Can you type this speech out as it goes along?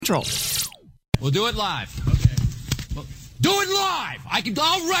Central. We'll do it live. Okay. Well, do it live.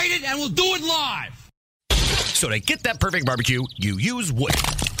 I'll write it and we'll do it live. So to get that perfect barbecue, you use wood.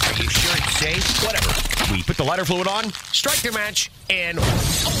 Are you sure it's safe? Whatever. We put the lighter fluid on, strike the match, and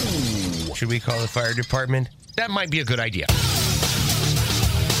oh! Should we call the fire department? That might be a good idea.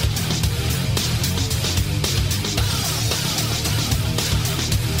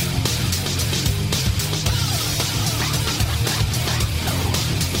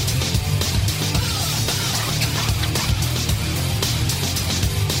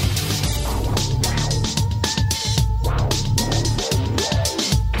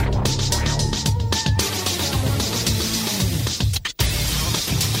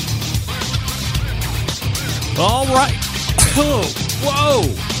 All right. Whoa.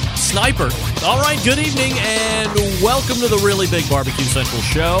 Sniper. All right, good evening, and welcome to the Really Big Barbecue Central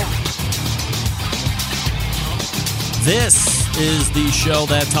Show. This is the show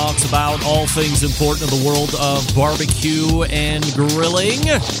that talks about all things important in the world of barbecue and grilling.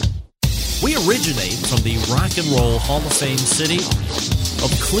 We originate from the Rock and Roll Hall of Fame city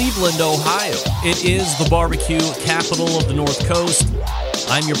of Cleveland, Ohio. It is the barbecue capital of the North Coast.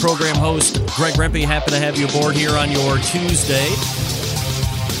 I'm your program host, Greg Rempe. Happy to have you aboard here on your Tuesday.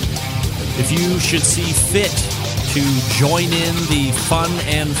 If you should see fit to join in the fun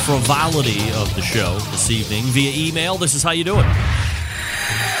and frivolity of the show this evening via email, this is how you do it.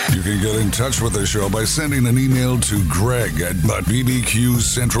 You can get in touch with the show by sending an email to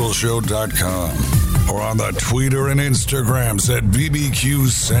greg@bbqcentralshow.com or on the Twitter and Instagrams at BBQ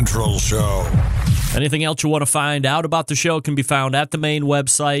Central Show. Anything else you want to find out about the show can be found at the main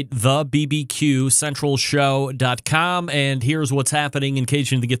website, thebbqcentralshow.com. And here's what's happening in case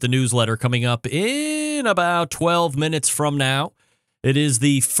you need to get the newsletter coming up in about 12 minutes from now. It is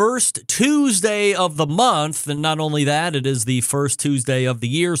the first Tuesday of the month, and not only that, it is the first Tuesday of the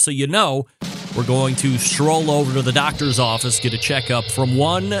year, so you know we're going to stroll over to the doctor's office, get a checkup from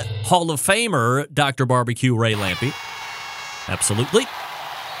one Hall of Famer, Dr. Barbecue Ray Lampe. Absolutely.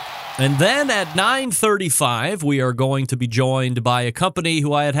 And then at 9:35, we are going to be joined by a company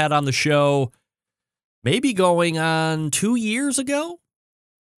who I had on the show maybe going on 2 years ago,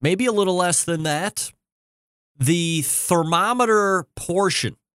 maybe a little less than that. The thermometer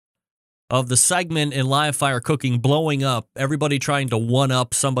portion of the segment in live fire cooking blowing up, everybody trying to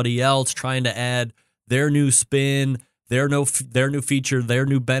one-up somebody else, trying to add their new spin, their new feature, their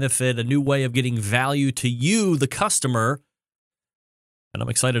new benefit, a new way of getting value to you, the customer. And I'm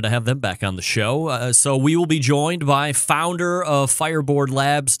excited to have them back on the show. So we will be joined by founder of Fireboard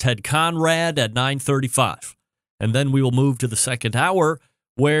Labs, Ted Conrad, at 9:35. And then we will move to the second hour,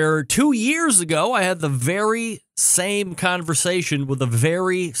 where 2 years ago I had the very same conversation with the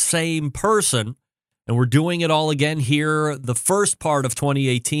very same person, and we're doing it all again here, the first part of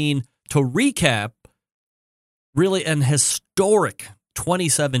 2018, to recap really an historic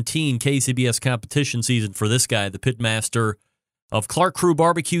 2017 KCBS competition season for this guy, the pitmaster of Clark Crew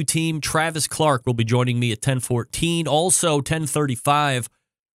Barbecue Team. Travis Clark will be joining me at 10:14. Also, 10:35,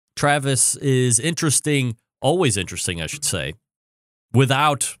 Travis is interesting, always interesting, I should say,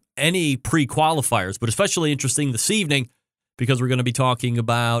 without any pre-qualifiers, but especially interesting this evening because we're going to be talking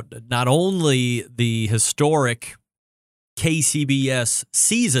about not only the historic KCBS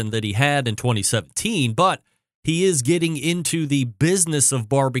season that he had in 2017, but he is getting into the business of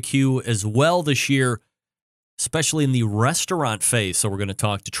barbecue as well this year, especially in the restaurant phase. So we're going to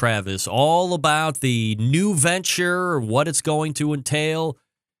talk to Travis all about the new venture, what it's going to entail.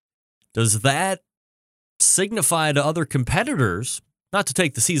 Does that signify to other competitors, not to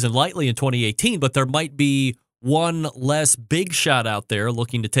take the season lightly in 2018, but there might be one less big shot out there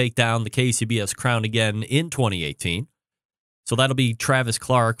looking to take down the KCBS crown again in 2018. So that'll be Travis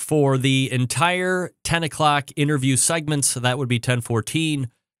Clark for the entire 10 o'clock interview segments. That would be 10:14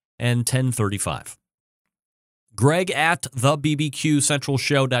 and 10:35. Greg at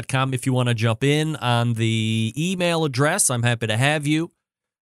thebbqcentralshow.com if you want to jump in on the email address. I'm happy to have you.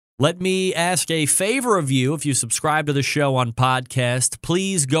 Let me ask a favor of you. If you subscribe to the show on podcast,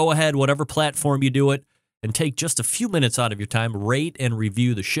 please go ahead, whatever platform you do it, and take just a few minutes out of your time, rate and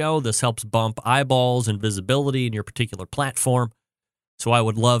review the show. This helps bump eyeballs and visibility in your particular platform. So I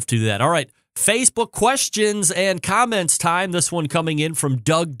would love to do that. All right, Facebook questions and comments time. This one coming in from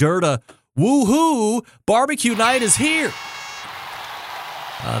Doug Durda. Woohoo! Barbecue night is here.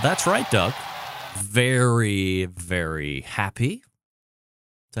 That's right, Doug. Very, very happy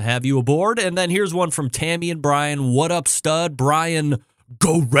to have you aboard. And then here's one from Tammy and Brian. What up, stud? Brian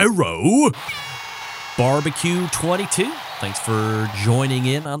Guerrero. Barbecue 22. Thanks for joining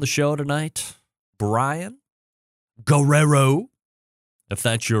in on the show tonight, Brian Guerrero. if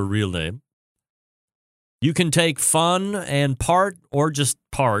that's your real name. You can take fun and part, or just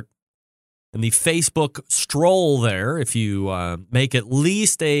part, in the Facebook stroll there. If you make at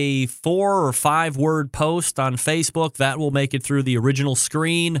least a 4 or 5 word post on Facebook, that will make it through the original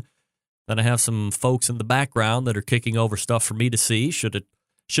screen. Then I have some folks in the background that are kicking over stuff for me to see. Should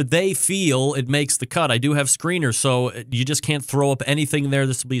they feel it makes the cut? I do have screeners, so you just can't throw up anything there.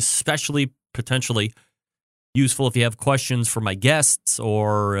 This will be especially potentially useful if you have questions for my guests,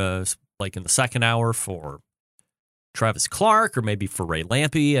 or like in the second hour for Travis Clark, or maybe for Ray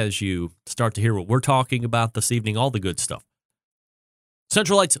Lampe as you start to hear what we're talking about this evening, all the good stuff.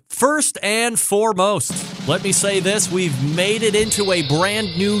 Central Lights, first and foremost, let me say this. We've made it into a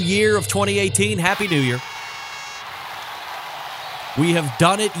brand new year of 2018. Happy New Year. We have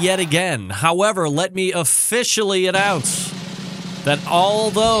done it yet again. However, let me officially announce that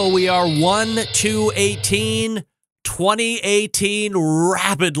although we are 1/2/18, 2018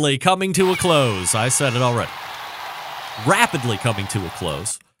 rapidly coming to a close. I said it already. Rapidly coming to a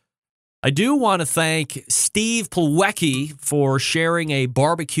close. I do want to thank Steve Plewecki for sharing a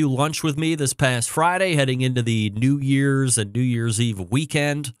barbecue lunch with me this past Friday, heading into the New Year's and New Year's Eve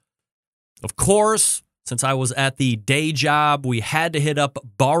weekend. Of course, since I was at the day job, we had to hit up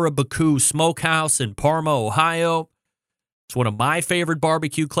Barbecue Smokehouse in Parma, Ohio. It's one of my favorite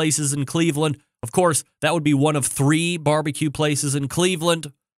barbecue places in Cleveland. Of course, that would be one of 3 barbecue places in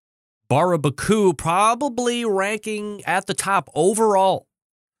Cleveland. Barbecue probably ranking at the top overall.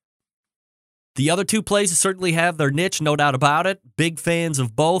 The other 2 places certainly have their niche, no doubt about it. Big fans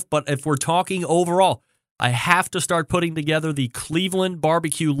of both, but if we're talking overall, I have to start putting together the Cleveland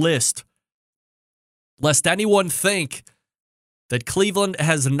barbecue list. Lest anyone think that Cleveland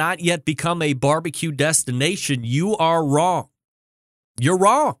has not yet become a barbecue destination, you are wrong. You're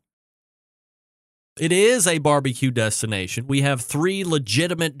wrong. It is a barbecue destination. We have 3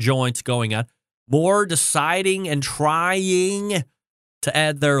 legitimate joints going on. More deciding and trying to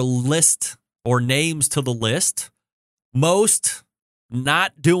add their list or names to the list. Most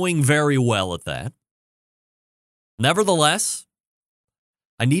not doing very well at that. Nevertheless,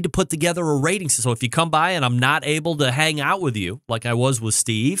 I need to put together a rating. So if you come by and I'm not able to hang out with you like I was with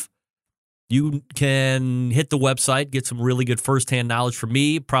Steve, you can hit the website, get some really good firsthand knowledge from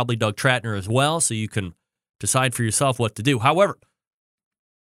me, probably Doug Tratner as well, so you can decide for yourself what to do. However,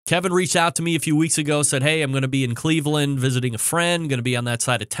 Kevin reached out to me a few weeks ago, said, hey, I'm going to be in Cleveland visiting a friend, going to be on that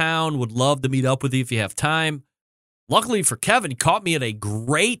side of town, would love to meet up with you if you have time. Luckily for Kevin, he caught me at a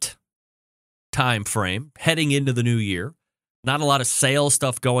great time frame heading into the new year. Not a lot of sales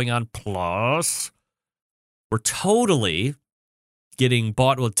stuff going on. Plus, we're totally getting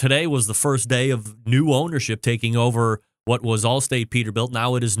bought. Well, today was the first day of new ownership taking over what was Allstate Peterbilt.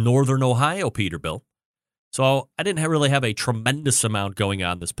 Now it is Northern Ohio Peterbilt. So I didn't really have a tremendous amount going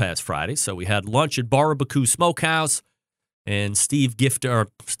on this past Friday. So we had lunch at Barbecue Smokehouse, and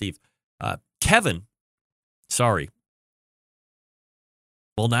Kevin. Sorry.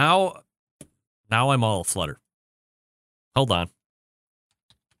 Well, now I'm all aflutter. Hold on.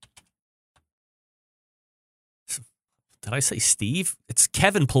 Did I say Steve? It's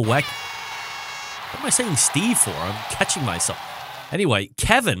Kevin Plewecki. What am I saying Steve for? I'm catching myself. Anyway,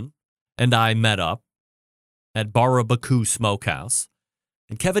 Kevin and I met up at Barbecue Smokehouse,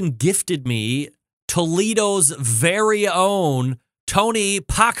 and Kevin gifted me Toledo's very own Tony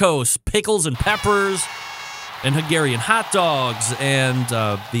Pacos pickles and peppers and Hungarian hot dogs and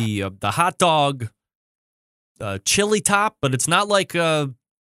the hot dog chili top, but it's not like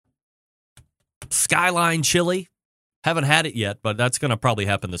Skyline chili. Haven't had it yet, but that's going to probably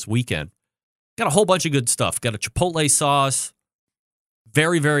happen this weekend. Got a whole bunch of good stuff. Got a Chipotle sauce.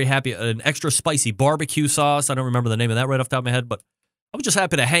 Very, very happy. An extra spicy barbecue sauce. I don't remember the name of that right off the top of my head, but I was just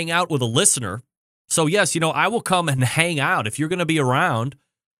happy to hang out with a listener. So, yes, I will come and hang out if you're going to be around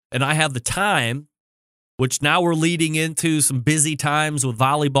and I have the time, which now we're leading into some busy times with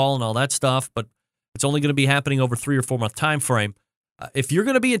volleyball and all that stuff, but it's only going to be happening over 3 or 4 month time frame. If you're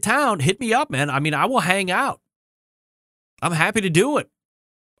going to be in town, hit me up, man. I mean, I will hang out. I'm happy to do it.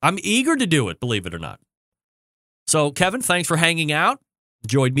 I'm eager to do it, believe it or not. So, Kevin, thanks for hanging out.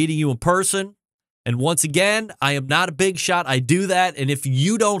 Enjoyed meeting you in person. And once again, I am not a big shot. I do that. And if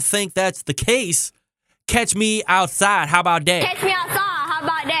you don't think that's the case, catch me outside. How about that? Catch me outside. How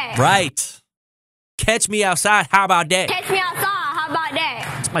about that? Right. Catch me outside. How about that? Catch me outside. How about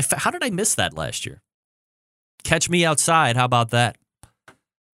that? It's how did I miss that last year? Catch me outside. How about that?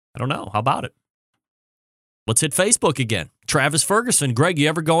 I don't know. How about it? Let's hit Facebook again. Travis Ferguson. Greg, you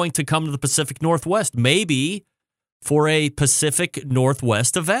ever going to come to the Pacific Northwest? Maybe for a Pacific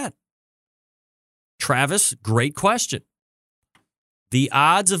Northwest event. Travis, great question. The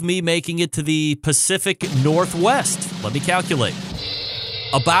odds of me making it to the Pacific Northwest, let me calculate.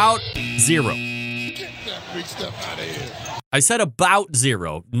 About 0. Get that big stuff out of here. I said about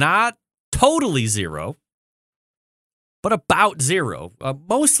 0, not totally 0, but about 0.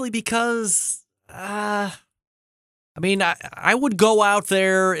 Mostly because, I would go out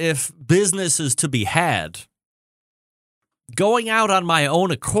there if business is to be had. Going out on my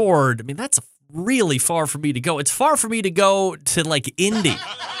own accord, that's really far for me to go. It's far for me to go to, like, Indy.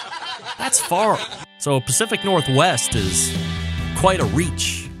 That's far. So Pacific Northwest is quite a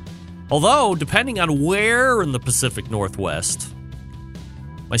reach. Although, depending on where in the Pacific Northwest,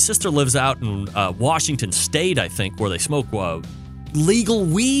 my sister lives out in Washington State, I think, where they smoke legal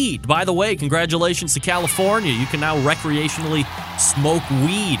weed. By the way, congratulations to California. You can now recreationally smoke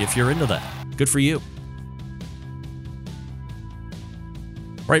weed if you're into that. Good for you.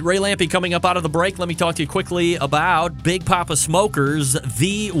 All right, Ray Lampe coming up out of the break. Let me talk to you quickly about Big Papa Smokers,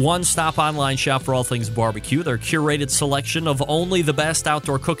 the one-stop online shop for all things barbecue. Their curated selection of only the best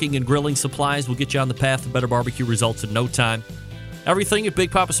outdoor cooking and grilling supplies will get you on the path to better barbecue results in no time. Everything at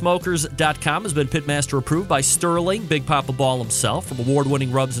BigPapaSmokers.com has been Pitmaster approved by Sterling, Big Papa Ball himself, from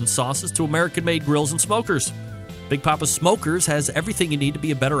award-winning rubs and sauces to American-made grills and smokers. Big Papa Smokers has everything you need to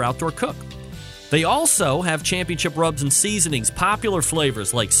be a better outdoor cook. They also have championship rubs and seasonings. Popular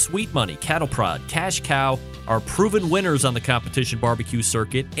flavors like Sweet Money, Cattle Prod, Cash Cow are proven winners on the competition barbecue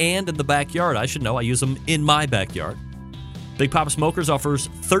circuit and in the backyard. I should know, I use them in my backyard. Big Papa Smokers offers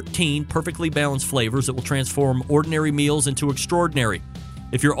 13 perfectly balanced flavors that will transform ordinary meals into extraordinary.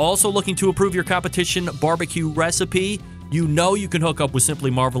 If you're also looking to improve your competition barbecue recipe, you know you can hook up with Simply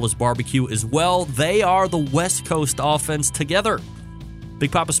Marvelous Barbecue as well. They are the West Coast offense together.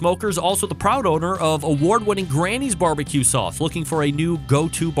 Big Papa Smokers, also the proud owner of award-winning Granny's barbecue sauce. Looking for a new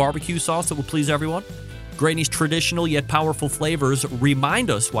go-to barbecue sauce that will please everyone? Granny's traditional yet powerful flavors remind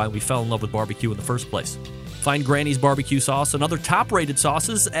us why we fell in love with barbecue in the first place. Find Granny's barbecue sauce and other top-rated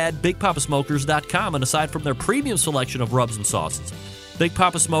sauces at BigPapaSmokers.com. And aside from their premium selection of rubs and sauces, Big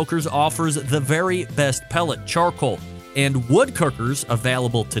Papa Smokers offers the very best pellet, charcoal, and wood cookers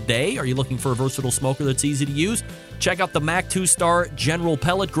available today. Are you looking for a versatile smoker that's easy to use? Check out the Mac 2-Star General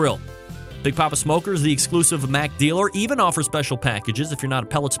Pellet Grill. Big Papa Smokers, the exclusive Mac dealer, even offers special packages. If you're not a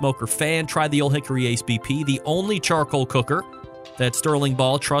pellet smoker fan, try the Old Hickory Ace BP, the only charcoal cooker that Sterling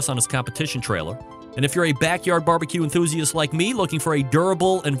Ball trusts on his competition trailer. And if you're a backyard barbecue enthusiast like me, looking for a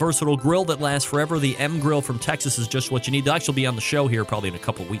durable and versatile grill that lasts forever, the M Grill from Texas is just what you need. They'll actually be on the show here probably in a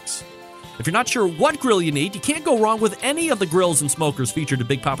couple weeks. If you're not sure what grill you need, you can't go wrong with any of the grills and smokers featured at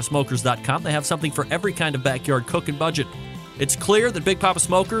BigPapaSmokers.com. They have something for every kind of backyard cook and budget. It's clear that Big Papa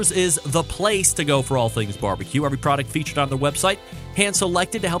Smokers is the place to go for all things barbecue. Every product featured on their website,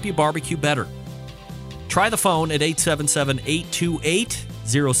 hand-selected to help you barbecue better. Try the phone at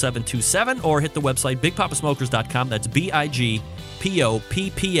 877-828-0727 or hit the website BigPapaSmokers.com. That's BigPapa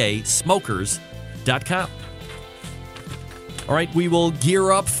Smokers.com. All right, we will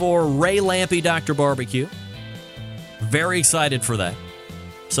gear up for Ray Lampe Dr. Barbecue. Very excited for that.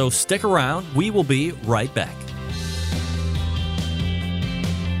 So stick around. We will be right back.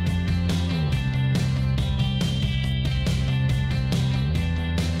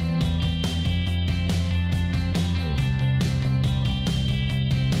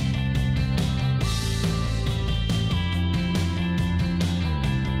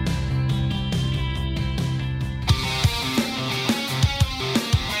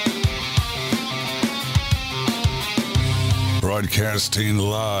 Broadcasting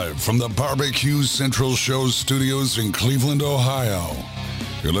live from the Barbecue Central Show studios in Cleveland, Ohio.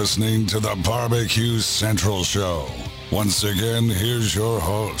 You're listening to the Barbecue Central Show. Once again, here's your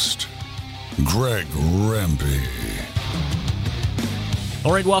host, Greg Rempe.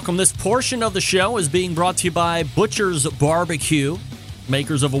 All right, welcome. This portion of the show is being brought to you by Butcher's Barbecue,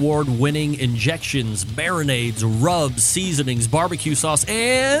 makers of award-winning injections, marinades, rubs, seasonings, barbecue sauce,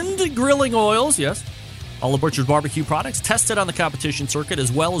 and grilling oils. Yes. All of Butcher's Barbecue products tested on the competition circuit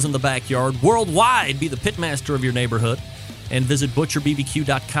as well as in the backyard. Worldwide, be the pitmaster of your neighborhood. And visit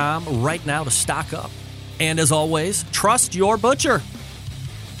ButcherBBQ.com right now to stock up. And as always, trust your butcher.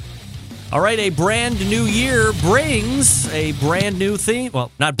 All right, a brand new year brings a brand new theme.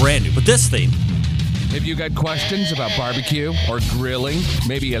 Well, not brand new, but this theme. If you got questions about barbecue or grilling,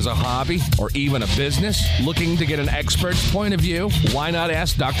 maybe as a hobby or even a business, looking to get an expert's point of view, why not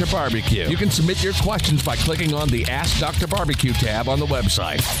ask Dr. Barbecue? You can submit your questions by clicking on the Ask Dr. Barbecue tab on the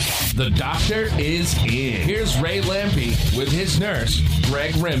website. The doctor is in. Here's Ray Lampe with his nurse,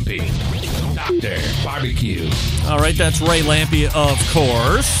 Greg Rempe. Dr. Barbecue. All right, that's Ray Lampe, of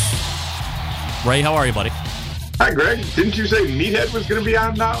course. Ray, how are you, buddy? Hi, Greg. Didn't you say Meathead was going to be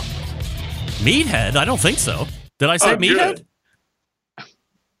on now? Meathead? I don't think so. Did I say Meathead? Good.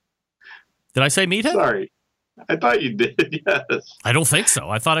 Did I say Meathead? Sorry. I thought you did, yes. I don't think so.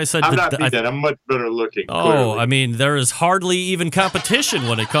 I thought I said... I'm not Meathead. I'm much better looking. Oh, clearly. I mean, there is hardly even competition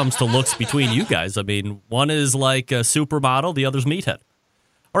when it comes to looks between you guys. I mean, one is like a supermodel, the other's Meathead.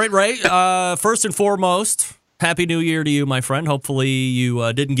 All right, Ray, first and foremost, Happy New Year to you, my friend. Hopefully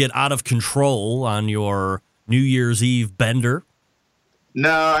you didn't get out of control on your New Year's Eve bender.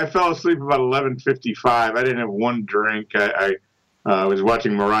 No, I fell asleep about 11:55. I didn't have one drink. I was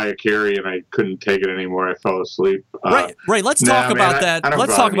watching Mariah Carey, and I couldn't take it anymore. I fell asleep. Ray, let's talk about that.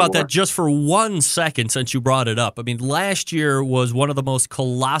 Let's talk about that anymore. just for 1 second since you brought it up. I mean, last year was one of the most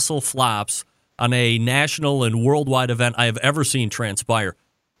colossal flops on a national and worldwide event I have ever seen transpire.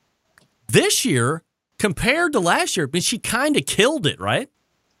 This year, compared to last year, I mean, she kind of killed it, right?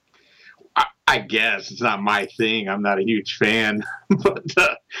 I guess it's not my thing. I'm not a huge fan. But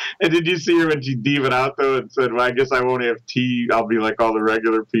and did you see her when she dived out though and said, "Well, I guess I won't have tea. I'll be like all the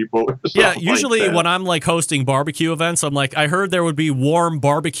regular people." Or Yeah, something usually like that. when I'm like hosting barbecue events, I'm like, I heard there would be warm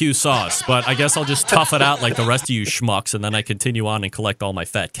barbecue sauce, but I guess I'll just tough it out like the rest of you schmucks, and then I continue on and collect all my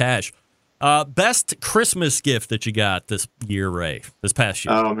fat cash. Best Christmas gift that you got this year, Ray? This past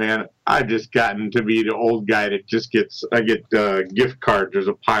year? Oh man, I've just gotten to be the old guy that just gets. I get gift cards. There's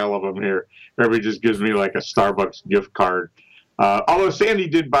a pile of them here. Everybody just gives me like a Starbucks gift card. Although Sandy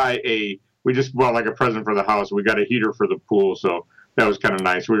did buy we just bought like a present for the house. We got a heater for the pool, so that was kind of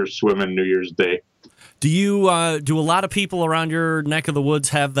nice. We were swimming New Year's Day. Do you do a lot of people around your neck of the woods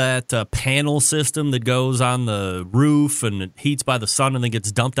have that panel system that goes on the roof and it heats by the sun and then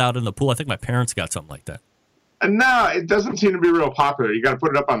gets dumped out in the pool? I think my parents got something like that. No, it doesn't seem to be real popular. You got to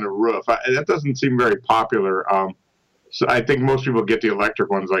put it up on the roof. That doesn't seem very popular. So I think most people get the electric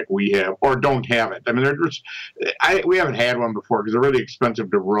ones like we have, or don't have it. I mean, we haven't had one before because they're really expensive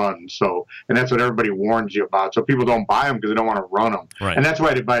to run. So, and that's what everybody warns you about. So people don't buy them because they don't want to run them. Right. And that's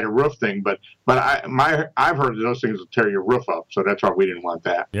why they buy the roof thing. But I've heard that those things will tear your roof up. So that's why we didn't want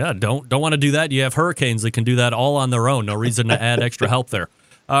that. Yeah, don't want to do that. You have hurricanes that can do that all on their own. No reason to add extra help there.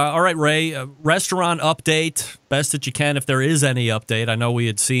 All right, Ray, restaurant update, best that you can if there is any update. I know we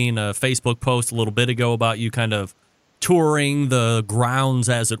had seen a Facebook post a little bit ago about you kind of touring the grounds,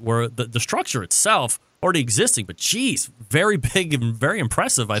 as it were. The structure itself already existing, but geez, very big and very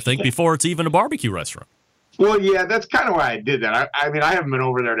impressive, I think, before it's even a barbecue restaurant. Well, yeah, that's kind of why I did that. I mean, I haven't been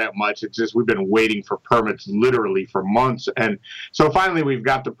over there that much. It's just we've been waiting for permits literally for months. And so finally we've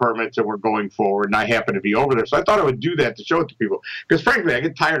got the permits and we're going forward. And I happen to be over there. So I thought I would do that to show it to people. Because frankly, I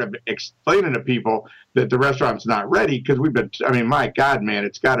get tired of explaining to people that the restaurant's not ready because my God, man,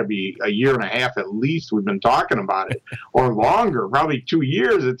 it's got to be a year and a half at least we've been talking about it or longer, probably 2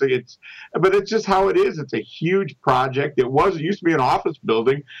 years. But it's just how it is. It's a huge project. It used to be an office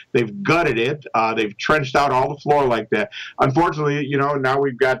building. They've gutted it. They've trenched out all the floor like that. Unfortunately, now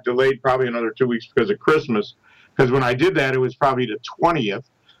we've got delayed probably another 2 weeks because of Christmas. Because when I did that, it was probably the 20th.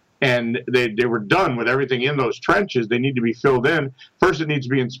 And they were done with everything in those trenches. They need to be filled in. First, it needs to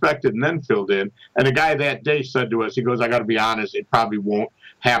be inspected and then filled in. And the guy that day said to us, he goes, I got to be honest, it probably won't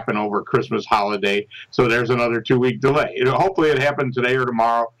happen over Christmas holiday. So there's another 2-week delay. Hopefully it happens today or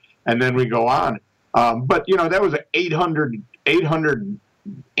tomorrow, and then we go on. But, that was an 800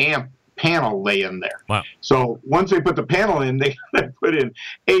 amp panel lay in there. Wow. So once they put the panel in, they put in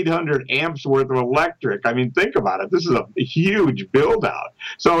 800 amps worth of electric. I mean, think about it. This is a huge build out.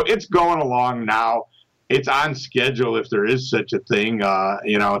 So it's going along now. It's on schedule if there is such a thing,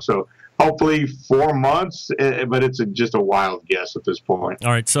 so hopefully 4 months, but it's just a wild guess at this point.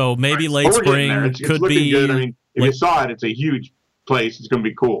 All right, so maybe late spring it's could looking be good. I mean, if you saw it, it's a huge place. It's going to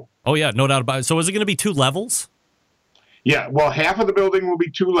be cool. Oh, yeah, no doubt about it. So is it going to be 2 levels? Yeah, well, half of the building will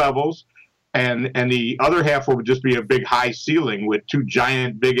be 2 levels, and the other half will just be a big high ceiling with 2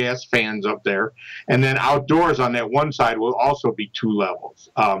 giant big-ass fans up there. And then outdoors on that one side will also be 2 levels.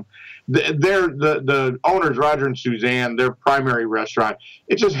 The owners, Roger and Suzanne, their primary restaurant,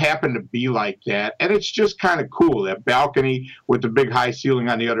 it just happened to be like that. And it's just kind of cool, that balcony with the big high ceiling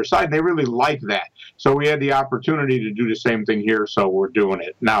on the other side. And they really like that. So we had the opportunity to do the same thing here, so we're doing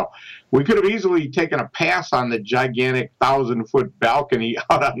it. Now, we could have easily taken a pass on the gigantic 1,000-foot balcony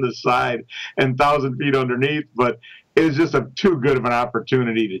out on the side and 1,000 feet underneath, but it was just too good of an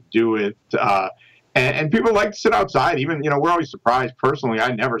opportunity to do it. And people like to sit outside. Even, we're always surprised. Personally,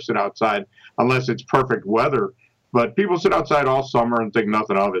 I never sit outside unless it's perfect weather. But people sit outside all summer and think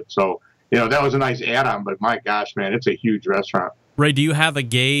nothing of it. So, that was a nice add-on. But my gosh, man, it's a huge restaurant. Ray, do you have a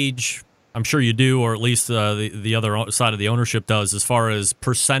gauge? I'm sure you do, or at least the other side of the ownership does, as far as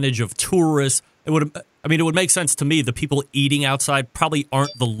percentage of tourists it would make sense to me. The people eating outside probably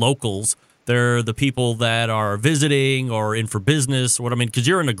aren't the locals. They're the people that are visiting or in for business. Because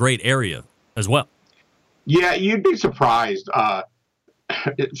you're in a great area as well. Yeah, you'd be surprised.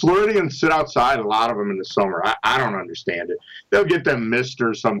 Floridians sit outside, a lot of them in the summer. I don't understand it. They'll get them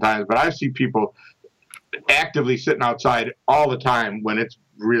misters sometimes, but I see people actively sitting outside all the time when it's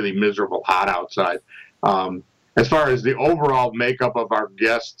really miserable hot outside. As far as the overall makeup of our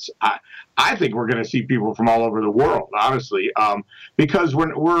guests, I think we're going to see people from all over the world, honestly, because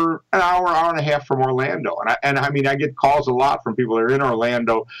we're an hour and a half from Orlando. And I get calls a lot from people that are in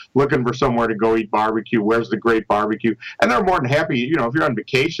Orlando looking for somewhere to go eat barbecue. Where's the great barbecue? And they're more than happy. If you're on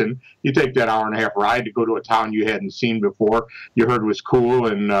vacation, you take that hour and a half ride to go to a town you hadn't seen before, you heard was cool.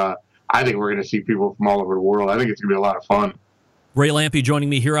 And I think we're going to see people from all over the world. I think it's going to be a lot of fun. Ray Lampe joining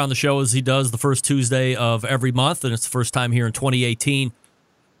me here on the show as he does the first Tuesday of every month, and it's the first time here in 2018.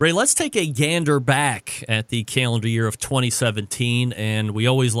 Ray, let's take a gander back at the calendar year of 2017, and we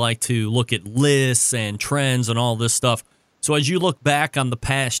always like to look at lists and trends and all this stuff. So as you look back on the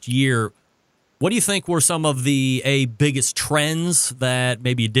past year, what do you think were some of the biggest trends that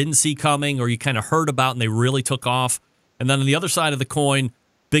maybe you didn't see coming or you kind of heard about and they really took off? And then on the other side of the coin,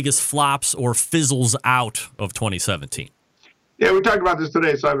 biggest flops or fizzles out of 2017? Yeah, we talked about this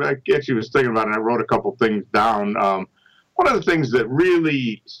today, so I actually was thinking about it, and I wrote a couple things down. One of the things that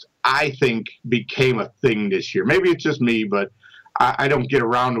really, I think, became a thing this year, maybe it's just me, but I don't get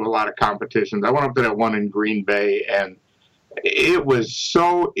around to a lot of competitions. I went up to that one in Green Bay, and it was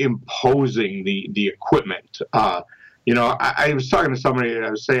so imposing, the equipment. I was talking to somebody, I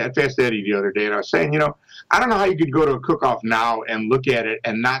asked Eddie the other day, and I was saying, I don't know how you could go to a cook-off now and look at it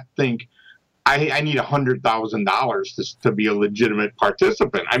and not think, I need $100,000 to be a legitimate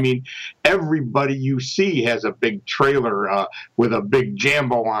participant. Everybody you see has a big trailer with a big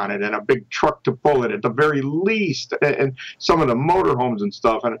Jambo on it and a big truck to pull it at the very least, and some of the motorhomes and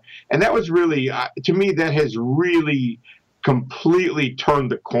stuff. And that was really, to me, that has really completely turned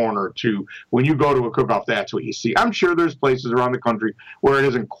the corner to when you go to a cook-off, that's what you see. I'm sure there's places around the country where it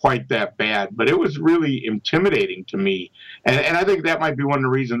isn't quite that bad, but it was really intimidating to me. And I think that might be one of the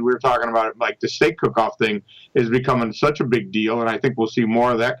reasons we were talking about it, like the steak cook-off thing is becoming such a big deal, and I think we'll see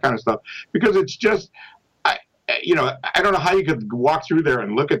more of that kind of stuff because it's just, I don't know how you could walk through there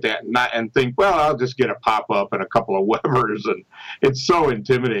and look at that and think, well, I'll just get a pop-up and a couple of Webers, and it's so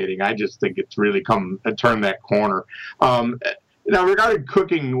intimidating. I just think it's really turned that corner. Now, regarding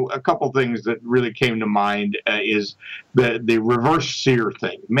cooking, a couple things that really came to mind is the reverse sear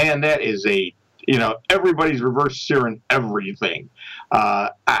thing. Man, that is everybody's reverse searing everything.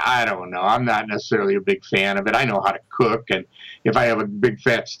 I don't know. I'm not necessarily a big fan of it. I know how to cook, and if I have a big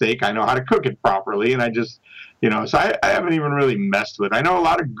fat steak, I know how to cook it properly, and I just, so I haven't even really messed with it. I know a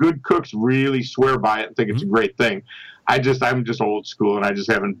lot of good cooks really swear by it and think it's a great thing. I'm just old school, and I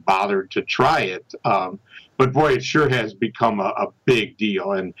just haven't bothered to try it. But boy, it sure has become a big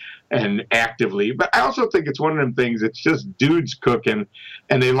deal and actively. But I also think it's one of them things. It's just dudes cooking,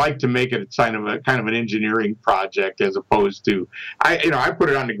 and they like to make it kind of an engineering project as opposed to I put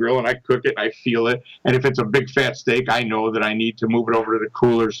it on the grill and I cook it, and I feel it. And if it's a big fat steak, I know that I need to move it over to the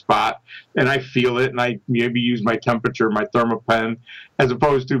cooler spot, and I feel it, and I maybe use my temperature, my thermopen, as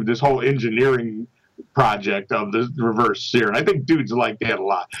opposed to this whole engineering project of the reverse sear. And I think dudes like that a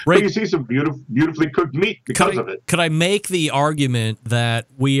lot. Right. But you see some beautifully cooked meat because of it. Could I make the argument that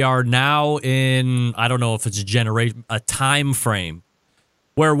we are now in, I don't know if it's a time frame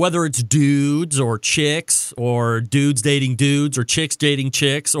where whether it's dudes or chicks or dudes dating dudes or chicks dating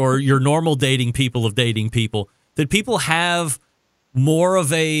chicks or your normal dating people of dating people, that people have more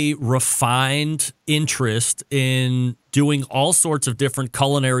of a refined interest in doing all sorts of different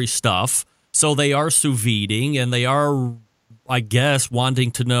culinary stuff. So they are sous videing, and they are, I guess,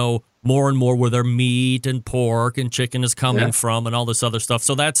 wanting to know more and more where their meat and pork and chicken is coming from and all this other stuff.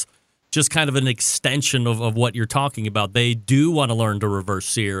 So that's just kind of an extension of what you're talking about. They do want to learn to reverse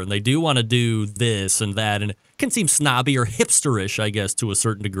sear, and they do want to do this and that. And it can seem snobby or hipsterish, I guess, to a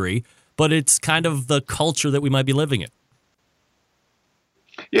certain degree. But it's kind of the culture that we might be living in.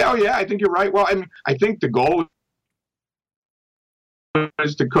 Yeah, I think you're right. Well, I think the goal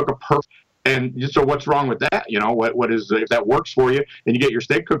is to cook a perfect. And so what's wrong with that? What is, if that works for you and you get your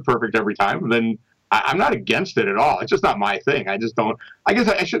steak cooked perfect every time, then I'm not against it at all. It's just not my thing. I just don't, I guess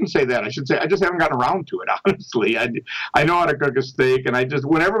I shouldn't say that. I should say I just haven't gotten around to it, honestly. I know how to cook a steak, and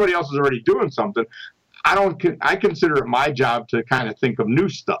when everybody else is already doing something, I consider it my job to kind of think of new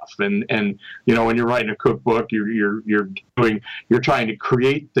stuff. And when you're writing a cookbook, you're trying to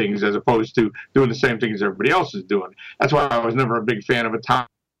create things as opposed to doing the same things everybody else is doing. That's why I was never a big fan of a time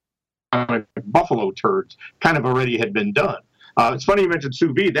buffalo turds kind of already had been done. It's funny you mentioned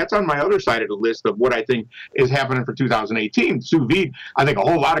sous vide. That's on my other side of the list of what I think is happening for 2018. Sous vide, I think a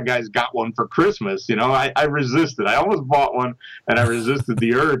whole lot of guys got one for Christmas. You know, I resisted. I almost bought one, and I resisted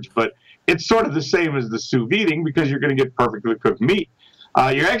the urge. But it's sort of the same as the sous videing because you're going to get perfectly cooked meat.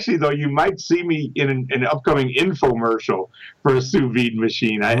 You're actually, though, you might see me in an upcoming infomercial for a sous vide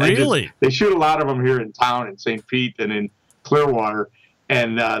machine. Really? They shoot a lot of them here in town in St. Pete and in Clearwater.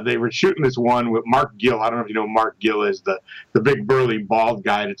 And they were shooting this one with Mark Gill. I don't know if you know who Mark Gill is, the big burly bald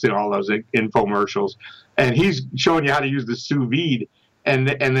guy that's in all those infomercials. And he's showing you how to use the sous vide. And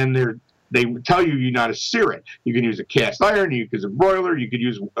then they tell you how to sear it. You can use a cast iron, you could use a broiler, you could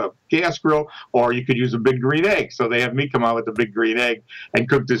use a gas grill, or you could use a big green egg. So they have me come out with the big green egg and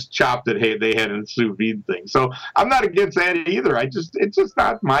cook this chop that they had in the sous vide thing. So I'm not against that either. It's just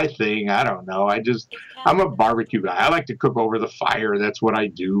not my thing. I don't know. I'm a barbecue guy. I like to cook over the fire. That's what I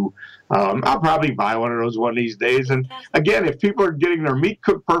do. I'll probably buy one of those one of these days. And again, if people are getting their meat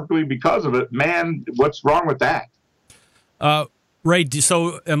cooked perfectly because of it, man, what's wrong with that? Ray,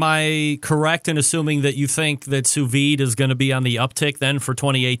 so am I correct in assuming that you think that sous vide is going to be on the uptick then for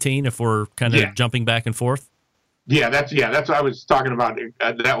 2018 if we're kind of jumping back and forth? Yeah, that's what I was talking about.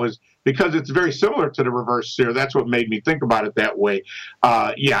 That was because it's very similar to the reverse sear. That's what made me think about it that way.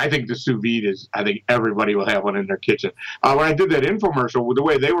 I think the sous vide I think everybody will have one in their kitchen. When I did that infomercial, the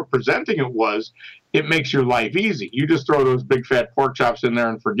way they were presenting it makes your life easy. You just throw those big fat pork chops in there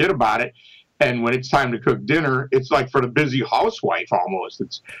and forget about it. And when it's time to cook dinner, it's like for the busy housewife almost.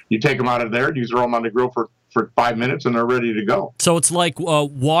 You take them out of there, you throw them on the grill for 5 minutes, and they're ready to go. So it's like a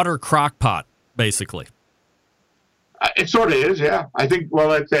water crock pot, basically. It sort of is, yeah. I think,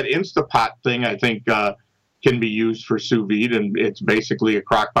 it's that Instapot thing, I think, can be used for sous vide, and it's basically a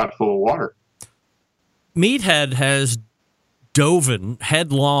crock pot full of water. Meathead has dove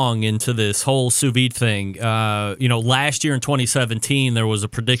headlong into this whole sous vide thing. Last year in 2017, there was a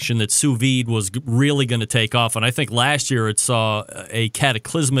prediction that sous vide was really going to take off, and I think last year it saw a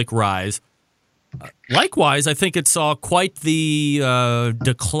cataclysmic rise. Likewise, I think it saw quite the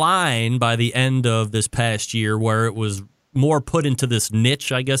decline by the end of this past year, where it was more put into this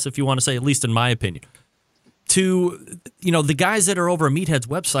niche, I guess, if you want to say, at least in my opinion. The guys that are over at Meathead's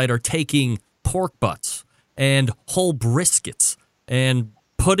website are taking pork butts and whole briskets and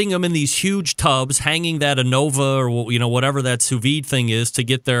putting them in these huge tubs, hanging that ANOVA or whatever that sous vide thing is to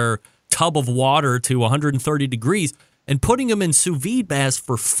get their tub of water to 130 degrees and putting them in sous vide baths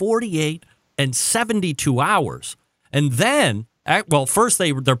for 48 and 72 hours. And then, first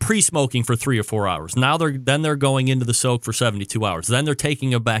they're pre-smoking for 3 or 4 hours. Now they're going into the soak for 72 hours. Then they're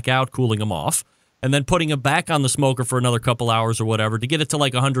taking them back out, cooling them off, and then putting them back on the smoker for another couple hours or whatever to get it to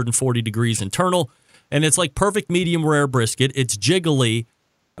like 140 degrees internal. And it's like perfect medium rare brisket. It's jiggly.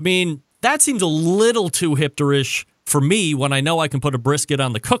 I mean, that seems a little too hipsterish for me when I know I can put a brisket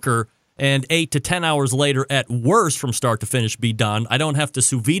on the cooker and 8 to 10 hours later, at worst, from start to finish, be done. I don't have to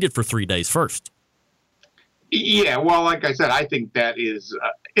sous vide it for 3 days first. Yeah, well, like I said, I think that is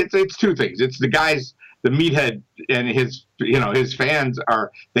it's two things. It's the guys, the Meathead and his fans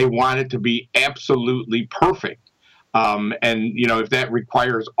they want it to be absolutely perfect. If that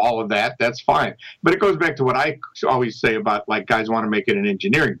requires all of that, that's fine. But it goes back to what I always say about like guys want to make it an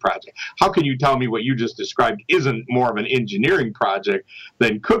engineering project. How can you tell me what you just described isn't more of an engineering project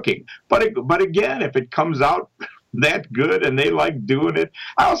than cooking? But again, if it comes out that good and they like doing it,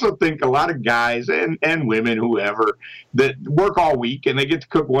 I also think a lot of guys and women, whoever, that work all week and they get to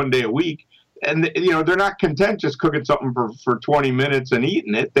cook one day a week. And, they're not content just cooking something for 20 minutes and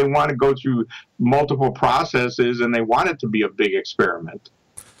eating it. They want to go through multiple processes, and they want it to be a big experiment.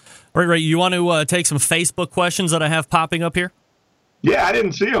 Right. You want to take some Facebook questions that I have popping up here? Yeah, I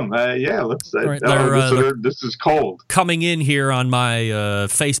didn't see them. Let's say this is cold. Coming in here on my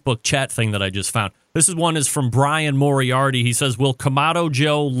Facebook chat thing that I just found. This one is from Brian Moriarty. He says, will Kamado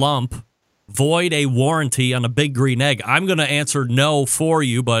Joe Lump void a warranty on a Big Green Egg? I'm going to answer no for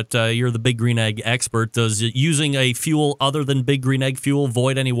you, but you're the Big Green Egg expert. Does using a fuel other than Big Green Egg fuel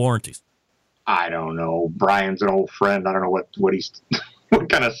void any warranties? I don't know. Brian's an old friend. I don't know what he's what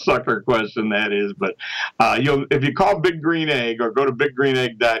kind of sucker question that is, but if you call Big Green Egg or go to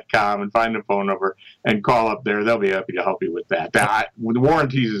biggreenegg.com and find the phone number and call up there, they'll be happy to help you with that. The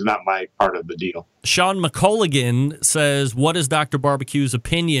warranties is not my part of the deal. Sean McColligan says, what is Dr. Barbecue's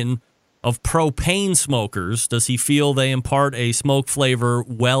opinion of propane smokers? Does he feel they impart a smoke flavor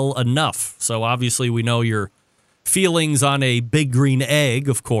well enough? So obviously we know your feelings on a Big Green Egg,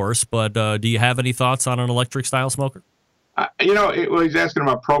 of course, but do you have any thoughts on an electric style smoker? He's asking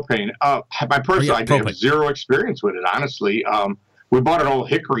about propane. My personal, I have zero experience with it, honestly. we bought an old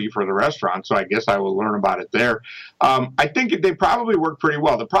hickory for the restaurant, so I guess I will learn about it there. I think they probably work pretty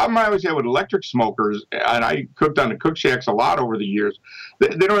well. The problem I always had with electric smokers, and I cooked on the cook shacks a lot over the years, they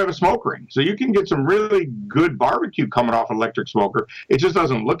don't have a smoke ring. So you can get some really good barbecue coming off an electric smoker. It just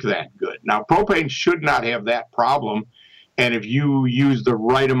doesn't look that good. Now, propane should not have that problem, and if you use the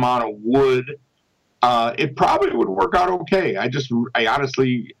right amount of wood, it probably would work out okay. I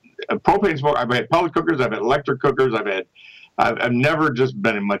honestly, propane smoke, I've had pellet cookers, I've had electric cookers, I've never just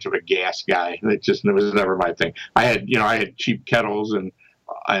been much of a gas guy. It was never my thing. I had cheap kettles, and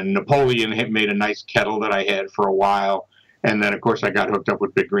Napoleon had made a nice kettle that I had for a while. And then, of course, I got hooked up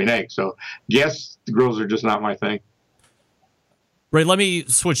with Big Green Egg. So gas grills are just not my thing. Ray, let me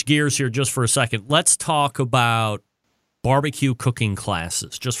switch gears here just for a second. Let's talk about barbecue cooking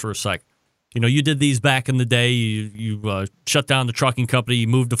classes just for a second. You did these back in the day. You shut down the trucking company. You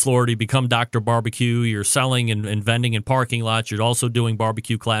moved to Florida. You become Dr. Barbecue. You're selling and vending in parking lots. You're also doing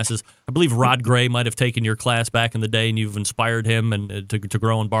barbecue classes. I believe Rod Gray might have taken your class back in the day, and you've inspired him and to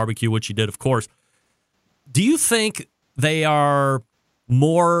grow in barbecue, which you did, of course. Do you think they are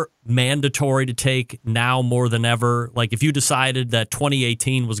more mandatory to take now more than ever? Like if you decided that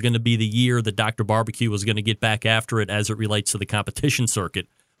 2018 was going to be the year that Dr. Barbecue was going to get back after it as it relates to the competition circuit,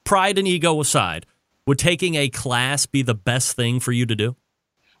 pride and ego aside, would taking a class be the best thing for you to do?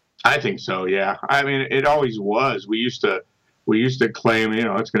 I think so, yeah. I mean, it always was. We used to claim,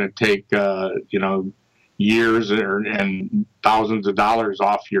 it's going to take, years and thousands of dollars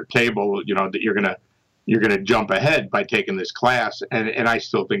off your table, that you're going to jump ahead by taking this class. And I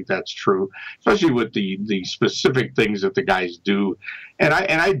still think that's true, especially with the specific things that the guys do. And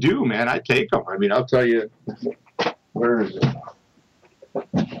I do, man. I take them. I mean, I'll tell you, where is it?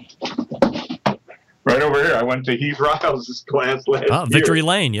 Right over here. I went to Heath Riles' class last year. Victory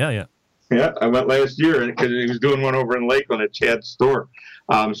Lane, yeah. Yeah, I went last year because he was doing one over in Lakeland at Chad's store.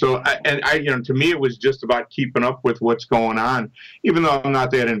 To me, it was just about keeping up with what's going on. Even though I'm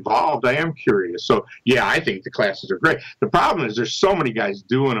not that involved, I am curious. So, yeah, I think the classes are great. The problem is there's so many guys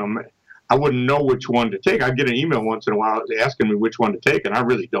doing them, I wouldn't know which one to take. I get an email once in a while asking me which one to take, and I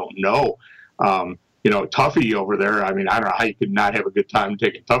really don't know. Tuffy over there, I mean, I don't know how you could not have a good time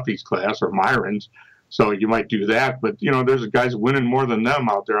taking Tuffy's class or Myron's. So you might do that. But, there's guys winning more than them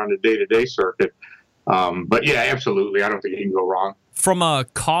out there on the day-to-day circuit. But, yeah, absolutely. I don't think you can go wrong. From a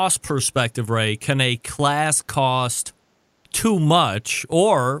cost perspective, Ray, can a class cost too much?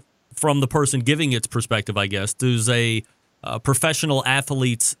 Or from the person giving its perspective, I guess, does a professional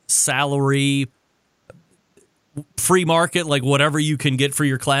athlete's salary free market, like whatever you can get for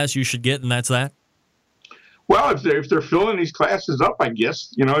your class, you should get, and that's that? Well, if they're filling these classes up, I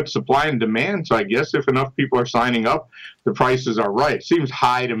guess, it's supply and demand. So I guess if enough people are signing up, the prices are right. It seems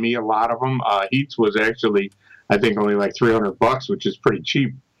high to me, a lot of them. Heats was actually, I think, only like $300, which is pretty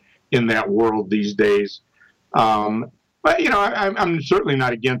cheap in that world these days. But, I'm certainly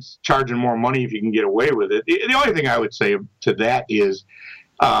not against charging more money if you can get away with it. The only thing I would say to that is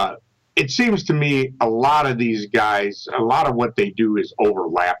it seems to me a lot of these guys, a lot of what they do is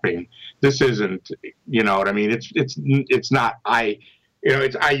overlapping. This isn't, you know what I mean? It's not, I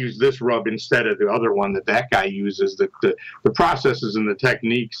use this rub instead of the other one that guy uses. The processes and the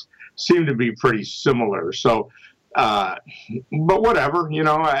techniques seem to be pretty similar. So, but whatever,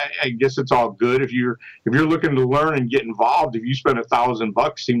 I guess it's all good. If you're looking to learn and get involved, if you spend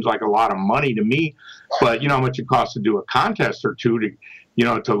 $1,000, seems like a lot of money to me. But you know how much it costs to do a contest or two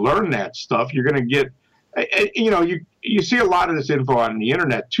to learn that stuff. You're going to get, you see a lot of this info on the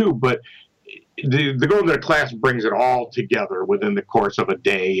internet too, but the Golden Bear class brings it all together within the course of a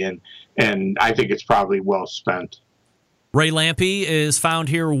day, and I think it's probably well spent. Ray Lampe is found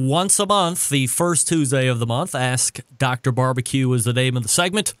here once a month, the first Tuesday of the month. Ask Dr. Barbecue is the name of the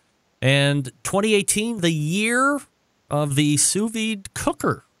segment. And 2018, the year of the sous vide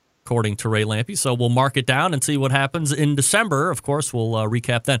cooker, according to Ray Lampe. So we'll mark it down and see what happens in December. Of course, we'll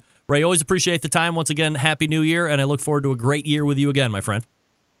recap then. Ray, always appreciate the time. Once again, Happy New Year, and I look forward to a great year with you again, my friend.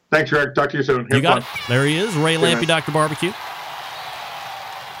 Thanks, Rick. Talk to you soon. You got it. There he is, Ray Lampe, Dr. Barbecue.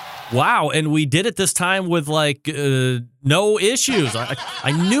 Wow, and we did it this time with, no issues.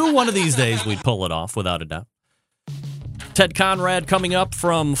 I knew one of these days we'd pull it off, without a doubt. Ted Conrad coming up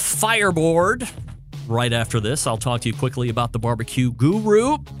from Fireboard. Right after this, I'll talk to you quickly about the Barbecue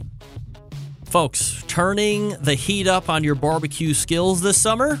Guru. Folks, turning the heat up on your barbecue skills this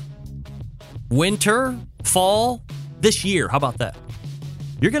summer, winter, fall, this year. How about that?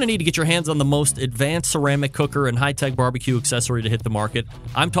 You're going to need to get your hands on the most advanced ceramic cooker and high-tech barbecue accessory to hit the market.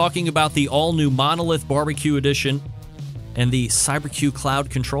 I'm talking about the all-new Monolith Barbecue Edition and the CyberQ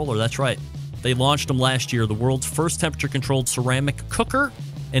Cloud Controller. That's right. They launched them last year, the world's first temperature-controlled ceramic cooker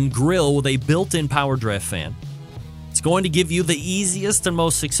and grill with a built-in power draft fan. It's going to give you the easiest and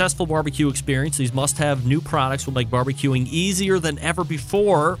most successful barbecue experience. These must-have new products will make barbecuing easier than ever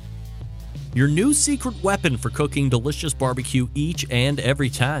before. Your new secret weapon for cooking delicious barbecue each and every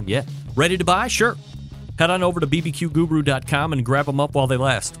time. Yeah. Ready to buy? Sure. Head on over to bbqguru.com and grab them up while they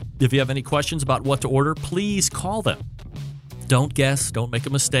last. If you have any questions about what to order, please call them. Don't guess. Don't make a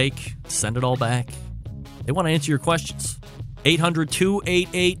mistake. Send it all back. They want to answer your questions.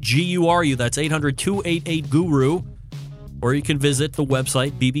 800-288-GURU. That's 800-288-GURU. Or you can visit the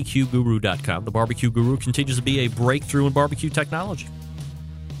website, bbqguru.com. The Barbecue Guru continues to be a breakthrough in barbecue technology.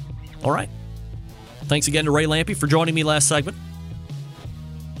 All right. Thanks again to Ray Lampe for joining me last segment.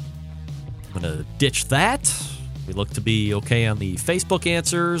 I'm going to ditch that. We look to be okay on the Facebook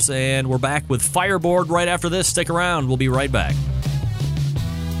answers, and we're back with Fireboard right after this. Stick around. We'll be right back.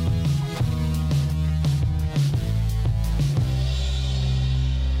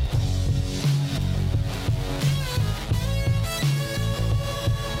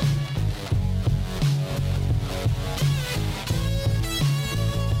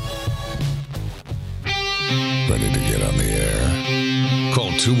 Ready to get on the air?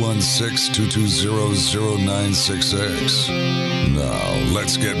 Call 216-220-0966. Now,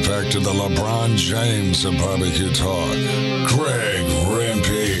 let's get back to the LeBron James of barbecue talk. Greg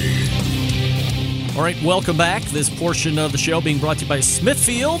Rempe. All right, welcome back. This portion of the show being brought to you by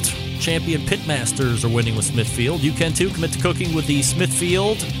Smithfield. Champion Pitmasters are winning with Smithfield. You can, too. Commit to cooking with the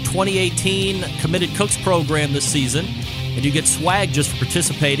Smithfield 2018 Committed Cooks program this season. And you get swag just for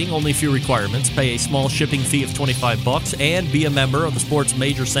participating, only a few requirements. Pay a small shipping fee of $25 and be a member of the sport's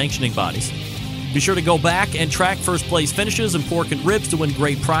major sanctioning bodies. Be sure to go back and track first place finishes in pork and ribs to win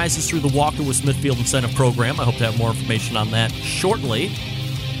great prizes through the Walker with Smithfield Incentive Program. I hope to have more information on that shortly.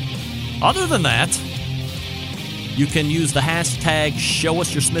 Other than that, you can use the hashtag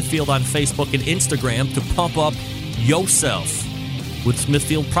ShowUsYourSmithfield on Facebook and Instagram to pump up yourself with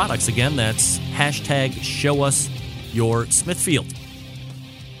Smithfield products. Again, that's hashtag ShowUsYourSmithfield.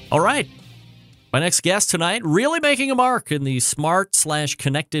 All right. My next guest tonight, really making a mark in the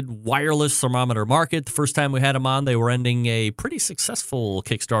smart/connected wireless thermometer market. The first time we had him on, they were ending a pretty successful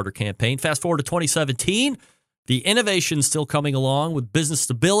Kickstarter campaign. Fast forward to 2017, the innovation still coming along with business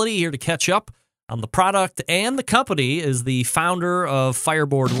stability. Here to catch up on the product and the company is the founder of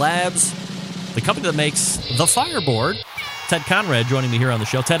Fireboard Labs, the company that makes the Fireboard. Ted Conrad joining me here on the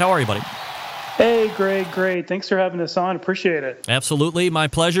show. Ted, how are you, buddy? Hey, Greg, great. Thanks for having us on. Appreciate it. Absolutely. My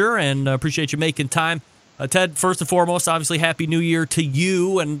pleasure, and appreciate you making time. Ted, first and foremost, obviously, Happy New Year to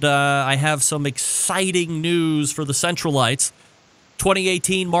you, and I have some exciting news for the Centralites.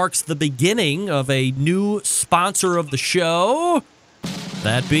 2018 marks the beginning of a new sponsor of the show,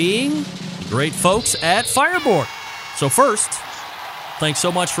 that being the great folks at Fireboard. So first, thanks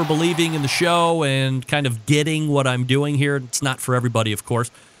so much for believing in the show and kind of getting what I'm doing here. It's not for everybody, of course.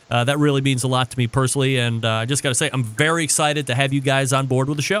 That really means a lot to me personally, and I just got to say, I'm very excited to have you guys on board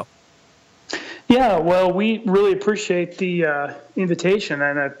with the show. Yeah, well, we really appreciate the invitation,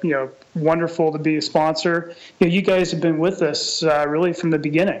 and wonderful to be a sponsor. You guys have been with us really from the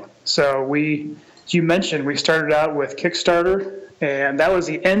beginning. So as you mentioned, we started out with Kickstarter, and that was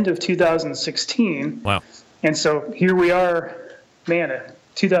the end of 2016. Wow! And so here we are, man.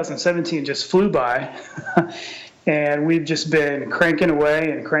 2017 just flew by. And we've just been cranking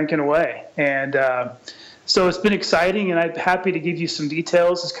away. And so it's been exciting, and I'm happy to give you some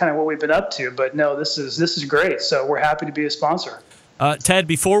details. It's kind of what we've been up to. But no, this is great. So we're happy to be a sponsor. Ted,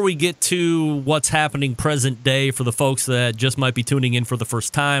 before we get to what's happening present day for the folks that just might be tuning in for the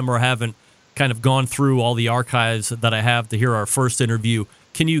first time or haven't kind of gone through all the archives that I have to hear our first interview,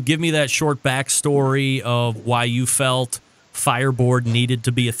 can you give me that short backstory of why you felt Fireboard needed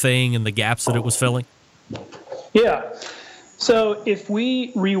to be a thing and the gaps that it was filling? Yeah. So if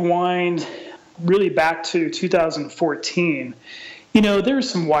we rewind really back to 2014, there's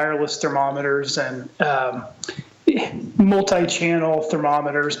some wireless thermometers and multi-channel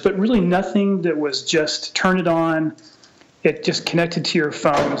thermometers, but really nothing that was just turn it on, it just connected to your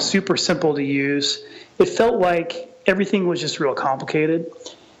phone, super simple to use. It felt like everything was just real complicated.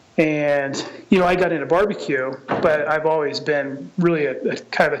 And, I got into barbecue, but I've always been really a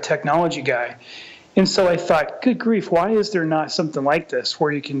kind of a technology guy. And so I thought, good grief, why is there not something like this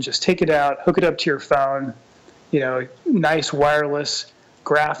where you can just take it out, hook it up to your phone, nice wireless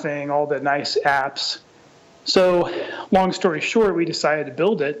graphing, all the nice apps. So long story short, we decided to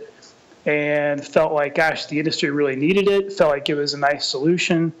build it and felt like, gosh, the industry really needed it, felt like it was a nice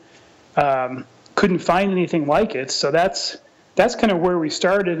solution. Couldn't find anything like it. So that's kind of where we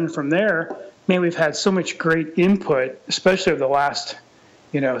started. And from there, man, we've had so much great input, especially over the last,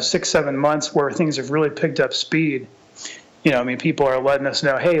 6-7 months, where things have really picked up speed. People are letting us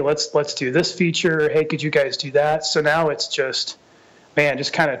know, hey, let's do this feature. Hey, could you guys do that? So now it's just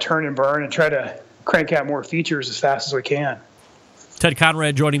kind of turn and burn and try to crank out more features as fast as we can. Ted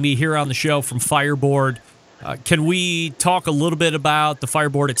Conrad joining me here on the show from Fireboard. Can we talk a little bit about the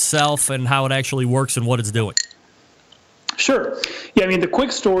Fireboard itself and how it actually works and what it's doing? Sure. Yeah, the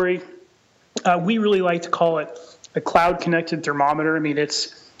quick story, we really like to call it a cloud-connected thermometer.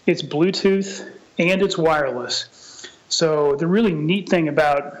 It's Bluetooth and it's wireless. So the really neat thing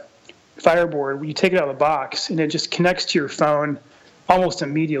about Fireboard, when you take it out of the box, and it just connects to your phone almost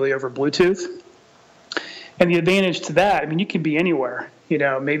immediately over Bluetooth. And the advantage to that, you can be anywhere.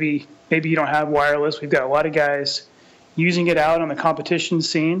 Maybe you don't have wireless. We've got a lot of guys using it out on the competition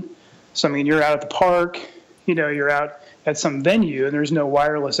scene. So, you're out at the park, you're out at some venue, and there's no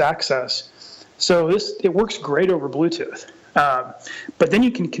wireless access. So it works great over Bluetooth. But then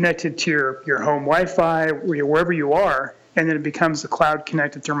you can connect it to your home Wi-Fi, wherever you are, and then it becomes a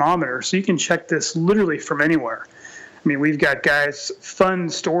cloud-connected thermometer. So you can check this literally from anywhere. We've got guys, fun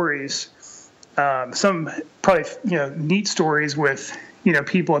stories, some probably neat stories with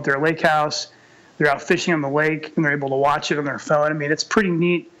people at their lake house. They're out fishing on the lake and they're able to watch it on their phone. It's pretty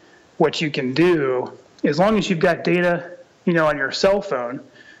neat what you can do as long as you've got data, on your cell phone.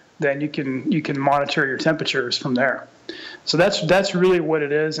 Then you can monitor your temperatures from there. So that's really what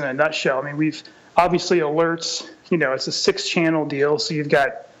it is in a nutshell. We've obviously alerts. It's a 6-channel deal, so you've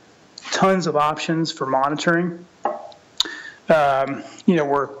got tons of options for monitoring.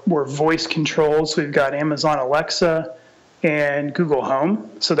 We're voice controlled, so we've got Amazon Alexa and Google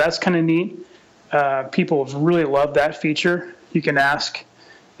Home. So that's kind of neat. People have really loved that feature. You can ask,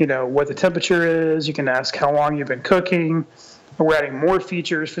 what the temperature is. You can ask how long you've been cooking. We're adding more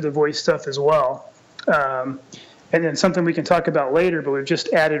features for the voice stuff as well. And then something we can talk about later, but we've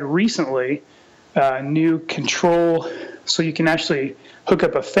just added recently new control, so you can actually hook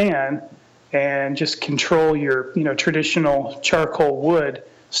up a fan and just control your traditional charcoal wood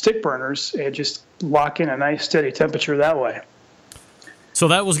stick burners and just lock in a nice steady temperature that way. So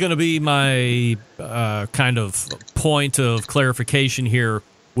that was going to be my kind of point of clarification here.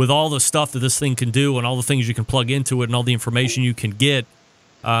 With all the stuff that this thing can do and all the things you can plug into it and all the information you can get,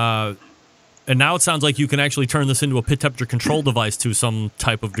 and now it sounds like you can actually turn this into a pit temperature control device to some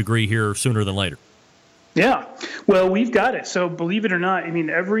type of degree here sooner than later. Yeah. Well, we've got it. So believe it or not,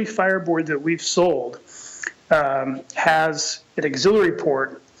 every Fireboard that we've sold has an auxiliary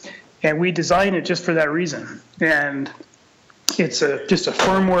port, and we designed it just for that reason. And it's just a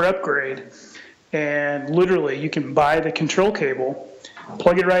firmware upgrade, and literally you can buy the control cable,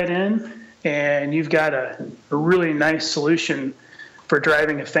 plug it right in, and you've got a really nice solution for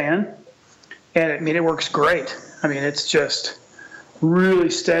driving a fan. And it works great. It's just really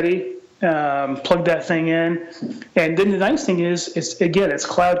steady. Plug that thing in. And then the nice thing is, it's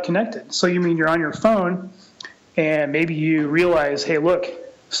cloud connected. So you're on your phone, and maybe you realize, hey, look,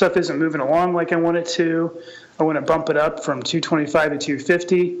 stuff isn't moving along like I want it to. I want to bump it up from 225 to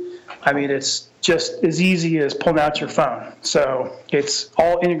 250. It's just as easy as pulling out your phone. So it's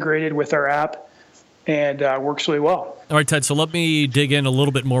all integrated with our app and works really well. All right, Ted, so let me dig in a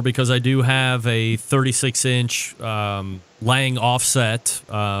little bit more because I do have a 36-inch Lang offset,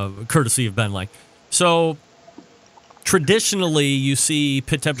 courtesy of Ben Lang. So traditionally, you see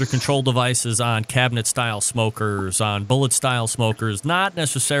pit temperature control devices on cabinet-style smokers, on bullet-style smokers, not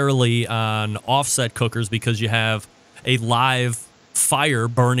necessarily on offset cookers because you have a live fire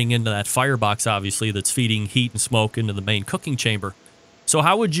burning into that firebox, obviously, that's feeding heat and smoke into the main cooking chamber. So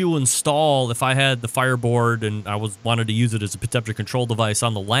how would you install, if I had the Fireboard and I wanted to use it as a pit temperature control device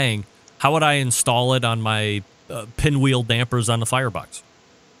on the Lang, how would I install it on my pinwheel dampers on the firebox?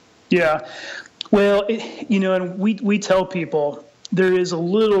 Yeah. Well, and we tell people there is a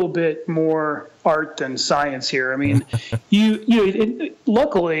little bit more art than science here.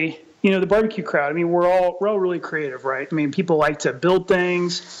 Luckily, the barbecue crowd, we're all really creative, right? People like to build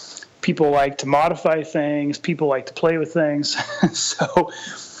things. People like to modify things. People like to play with things. So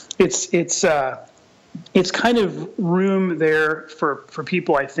it's kind of room there for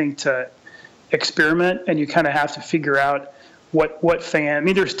people, I think, to experiment, and you kind of have to figure out what fan.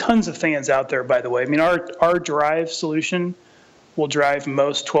 There's tons of fans out there, by the way. Our drive solution will drive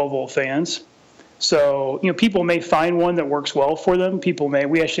most 12-volt fans. So, people may find one that works well for them.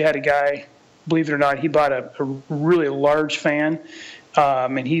 We actually had a guy, believe it or not, he bought a really large fan,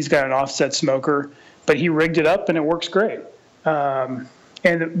 and he's got an offset smoker, but he rigged it up and it works great. And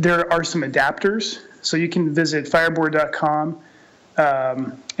there are some adapters. So you can visit fireboard.com.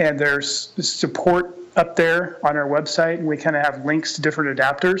 and there's support up there on our website, and we kind of have links to different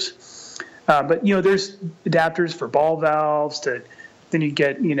adapters. But there's adapters for ball valves. Then you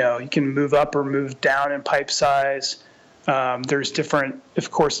get you can move up or move down in pipe size. There's different,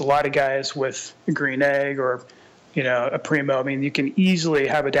 of course, a lot of guys with a green egg or a Primo. I mean, you can easily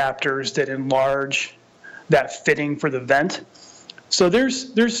have adapters that enlarge that fitting for the vent. So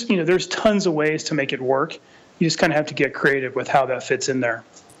there's tons of ways to make it work. You just kind of have to get creative with how that fits in there.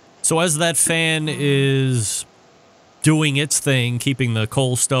 So as that fan is doing its thing, keeping the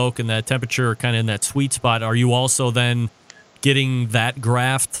cold stoke and that temperature kind of in that sweet spot, are you also then getting that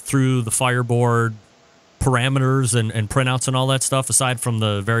graphed through the Fireboard parameters and printouts and all that stuff, aside from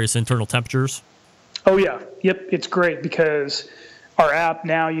the various internal temperatures? Oh, yeah. Yep. It's great because our app,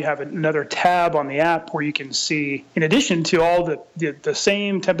 now you have another tab on the app where you can see, in addition to all the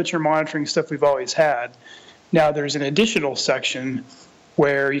same temperature monitoring stuff we've always had, now there's an additional section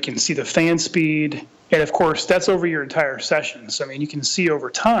where you can see the fan speed. And, of course, that's over your entire session. So, I mean, you can see over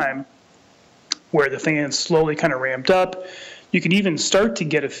time where the fan's slowly kind of ramped up. You can even start to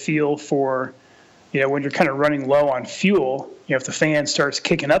get a feel for, when you're kind of running low on fuel, if the fan starts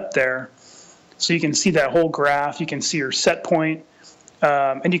kicking up there. So you can see that whole graph. You can see your set point.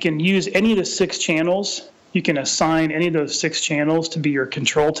 And you can use any of the 6 channels. You can assign any of those 6 channels to be your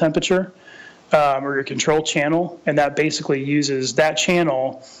control temperature or your control channel. And that basically uses that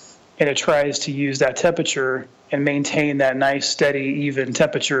channel, and it tries to use that temperature and maintain that nice, steady, even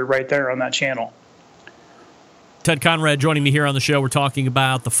temperature right there on that channel. Ted Conrad joining me here on the show. We're talking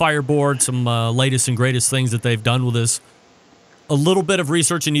about the Fireboard, some latest and greatest things that they've done with this. A little bit of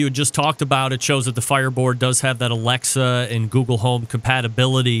research, and you had just talked about it, shows that the Fireboard does have that Alexa and Google Home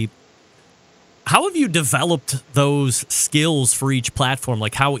compatibility. How have you developed those skills for each platform?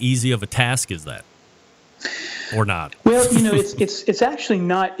 Like, how easy of a task is that? Or not? Well, it's actually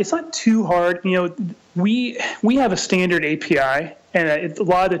not. It's not too hard. We have a standard API, and a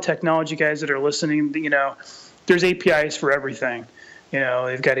lot of the technology guys that are listening, there's APIs for everything.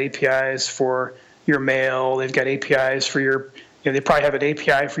 They've got APIs for your mail. They've got APIs for your. They probably have an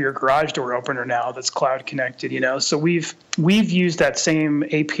API for your garage door opener now that's cloud connected. So we've used that same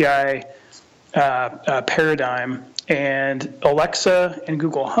API paradigm, and Alexa and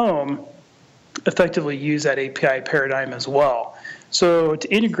Google Home effectively use that API paradigm as well. So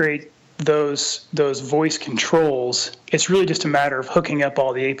to integrate those voice controls, it's really just a matter of hooking up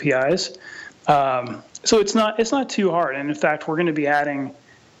all the APIs. So it's not too hard. And in fact, we're going to be adding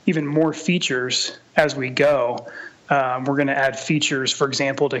even more features as we go. We're going to add features, for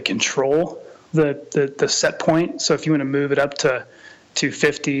example, to control the set point. So if you want to move it up to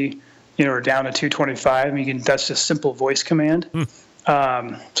 250, or down to 225, that's just simple voice command.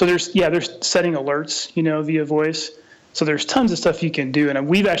 So there's setting alerts, via voice. So there's tons of stuff you can do. And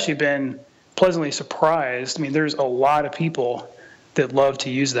we've actually been pleasantly surprised. I mean, there's a lot of people that love to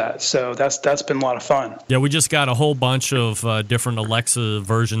use that. So that's been a lot of fun. Yeah, we just got a whole bunch of different Alexa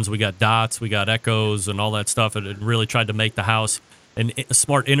versions. We got Dots, we got Echoes, and all that stuff. And it really tried to make the house a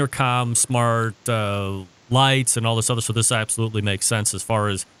smart intercom, smart lights, and all this other. So this absolutely makes sense as far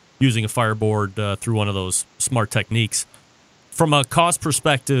as using a Fireboard through one of those smart techniques. From a cost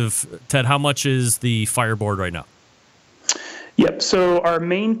perspective, Ted, how much is the Fireboard right now? Yep. So our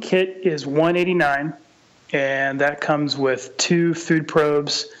main kit is $189, and that comes with 2 food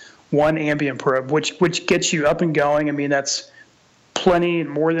probes, 1 ambient probe, which gets you up and going. I mean, that's plenty,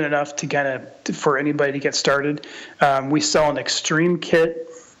 more than enough to for anybody to get started. We sell an extreme kit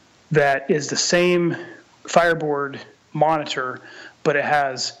that is the same Fireboard monitor, but it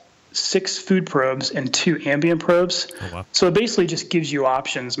has 6 food probes and 2 ambient probes. Oh, wow. So it basically just gives you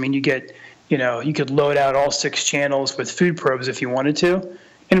options. I mean, you get, you could load out all 6 channels with food probes if you wanted to.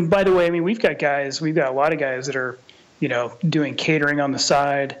 And by the way, I mean, we've got a lot of guys that are, doing catering on the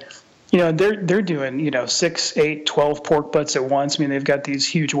side. They're doing, 6, 8, 12 pork butts at once. I mean, they've got these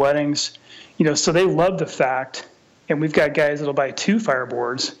huge weddings, so they love the fact, and we've got guys that'll buy 2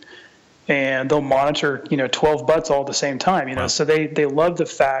 Fireboards, and they'll monitor, 12 butts all at the same time, Wow. So they love the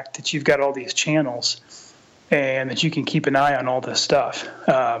fact that you've got all these channels and that you can keep an eye on all this stuff.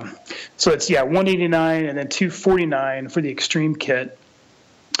 So it's, $189 and then $249 for the extreme kit.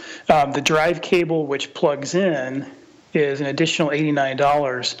 The drive cable, which plugs in, is an additional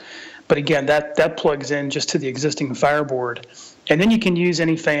 $89. But again, that plugs in just to the existing Fireboard. And then you can use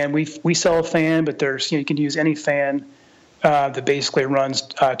any fan. We sell a fan, but there's, you can use any fan that basically runs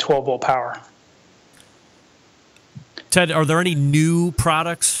 12-volt power. Ted, are there any new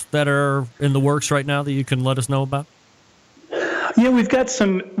products that are in the works right now that you can let us know about? We've got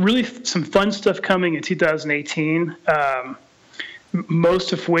some fun stuff coming in 2018.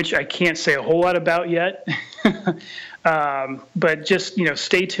 most of which I can't say a whole lot about yet. But just,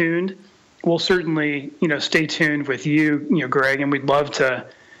 stay tuned. We'll certainly, stay tuned with you, Greg, and we'd love to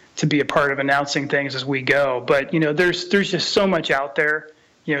be a part of announcing things as we go. But, there's just so much out there.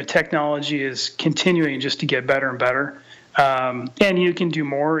 Technology is continuing just to get better and better. And you can do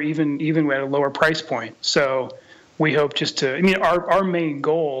more even at a lower price point. So we hope our main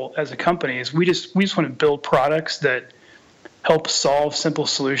goal as a company is we just want to build products that help solve simple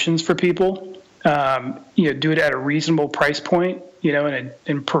solutions for people. Do it at a reasonable price point,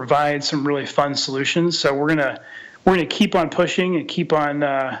 and provide some really fun solutions. So we're gonna keep on pushing and keep on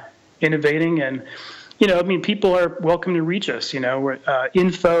innovating. And people are welcome to reach us. We're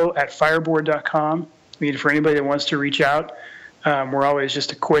info@fireboard.com. For anybody that wants to reach out, we're always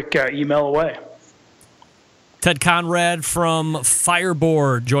just a quick email away. Ted Conrad from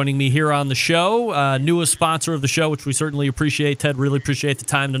Fireboard joining me here on the show. Newest sponsor of the show, which we certainly appreciate. Ted, really appreciate the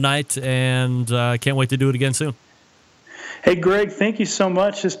time tonight, and can't wait to do it again soon. Hey, Greg, thank you so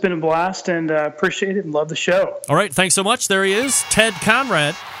much. It's been a blast, and appreciate it and love the show. All right, thanks so much. There he is, Ted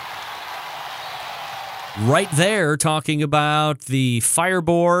Conrad. Right there talking about the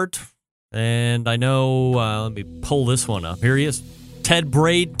Fireboard. And I know, let me pull this one up. Here he is, Tim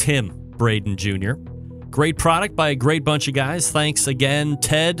Braden Jr., great product by a great bunch of guys. Thanks again,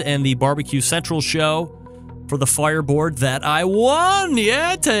 Ted and the Barbecue Central show for the Fireboard that I won.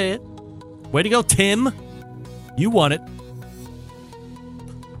 Yeah, Ted. Way to go, Tim. You won it.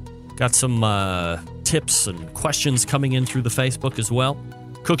 Got some tips and questions coming in through the Facebook as well.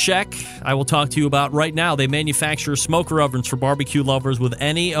 Cook Shack, I will talk to you about right now. They manufacture smoker ovens for barbecue lovers with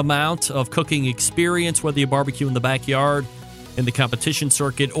any amount of cooking experience, whether you barbecue in the backyard, in the competition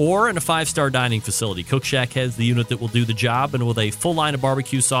circuit, or in a 5-star dining facility. Cook Shack has the unit that will do the job, and with a full line of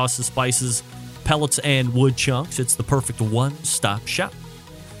barbecue sauces, spices, pellets, and wood chunks, it's the perfect one-stop shop.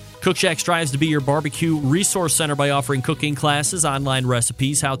 Cook Shack strives to be your barbecue resource center by offering cooking classes, online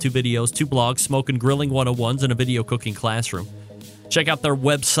recipes, how-to videos, 2 blogs, smoke and grilling 101s, and a video cooking classroom. Check out their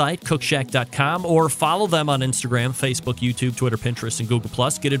website, cookshack.com, or follow them on Instagram, Facebook, YouTube, Twitter, Pinterest, and Google+.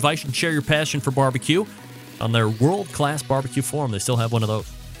 Get advice and share your passion for barbecue on their world-class barbecue forum. They still have one of those.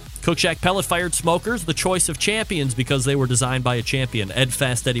 Cook Shack pellet-fired smokers, the choice of champions because they were designed by a champion, Ed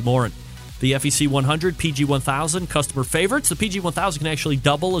Fast Eddie Morin. The FEC 100, PG 1000, customer favorites. The PG 1000 can actually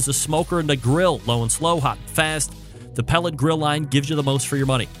double as a smoker and a grill, low and slow, hot and fast. The pellet grill line gives you the most for your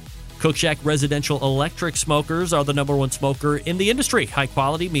money. Cook Shack residential electric smokers are the #1 smoker in the industry. High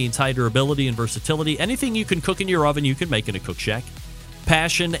quality means high durability and versatility. Anything you can cook in your oven, you can make in a Cook Shack.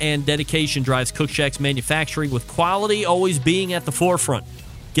 Passion and dedication drives Cook Shack's manufacturing, with quality always being at the forefront.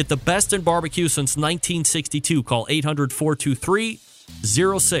 Get the best in barbecue since 1962. Call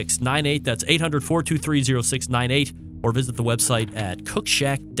 800-423-0698. That's 800-423-0698. Or visit the website at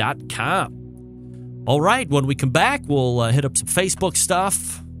cookshack.com. All right, when we come back, we'll hit up some Facebook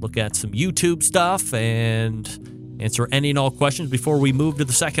stuff, look at some YouTube stuff, and answer any and all questions before we move to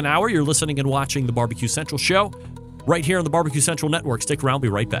the second hour. You're listening and watching the Barbecue Central show right here on the Barbecue Central Network. Stick around. Be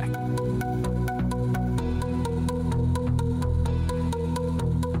right back.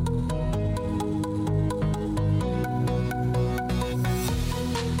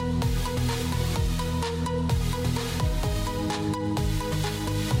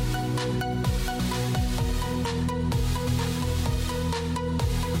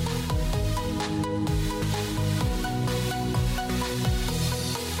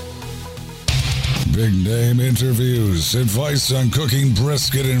 Big name interviews, advice on cooking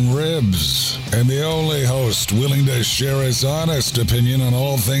brisket and ribs, and the only host willing to share his honest opinion on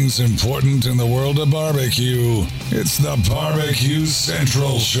all things important in the world of barbecue. It's the Barbecue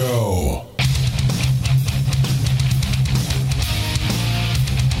Central Show.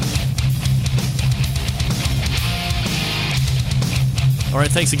 All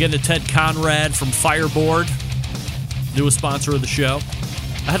right, thanks again to Ted Conrad from Fireboard, newest sponsor of the show.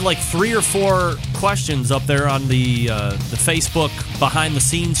 I had like 3 or 4 questions up there on the Facebook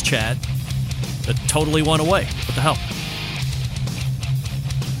behind-the-scenes chat that totally went away. What the hell?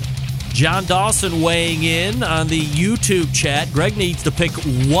 John Dawson weighing in on the YouTube chat. Greg needs to pick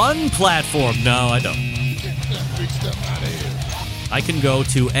one platform. No, I don't. I can go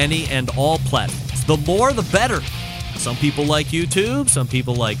to any and all platforms. The more, the better. Some people like YouTube. Some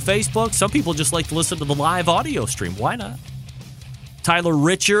people like Facebook. Some people just like to listen to the live audio stream. Why not? Tyler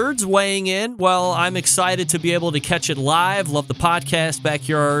Richards weighing in. Well, I'm excited to be able to catch it live. Love the podcast,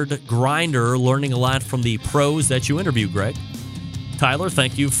 Backyard Grinder, learning a lot from the pros that you interview, Greg. Tyler,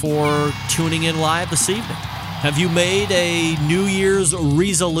 thank you for tuning in live this evening. Have you made a New Year's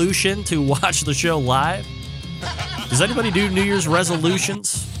resolution to watch the show live? Does anybody do New Year's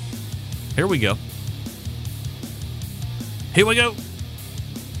resolutions? Here we go. Here we go.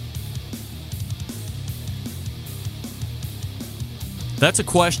 That's a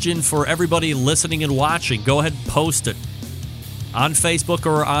question for everybody listening and watching. Go ahead and post it on Facebook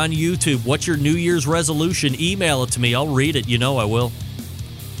or on YouTube. What's your New Year's resolution? Email it to me. I'll read it. You know I will.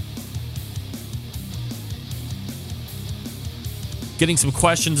 Getting some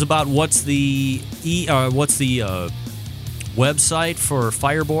questions about what's the website for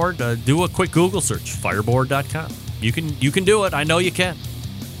Fireboard. Do a quick Google search, fireboard.com. You can do it. I know you can.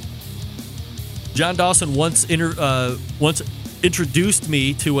 John Dawson once introduced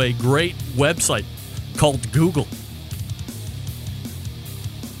me to a great website called Google.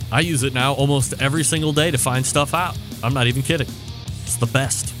 I use it now almost every single day to find stuff out. I'm not even kidding. It's the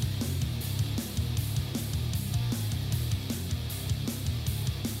best.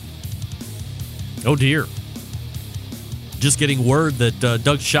 Oh, dear. Just getting word that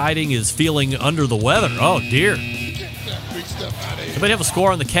Doug Scheiding is feeling under the weather. Oh, dear. Anybody have a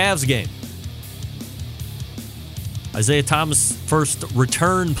score on the Cavs game? Isaiah Thomas' first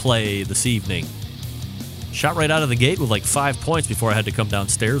return play this evening. Shot right out of the gate with like 5 points before I had to come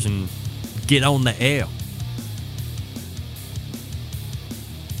downstairs and get on the air.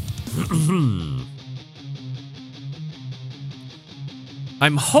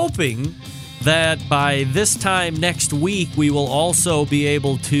 I'm hoping that by this time next week, we will also be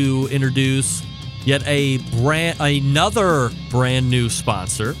able to introduce yet another brand new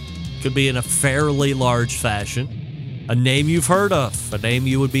sponsor. Could be in a fairly large fashion. A name you've heard of. A name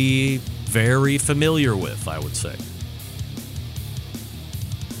you would be very familiar with, I would say.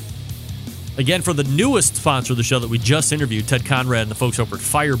 Again, for the newest sponsor of the show that we just interviewed, Ted Conrad and the folks over at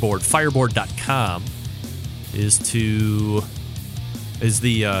Fireboard, fireboard.com is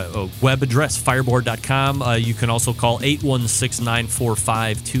the web address, fireboard.com. You can also call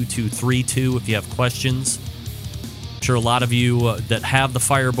 816-945-2232 if you have questions. I'm sure a lot of you that have the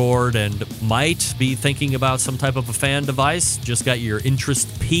Fireboard and might be thinking about some type of a fan device just got your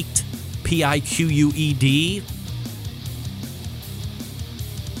interest piqued, P-I-Q-U-E-D.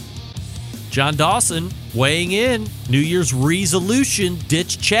 John Dawson weighing in. New Year's resolution,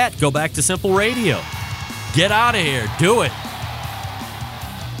 ditch chat, go back to Simple Radio. Get out of here, do it.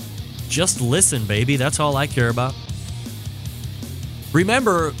 Just listen, baby. That's all I care about.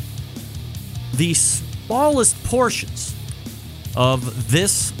 Remember, the smallest portions of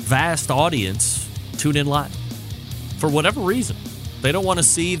this vast audience tune in live. For whatever reason. They don't want to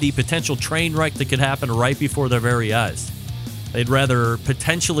see the potential train wreck that could happen right before their very eyes. They'd rather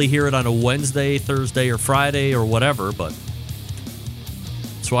potentially hear it on a Wednesday, Thursday, or Friday, or whatever, but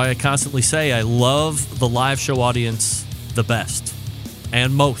that's why I constantly say I love the live show audience the best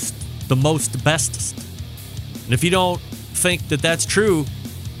and most. The most bestest. And if you don't think that that's true,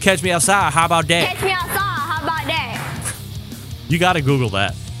 catch me outside. How about that? Catch me outside. How about that? You got to Google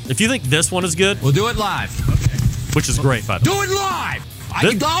that. If you think this one is good, We'll do it live. Okay. which is great, by the way. Do it live.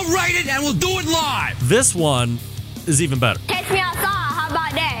 I'll write it and we'll do it live. This one is even better. Catch me outside. How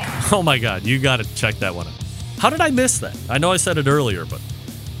about that? Oh my God, you got to check that one out. How did I miss that? I know I said it earlier, but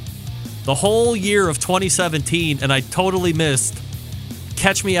the whole year of 2017, and I totally missed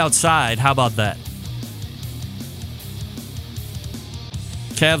Catch Me Outside. How about that?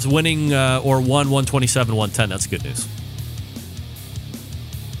 Cavs winning or won 127-110. That's good news.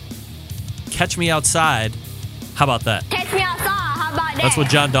 Catch Me Outside. How about that? Catch me outside. How about that? That's what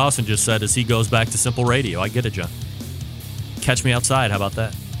John Dawson just said as he goes back to Simple Radio. I get it, John. Catch Me Outside. How about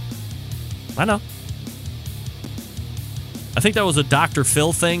that? I know. I think that was a Dr.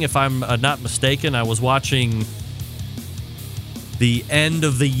 Phil thing, if I'm not mistaken. I was watching the end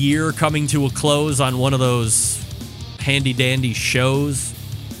of the year coming to a close on one of those handy-dandy shows.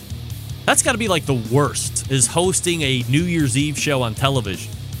 That's got to be like the worst, is hosting a New Year's Eve show on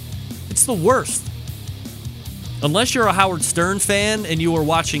television. It's the worst. Unless you're a Howard Stern fan and you were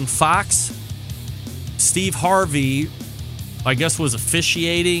watching Fox, Steve Harvey, I guess, was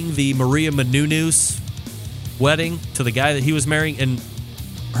officiating the Maria Menounos wedding to the guy that he was marrying, and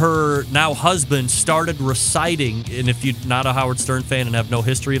her now husband started reciting, and if you're not a Howard Stern fan and have no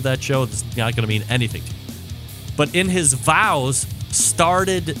history of that show, it's not going to mean anything to you. But in his vows,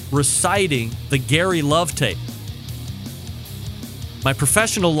 started reciting the Gary Love tape. My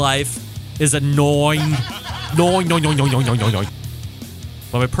professional life is annoying. But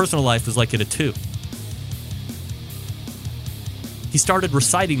my personal life is like at a 2. He started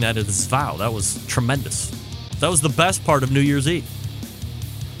reciting that as his vow. That was tremendous. That was the best part of New Year's Eve.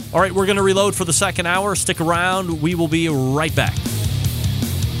 All right, we're going to reload for the second hour. Stick around. We will be right back.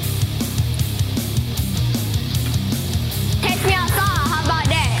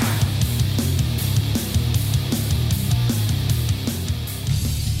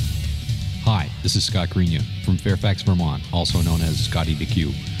 is Scott Greenya from Fairfax, Vermont, also known as Scotty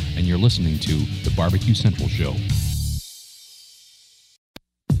DQ, and you're listening to the Barbecue Central Show.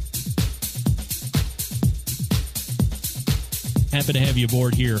 Happy to have you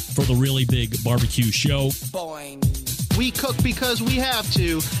aboard here for the Really Big Barbecue Show. Boing. We cook because we have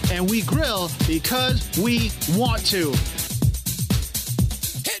to, and we grill because we want to.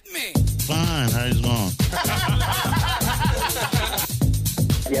 Hit me! Fine, how's it going?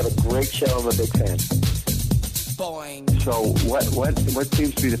 You have a great show. I'm a big fan. Boing. So what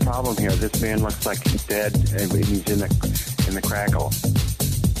seems to be the problem here? This man looks like he's dead, and he's in the crackle.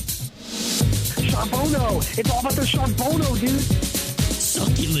 Charbono! It's all about the charbono, dude!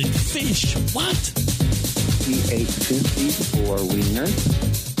 Succulent fish. What? He ate 2 feet or wiener.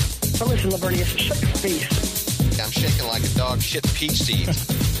 But listen, Lavernius, shut your face. I'm shaking like a dog shit peach seeds.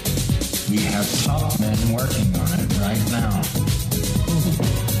 We have top men working on it right now.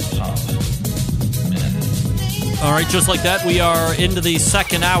 Top men. All right, just like that, we are into the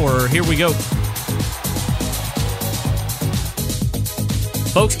second hour. Here we go.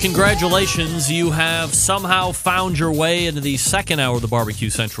 Folks, congratulations. You have somehow found your way into the second hour of the Barbecue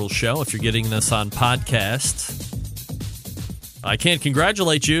Central Show. If you're getting this on podcast, I can't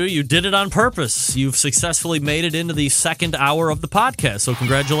congratulate you. You did it on purpose. You've successfully made it into the second hour of the podcast, so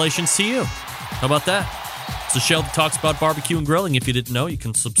congratulations to you. How about that? It's a show that talks about barbecue and grilling. If you didn't know, you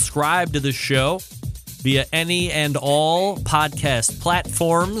can subscribe to this show via any and all podcast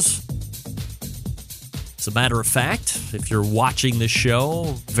platforms. As a matter of fact, if you're watching this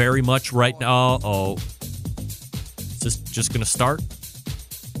show very much right now, is this just going to start?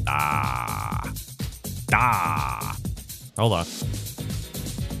 Hold on.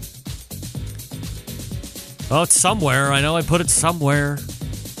 Oh, it's somewhere. I know I put it somewhere.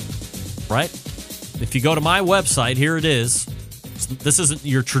 Right? If you go to my website, here it is. This isn't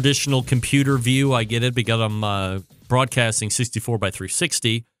your traditional computer view. I get it because I'm broadcasting 64 by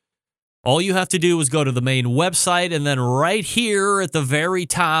 360. All you have to do is go to the main website, and then right here at the very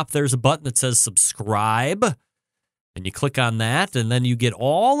top, there's a button that says subscribe. And you click on that, and then you get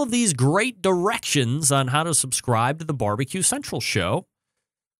all of these great directions on how to subscribe to the Barbecue Central Show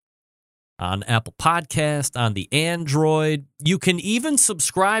on Apple Podcast, on the Android. You can even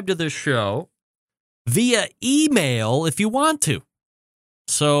subscribe to this show via email if you want to.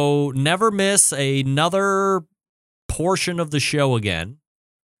 So never miss another portion of the show again,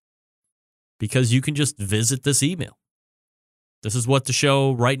 because you can just visit this email. This is what the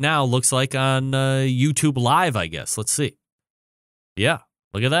show right now looks like on YouTube Live, I guess. Let's see. Yeah,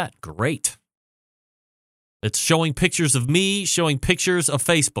 look at that. Great. It's showing pictures of me, showing pictures of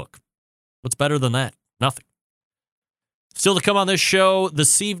Facebook. What's better than that? Nothing. Still to come on this show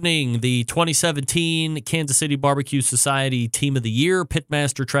this evening, the 2017 Kansas City Barbecue Society Team of the Year,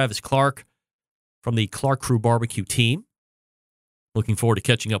 Pitmaster Travis Clark from the Clark Crew Barbecue team. Looking forward to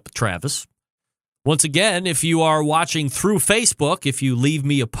catching up with Travis. Once again, if you are watching through Facebook, if you leave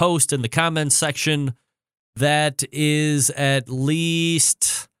me a post in the comments section that is at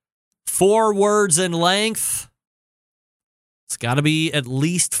least 4 words in length, it's got to be at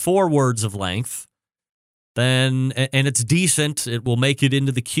least 4 words of length, then, and it's decent, it will make it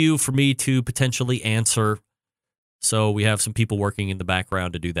into the queue for me to potentially answer. So we have some people working in the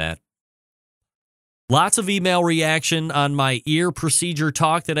background to do that. Lots of email reaction on my ear procedure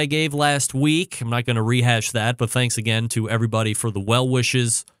talk that I gave last week. I'm not going to rehash that, but thanks again to everybody for the well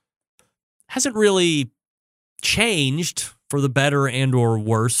wishes. Hasn't really changed for the better and or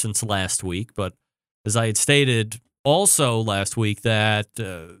worse since last week, but as I had stated also last week that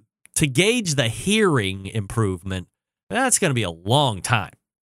to gauge the hearing improvement, that's going to be a long time.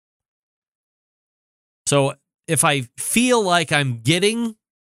 So if I feel like I'm getting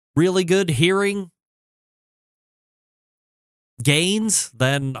really good hearing gains,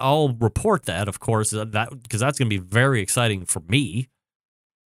 then I'll report that, of course, because that's going to be very exciting for me.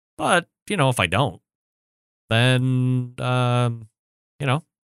 But, if I don't, then, as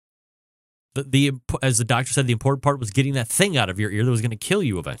the doctor said, the important part was getting that thing out of your ear that was going to kill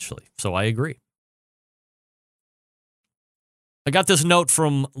you eventually. So I agree. I got this note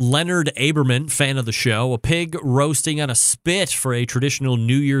from Leonard Aberman, fan of the show. A pig roasting on a spit for a traditional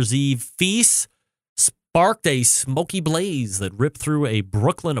New Year's Eve feast sparked a smoky blaze that ripped through a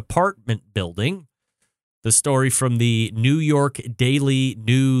Brooklyn apartment building. The story from the New York Daily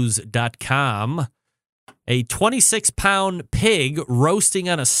News.com. A 26-pound pig roasting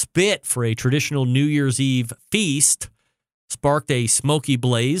on a spit for a traditional New Year's Eve feast sparked a smoky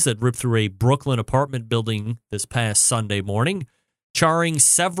blaze that ripped through a Brooklyn apartment building this past Sunday morning, charring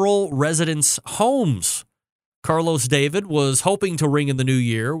several residents' homes. Carlos David was hoping to ring in the new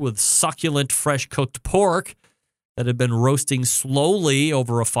year with succulent, fresh-cooked pork that had been roasting slowly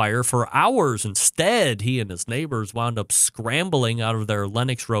over a fire for hours. Instead, he and his neighbors wound up scrambling out of their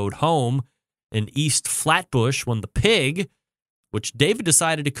Lenox Road home in East Flatbush when the pig, which David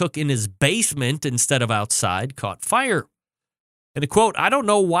decided to cook in his basement instead of outside, caught fire. In a quote, "I don't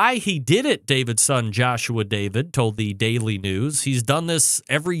know why he did it," David's son Joshua David told the Daily News. "He's done this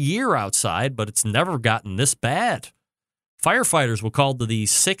every year outside, but it's never gotten this bad." Firefighters were called to the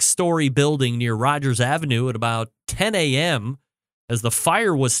 6-story building near Rogers Avenue at about 10 a.m. as the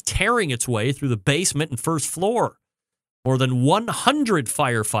fire was tearing its way through the basement and first floor. More than 100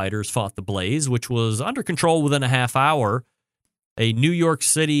 firefighters fought the blaze, which was under control within a half hour. A New York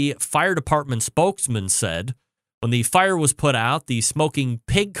City Fire Department spokesman said, when the fire was put out, the smoking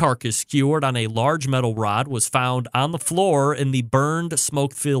pig carcass skewered on a large metal rod was found on the floor in the burned,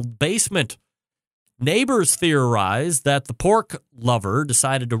 smoke-filled basement. Neighbors theorized that the pork lover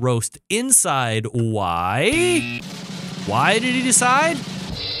decided to roast inside. Why? Why did he decide?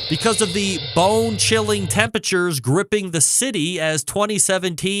 Because of the bone-chilling temperatures gripping the city as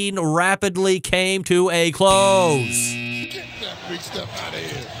 2017 rapidly came to a close. Get that big stuff out of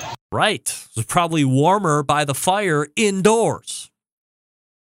here. Right. It was probably warmer by the fire indoors.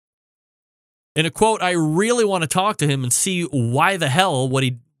 In a quote, "I really want to talk to him and see why the hell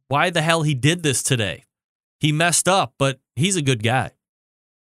he did this today. He messed up, but he's a good guy."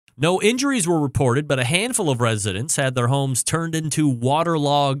 No injuries were reported, but a handful of residents had their homes turned into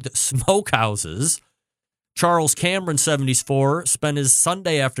waterlogged smokehouses. Charles Cameron, 74, spent his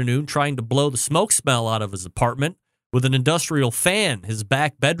Sunday afternoon trying to blow the smoke smell out of his apartment with an industrial fan. His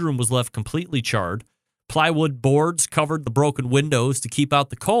back bedroom was left completely charred. Plywood boards covered the broken windows to keep out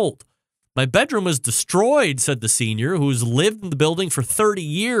the cold. "My bedroom was destroyed," said the senior, who's lived in the building for 30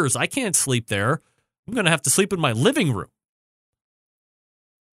 years. "I can't sleep there. I'm going to have to sleep in my living room."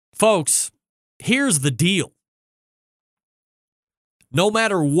 Folks, here's the deal. No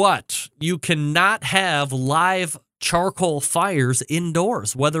matter what, you cannot have live charcoal fires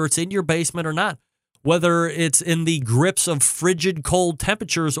indoors, whether it's in your basement or not, whether it's in the grips of frigid cold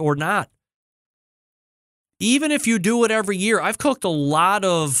temperatures or not. Even if you do it every year, I've cooked a lot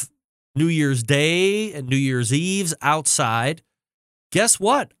of New Year's Day and New Year's Eves outside. Guess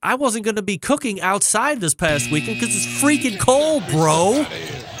what? I wasn't going to be cooking outside this past weekend because it's freaking cold, bro.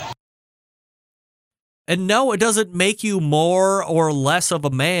 And no, it doesn't make you more or less of a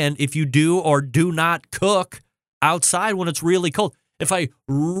man if you do or do not cook outside when it's really cold. If I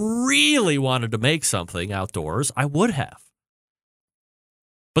really wanted to make something outdoors, I would have.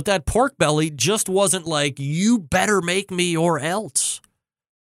 But that pork belly just wasn't like, you better make me or else.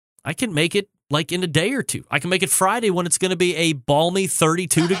 I can make it like in a day or two. I can make it Friday when it's going to be a balmy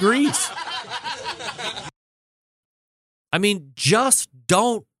 32 degrees. I mean, just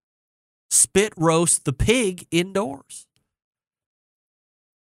don't spit roast the pig indoors.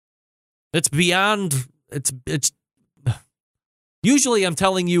 It's beyond, it's usually I'm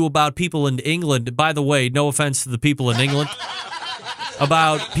telling you about people in England, by the way, no offense to the people in England,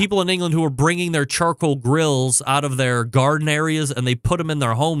 about people in England who are bringing their charcoal grills out of their garden areas and they put them in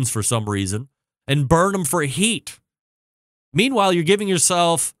their homes for some reason and burn them for heat. Meanwhile, you're giving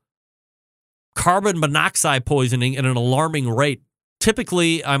yourself carbon monoxide poisoning at an alarming rate.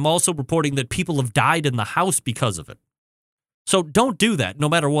 Typically, I'm also reporting that people have died in the house because of it. So don't do that, no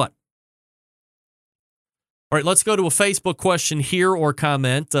matter what. All right, let's go to a Facebook question here or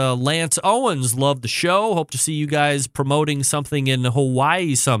comment. Lance Owens loved the show. Hope to see you guys promoting something in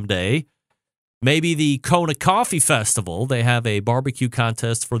Hawaii someday. Maybe the Kona Coffee Festival. They have a barbecue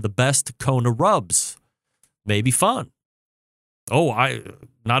contest for the best Kona rubs. Maybe fun.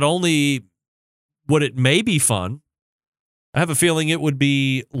 Not only would it may be fun, I have a feeling it would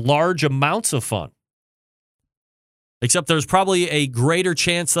be large amounts of fun. Except there's probably a greater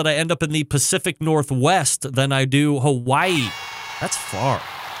chance that I end up in the Pacific Northwest than I do Hawaii. That's far.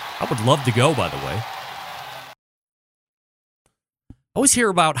 I would love to go, by the way. I always hear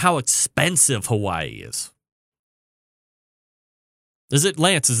about how expensive Hawaii is. Is it,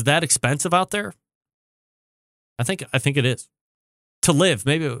 Lance, is that expensive out there? I think it is. To live,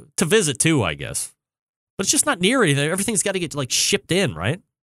 maybe to visit too, I guess. But it's just not near anything. Everything's got to get shipped in, right?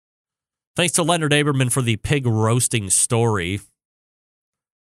 Thanks to Leonard Aberman for the pig roasting story.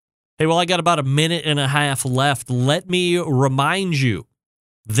 Hey, well, I got about a minute and a half left. Let me remind you,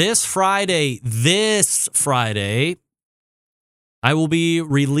 this Friday, I will be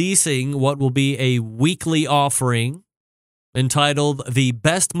releasing what will be a weekly offering entitled The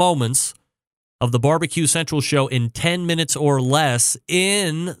Best Moments of the Barbecue Central Show in 10 minutes or less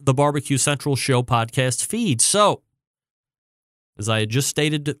in the Barbecue Central Show podcast feed. So, as I had just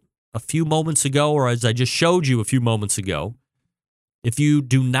stated a few moments ago, or as I just showed you a few moments ago, if you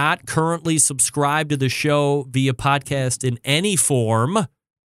do not currently subscribe to the show via podcast in any form,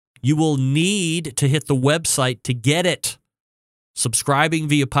 you will need to hit the website to get it. Subscribing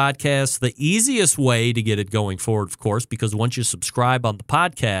via podcast, the easiest way to get it going forward, of course, because once you subscribe on the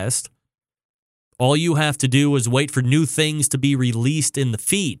podcast, all you have to do is wait for new things to be released in the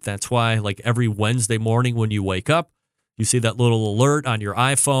feed. That's why, like every Wednesday morning when you wake up, you see that little alert on your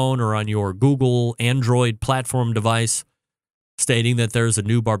iPhone or on your Google Android platform device stating that there's a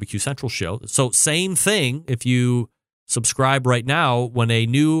new Barbecue Central show. So same thing if you subscribe right now, when a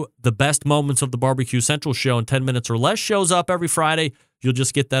new The Best Moments of the Barbecue Central show in 10 minutes or less shows up every Friday, you'll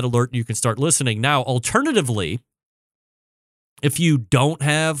just get that alert and you can start listening. Now, alternatively, if you don't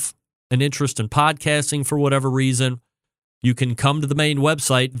have an interest in podcasting for whatever reason, you can come to the main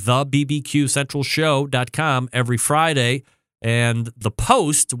website, thebbqcentralshow.com, every Friday, and the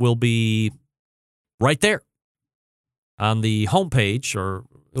post will be right there on the homepage, or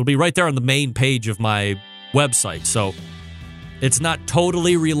it'll be right there on the main page of my website. So it's not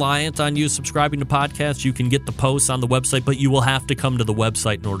totally reliant on you subscribing to podcasts. You can get the posts on the website, but you will have to come to the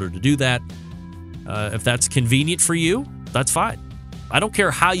website in order to do that. If that's convenient for you, that's fine. I don't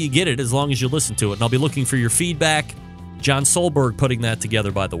care how you get it as long as you listen to it. And I'll be looking for your feedback. John Solberg putting that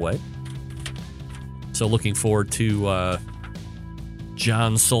together, by the way. So looking forward to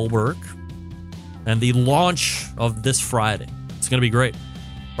John Solberg and the launch of this Friday. It's going to be great.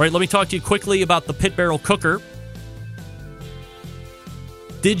 All right, let me talk to you quickly about the Pit Barrel Cooker.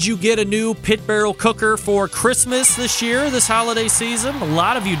 Did you get a new Pit Barrel Cooker for Christmas this year, this holiday season? A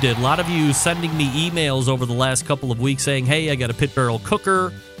lot of you did. A lot of you sending me emails over the last couple of weeks saying, hey, I got a Pit Barrel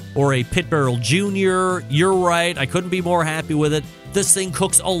Cooker or a Pit Barrel Junior. You're right. I couldn't be more happy with it. This thing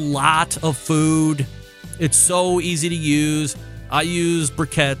cooks a lot of food. It's so easy to use. I use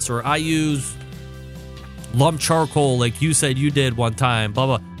briquettes, or I use lump charcoal like you said you did one time, blah,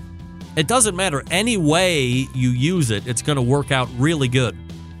 blah. It doesn't matter. Any way you use it, it's going to work out really good.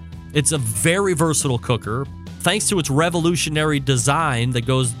 It's a very versatile cooker. Thanks to its revolutionary design that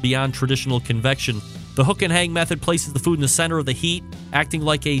goes beyond traditional convection, the hook and hang method places the food in the center of the heat, acting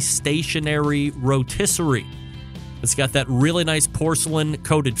like a stationary rotisserie. It's got that really nice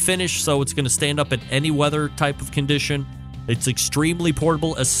porcelain-coated finish, so it's going to stand up in any weather type of condition. It's extremely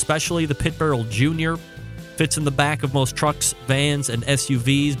portable, especially the Pit Barrel Junior. Fits in the back of most trucks, vans, and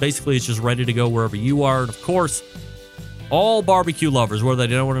SUVs. Basically, it's just ready to go wherever you are. And, of course, all barbecue lovers, whether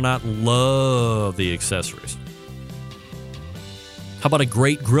they know it or not, love the accessories. How about a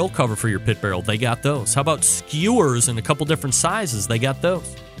great grill cover for your pit barrel? They got those. How about skewers in a couple different sizes? They got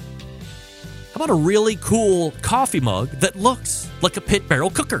those. How about a really cool coffee mug that looks like a pit barrel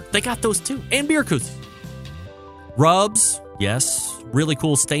cooker? They got those too. And beer koozies. Rubs, yes. Really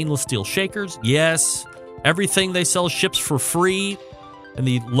cool stainless steel shakers, yes. Everything they sell ships for free in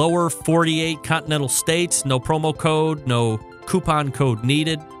the lower 48 continental states. No promo code, no coupon code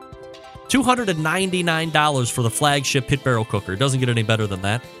needed. $299 for the flagship Pit Barrel Cooker. Doesn't get any better than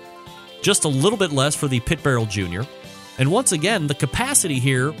that. Just a little bit less for the Pit Barrel Junior. And once again, the capacity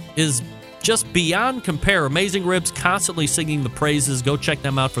here is just beyond compare. Amazing Ribs constantly singing the praises. Go check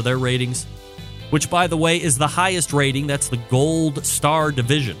them out for their ratings, which, by the way, is the highest rating. That's the Gold Star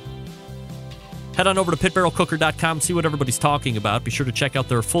division. Head on over to pitbarrelcooker.com, see what everybody's talking about. Be sure to check out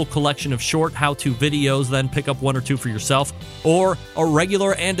their full collection of short how-to videos, then pick up one or two for yourself, or a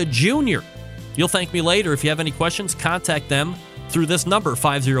regular and a junior. You'll thank me later. If you have any questions, contact them through this number,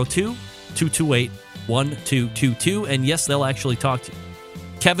 502-228-1222, and yes, they'll actually talk to you.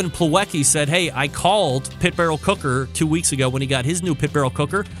 Kevin Plawecki said, hey, I called Pit Barrel Cooker 2 weeks ago when he got his new Pit Barrel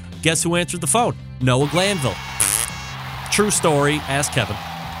Cooker. Guess who answered the phone? Noah Glanville. True story. Ask Kevin.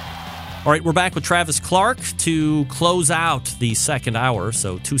 All right, we're back with Travis Clark to close out the second hour.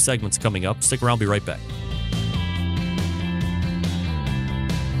 So 2 segments coming up. Stick around. Be right back.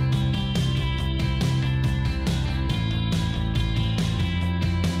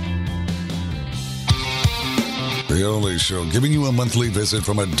 The only show giving you a monthly visit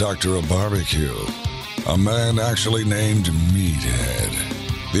from a doctor of barbecue. A man actually named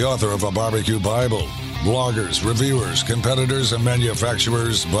Meathead. The author of a barbecue Bible. Bloggers, reviewers, competitors, and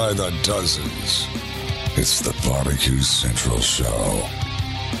manufacturers by the dozens. It's the Barbecue Central Show.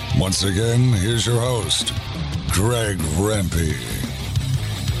 Once again, here's your host, Greg Rempe.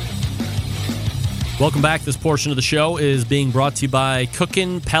 Welcome back. This portion of the show is being brought to you by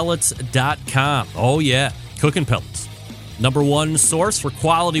CookinPellets.com. Oh, yeah, Cookin' Pellets. #1 source for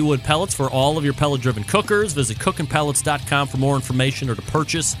quality wood pellets for all of your pellet-driven cookers. Visit cookandpellets.com for more information or to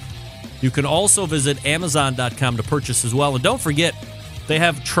purchase. You can also visit amazon.com to purchase as well. And don't forget, they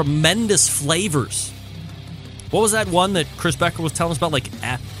have tremendous flavors. What was that one that Chris Becker was telling us about? Like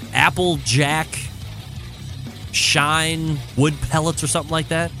Applejack Shine wood pellets or something like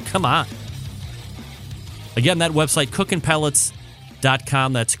that? Come on. Again, that website,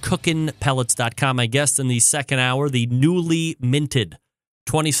 cookandpellets.com. That's cookandpellets.com. My guest in the second hour, the newly minted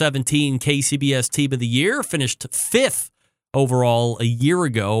 2017 KCBS Team of the Year, finished 5th overall a year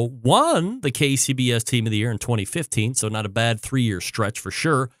ago, won the KCBS Team of the Year in 2015, so not a bad 3-year stretch for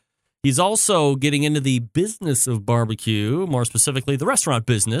sure. He's also getting into the business of barbecue, more specifically the restaurant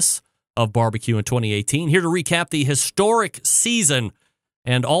business of barbecue in 2018. Here to recap the historic season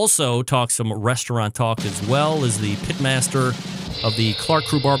and also talk some restaurant talk as well is the pitmaster of the Clark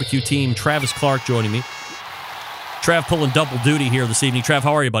Crew Barbecue team, Travis Clark, joining me. Trav pulling double duty here this evening. Trav,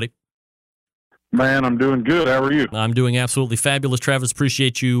 how are you, buddy? Man, I'm doing good. How are you? I'm doing absolutely fabulous, Travis.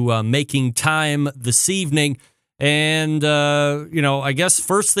 Appreciate you making time this evening. And, I guess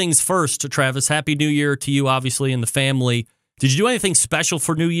first things first, Travis, Happy New Year to you, obviously, and the family. Did you do anything special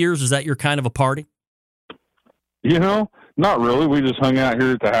for New Year's? Is that your kind of a party? Not really. We just hung out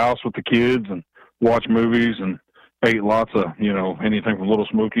here at the house with the kids and watched movies and ate lots of, anything from Little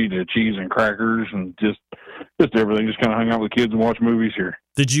Smoky to cheese and crackers and just everything. Just kind of hung out with the kids and watched movies here.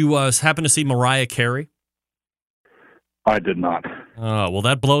 Did you happen to see Mariah Carey? I did not. Oh, well,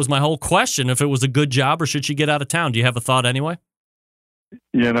 that blows my whole question. If it was a good job or should she get out of town? Do you have a thought anyway?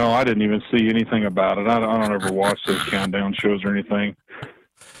 I didn't even see anything about it. I don't ever watch those countdown shows or anything.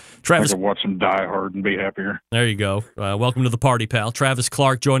 Travis, I could watch some Die Hard and be happier. There you go. Welcome to the party, pal. Travis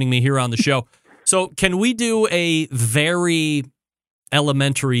Clark joining me here on the show. So can we do a very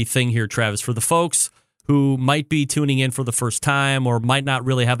elementary thing here, Travis, for the folks who might be tuning in for the first time or might not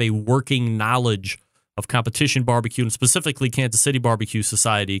really have a working knowledge of competition barbecue, and specifically Kansas City Barbecue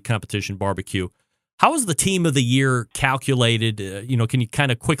Society competition barbecue? How is the Team of the Year calculated? Can you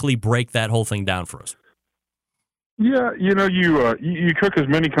kind of quickly break that whole thing down for us? Yeah, you cook as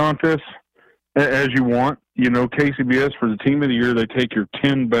many contests as you want. KCBS, for the Team of the Year, they take your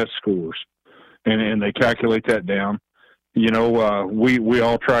 10 best scores, and they calculate that down. We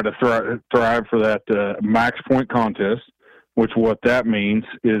all try to thrive for that max point contest, which what that means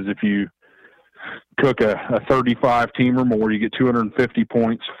is if you cook a 35 team or more, you get 250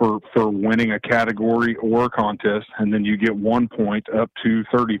 points for winning a category or a contest, and then you get 1 point up to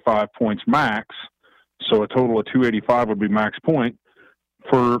 35 points max. So a total of 285 would be max point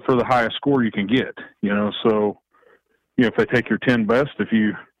for the highest score you can get. If they take your 10 best, if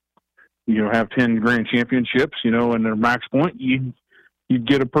you have 10 grand championships, and their max point, you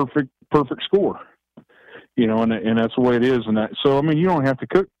get a perfect score. And that's the way it is. And so you don't have to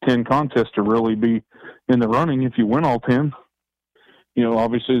cook 10 contests to really be in the running. If you win all 10,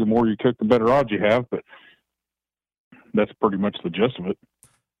 obviously the more you cook, the better odds you have, but that's pretty much the gist of it.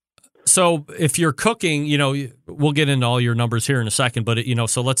 So if you're cooking, we'll get into all your numbers here in a second, but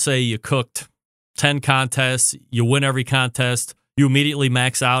so let's say you cooked 10 contests, you win every contest, you immediately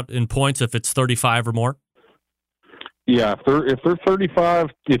max out in points if it's 35 or more? Yeah, if they're 35,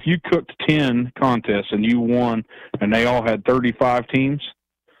 if you cooked 10 contests and you won and they all had 35 teams,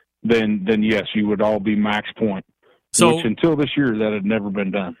 then yes, you would all be max point. So which until this year, that had never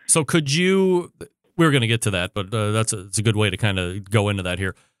been done. So could you, we're going to get to that, but it's a good way to kind of go into that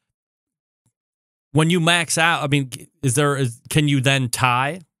here. When you max out, can you then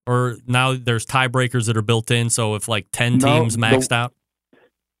tie? Or now there's tiebreakers that are built in, so if like 10 teams maxed out?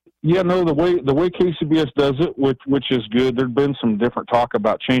 Yeah, no, the way KCBS does it, which is good. There'd been some different talk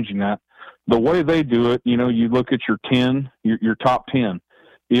about changing that. The way they do it, you look at your 10, your top 10.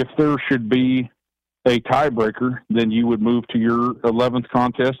 If there should be a tiebreaker, then you would move to your 11th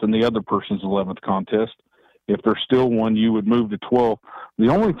contest and the other person's 11th contest. If there's still one, you would move to 12. The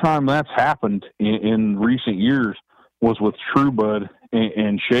only time that's happened in recent years was with True Bud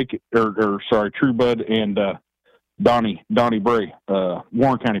and True Bud and Donnie Bray,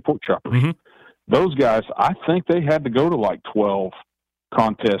 Warren County Pork Choppers. Mm-hmm. Those guys, I think they had to go to like 12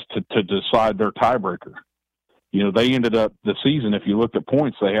 contests to decide their tiebreaker. They ended up the season, if you looked at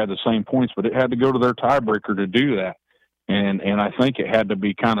points, they had the same points, but it had to go to their tiebreaker to do that. And I think it had to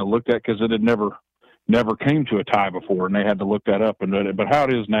be kind of looked at because it had never came to a tie before, and they had to look that up. But how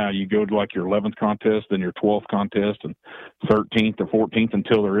it is now, you go to like your 11th contest, then your 12th contest, and 13th or 14th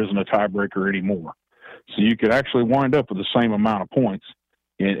until there isn't a tiebreaker anymore. So you could actually wind up with the same amount of points,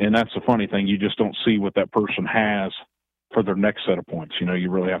 and that's the funny thing. You just don't see what that person has for their next set of points.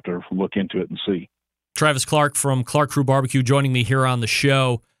 You really have to look into it and see. Travis Clark from Clark Crew Barbecue joining me here on the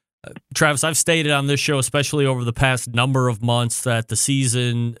show. Travis, I've stated on this show, especially over the past number of months, that the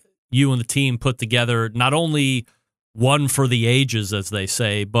season you and the team put together, not only one for the ages, as they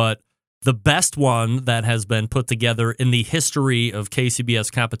say, but the best one that has been put together in the history of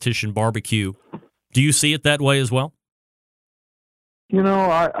KCBS competition barbecue. Do you see it that way as well? You know,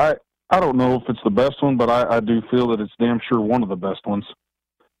 I don't know if it's the best one, but I do feel that it's damn sure one of the best ones.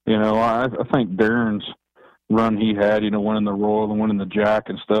 You know, I think Darren's run he had, winning the Royal and winning the Jack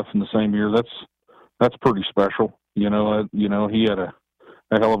and stuff in the same year, that's pretty special. He had a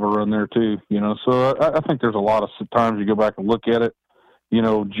hell of a run there too, so I think there's a lot of times you go back and look at it,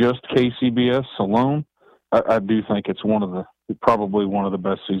 just KCBS alone, I do think it's probably one of the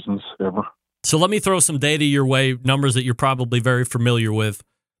best seasons ever. So let me throw some data your way, numbers that you're probably very familiar with,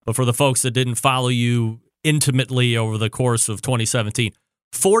 but for the folks that didn't follow you intimately over the course of 2017,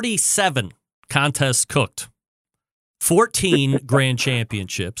 47 contests cooked, 14 grand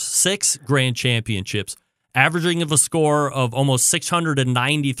championships, 6 grand championships, averaging of a score of almost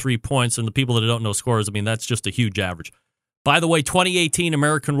 693 points. And the people that don't know scores, that's just a huge average. By the way, 2018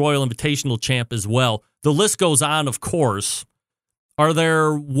 American Royal Invitational champ as well. The list goes on, of course. Are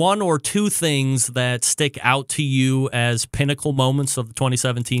there one or two things that stick out to you as pinnacle moments of the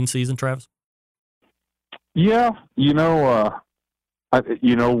 2017 season, Travis? Yeah,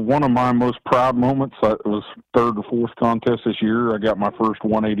 one of my most proud moments, it was third or fourth contest this year. I got my first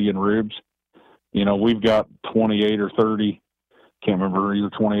 180 in ribs. We've got 28 or 30, can't remember, either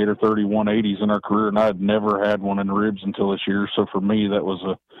 28 or 30 180s in our career, and I had never had one in ribs until this year. So for me, that was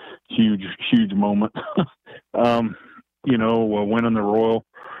a huge, huge moment. Winning the Royal,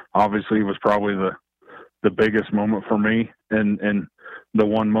 obviously, was probably the biggest moment for me. And the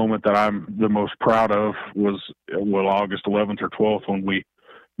one moment that I'm the most proud of was, August 11th or 12th when we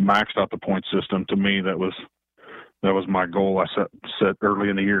maxed out the point system. To me, that was my goal I set early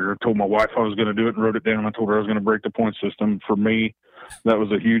in the year. I told my wife I was going to do it and wrote it down. I told her I was going to break the point system. For me, that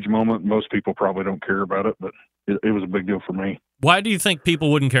was a huge moment. Most people probably don't care about it, but it was a big deal for me. Why do you think people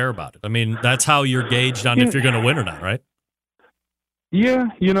wouldn't care about it? That's how you're gauged on if you're going to win or not, right? Yeah,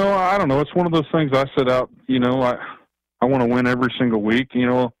 I don't know. It's one of those things I set out, I want to win every single week. There's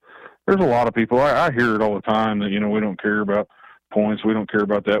a lot of people, I hear it all the time that, we don't care about points. We don't care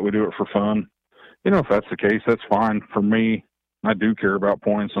about that. We do it for fun. If that's the case, that's fine. For me, I do care about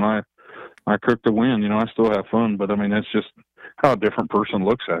points, and I cook to win. I still have fun, but that's just how a different person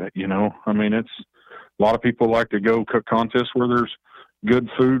looks at it. It's a lot of people like to go cook contests where there's good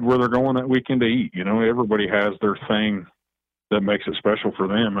food where they're going that weekend to eat. Everybody has their thing that makes it special for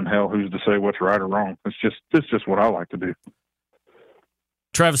them, and hell, who's to say what's right or wrong? It's just what I like to do.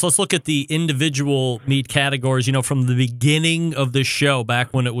 Travis, let's look at the individual meat categories. From the beginning of this show,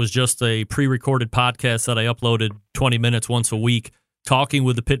 back when it was just a pre-recorded podcast that I uploaded 20 minutes once a week, talking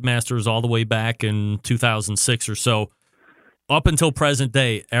with the pitmasters all the way back in 2006 or so, up until present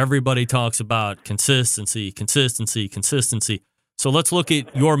day, everybody talks about consistency. So let's look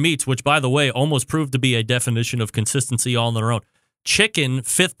at your meats, which, by the way, almost proved to be a definition of consistency all on their own. Chicken,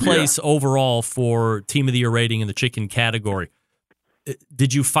 5th place overall for Team of the Year rating in the chicken category.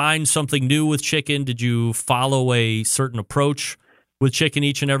 Did you find something new with chicken? Did you follow a certain approach with chicken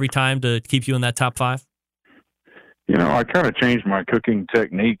each and every time to keep you in that top 5? I kind of changed my cooking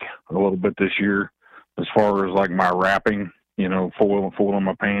technique a little bit this year as far as like my wrapping, foil in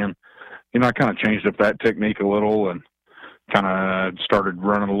my pan. I kind of changed up that technique a little and kind of started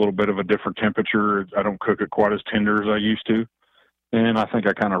running a little bit of a different temperature. I don't cook it quite as tender as I used to. And I think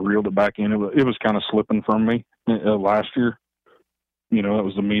I kind of reeled it back in. It was kind of slipping from me last year. It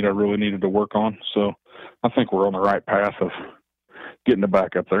was the meat I really needed to work on. So I think we're on the right path of getting it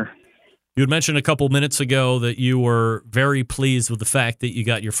back up there. You had mentioned a couple minutes ago that you were very pleased with the fact that you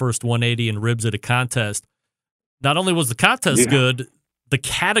got your first 180 in ribs at a contest. Not only was the contest good, the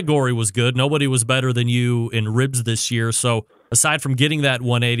category was good. Nobody was better than you in ribs this year. So aside from getting that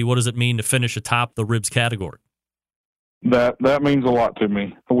 180, what does it mean to finish atop the ribs category? That means a lot to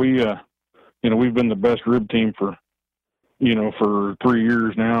me. We've been the best rib team for 3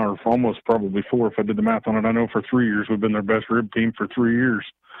 years now, or almost probably 4 if I did the math on it. I know for 3 years we've been their best rib team for 3 years.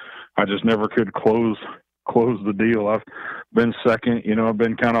 I just never could close the deal. I've been second, I've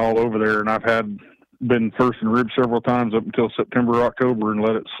been kind of all over there, and I've been first in ribs several times up until September, October, and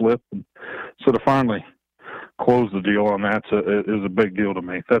let it slip. And so to finally close the deal on that is a big deal to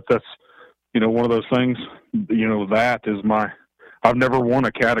me. That's one of those things. That is I've never won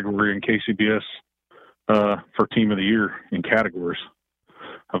a category in KCBS for Team of the Year in categories.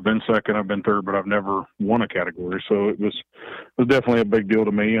 I've been second, I've been third, but I've never won a category. So it was definitely a big deal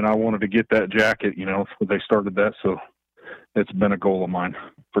to me, and I wanted to get that jacket, they started that. So it's been a goal of mine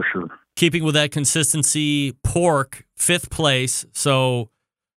for sure. Keeping with that consistency, pork, 5th place. So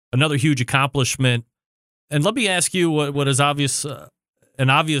another huge accomplishment. And let me ask you what is obvious, an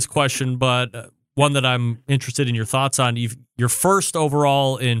obvious question, but one that I'm interested in your thoughts on. You're 1st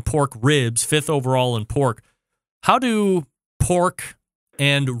overall in pork ribs, 5th overall in pork. How do pork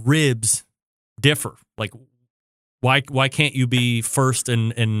and ribs differ? Like, why can't you be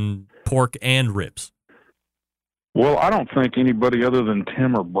 1st in pork and ribs? Well, I don't think anybody other than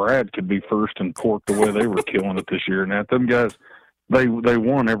Tim or Brad could be 1st in pork the way they were killing it this year. And them guys, they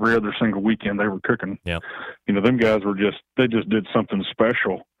won every other single weekend they were cooking. Yeah. Them guys they just did something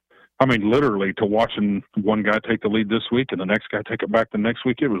special. I mean, literally, to watching one guy take the lead this week and the next guy take it back the next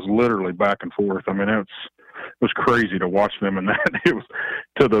week, it was literally back and forth. I mean, it was crazy to watch them in that. It was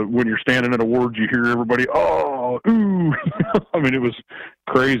when you're standing at awards, you hear everybody, oh, ooh. I mean, it was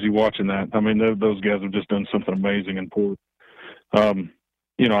crazy watching that. I mean, those guys have just done something amazing in pork. I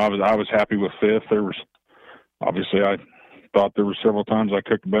was happy with 5th. There was, obviously, I thought there were several times I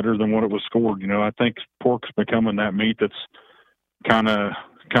cooked better than what it was scored. I think pork's becoming that meat that's kind of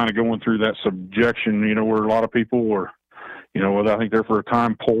going through that subjection, where a lot of people were, I think there for a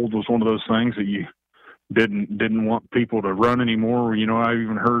time, pulled was one of those things that you didn't want people to run anymore. I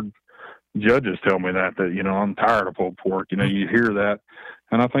even heard judges tell me that I'm tired of pulled pork. You hear that,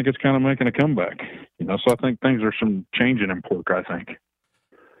 and I think it's kind of making a comeback. So I think things are some changing in pork, I think.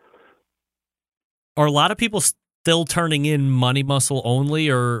 Are a lot of people still turning in money muscle only,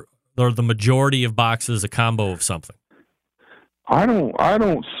 or are the majority of boxes a combo of something? I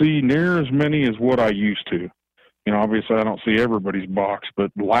don't see near as many as what I used to. Obviously I don't see everybody's box, but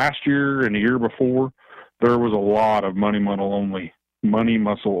last year and the year before, there was a lot of money muscle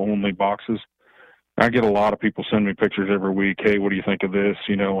only boxes. I get a lot of people send me pictures every week. Hey, what do you think of this?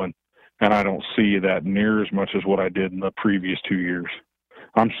 And I don't see that near as much as what I did in the previous 2 years.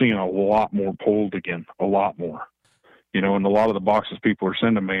 I'm seeing a lot more pulled again, a lot more. And a lot of the boxes people are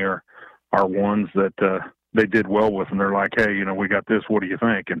sending me are ones that they did well with, and they're like, hey, we got this, what do you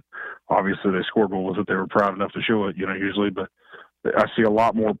think? And obviously they scored well with it. They were proud enough to show it, usually, but I see a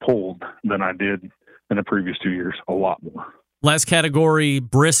lot more pulled than I did in the previous 2 years, a lot more. Last category,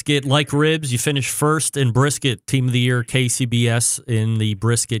 brisket. Like ribs, you finished 1st in brisket, Team of the Year, KCBS in the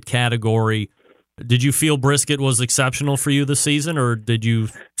brisket category. Did you feel brisket was exceptional for you this season, or did you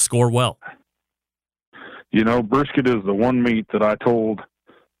score well? Brisket is the one meat that I told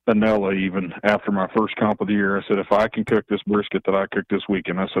Anella, even after my first comp of the year, I said, if I can cook this brisket that I cooked this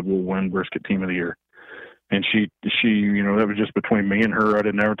weekend, I said, we'll win brisket Team of the Year. And she, that was just between me and her. I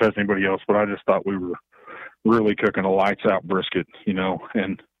didn't advertise anybody else, but I just thought we were really cooking a lights out brisket,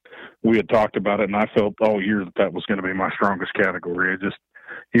 and we had talked about it, and I felt all year that was going to be my strongest category.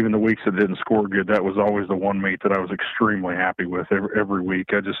 Even the weeks that didn't score good, that was always the one meat that I was extremely happy with every week.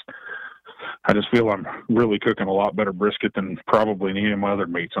 I just feel I'm really cooking a lot better brisket than probably any of my other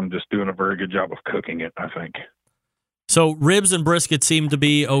meats. I'm just doing a very good job of cooking it, I think. So ribs and brisket seem to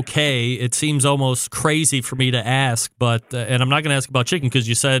be okay. It seems almost crazy for me to ask, but and I'm not going to ask about chicken because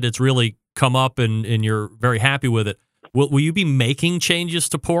you said it's really come up and you're very happy with it. Will you be making changes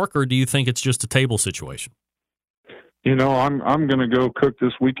to pork, or do you think it's just a table situation? I'm going to go cook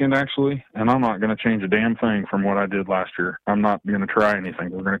this weekend, actually, and I'm not going to change a damn thing from what I did last year. I'm not going to try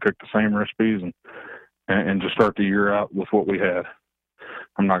anything. We're going to cook the same recipes and just start the year out with what we had.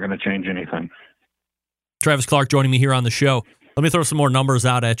 I'm not going to change anything. Travis Clark joining me here on the show. Let me throw some more numbers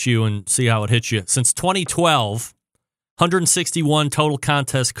out at you and see how it hits you. Since 2012, 161 total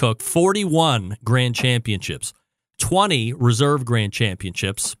contests cooked, 41 grand championships, 20 reserve grand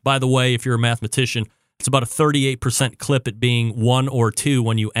championships. By the way, if you're a mathematician, it's about a 38% clip at being 1 or 2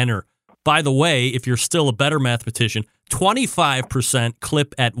 when you enter. By the way, if you're still a better mathematician, 25%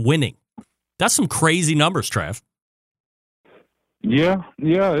 clip at winning. That's some crazy numbers, Trav. Yeah,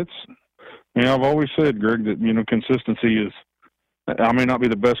 I've always said, Greg, that, consistency is, I may not be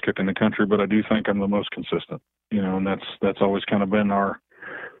the best cook in the country, but I do think I'm the most consistent, and that's always kind of been our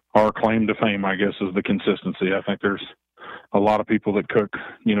claim to fame, I guess, is the consistency. I think there's a lot of people that cook,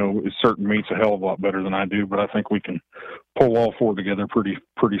 certain meats a hell of a lot better than I do, but I think we can pull all four together pretty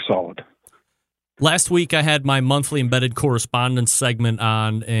solid. Last week, I had my monthly embedded correspondence segment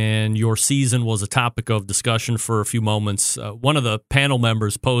on, and your season was a topic of discussion for a few moments. One of the panel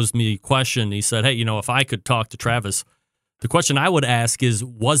members posed me a question. He said, hey, if I could talk to Travis, the question I would ask is,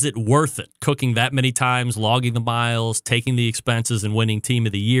 was it worth it, cooking that many times, logging the miles, taking the expenses, and winning Team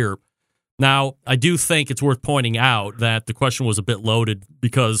of the Year? Now, I do think it's worth pointing out that the question was a bit loaded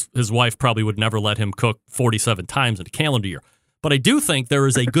because his wife probably would never let him cook 47 times in a calendar year. But I do think there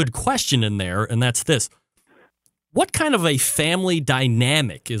is a good question in there, and that's this. What kind of a family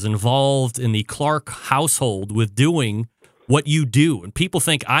dynamic is involved in the Clark household with doing what you do? And people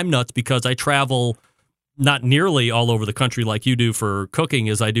think I'm nuts because I travel not nearly all over the country like you do for cooking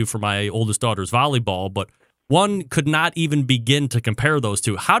as I do for my oldest daughter's volleyball, but one could not even begin to compare those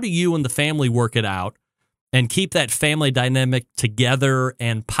two. How do you and the family work it out and keep that family dynamic together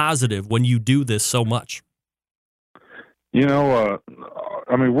and positive when you do this so much? You know,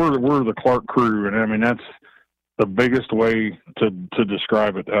 I mean, we're the Clark crew, and I mean that's the biggest way to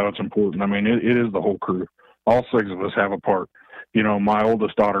describe it. How it's important. I mean, it is the whole crew. All 6 of us have a part. You know, my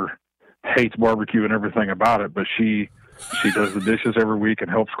oldest daughter hates barbecue and everything about it, but she does the dishes every week and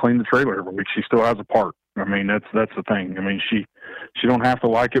helps clean the trailer every week. She still has a part. I mean, that's the thing. I mean, she don't have to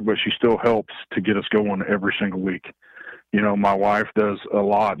like it, but she still helps to get us going every single week. You know, my wife does a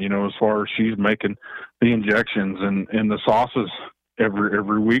lot, you know, as far as she's making the injections and the sauces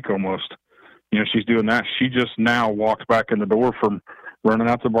every week almost. You know, she's doing that. She just now walks back in the door from running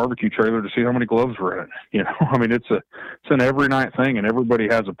out to the barbecue trailer to see how many gloves were in it. You know, I mean, it's an every night thing, and everybody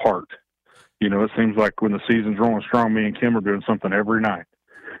has a part. You know, it seems like when the season's rolling strong, me and Kim are doing something every night.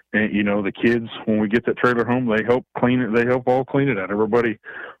 And, you know, the kids, when we get that trailer home, they help clean it. They help all clean it out. Everybody,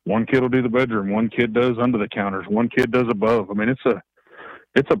 one kid will do the bedroom. One kid does under the counters. One kid does above. I mean,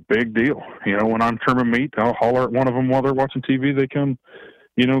 it's a big deal. You know, when I'm trimming meat, I'll holler at one of them while they're watching TV. They come,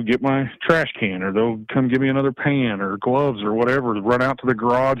 you know, get my trash can, or they'll come give me another pan or gloves or whatever, run out to the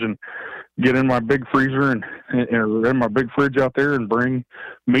garage and get in my big freezer and in my big fridge out there and bring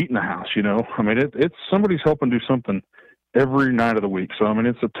meat in the house. You know, I mean, it's somebody's helping do something every night of the week. So, I mean,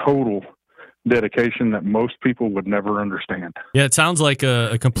 it's a total dedication that most people would never understand. Yeah, it sounds like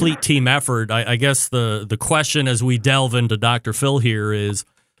a complete team effort. I guess the question as we delve into Dr. Phil here is,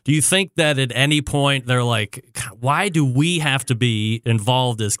 do you think that at any point they're like, why do we have to be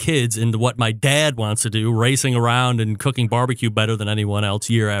involved as kids into what my dad wants to do, racing around and cooking barbecue better than anyone else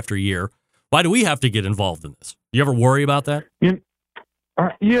year after year? Why do we have to get involved in this? Do you ever worry about that?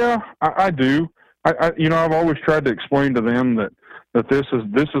 Yeah, I do. You know, I've always tried to explain to them that this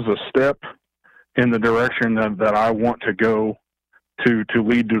is a step in the direction that I want to go to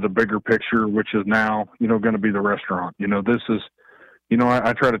lead to the bigger picture, which is now, you know, going to be the restaurant. You know, this is, you know,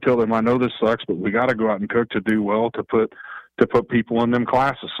 I try to tell them, I know this sucks, but we got to go out and cook to do well, to put people in them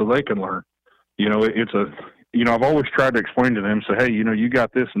classes so they can learn. You know, I've always tried to explain to them, say, hey, you know, you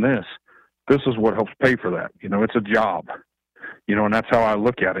got this and this. This is what helps pay for that. You know, it's a job. You know, and that's how I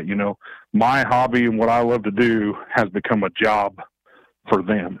look at it. You know, my hobby and what I love to do has become a job for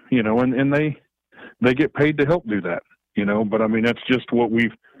them, you know, and they get paid to help do that, you know, but I mean, that's just what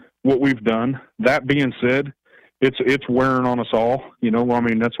we've done. That being said, it's wearing on us all, you know. I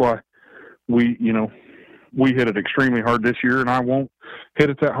mean, that's why we hit it extremely hard this year, and I won't hit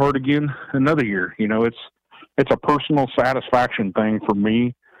it that hard again another year. You know, it's a personal satisfaction thing for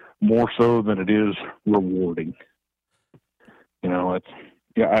me more so than it is rewarding. You know,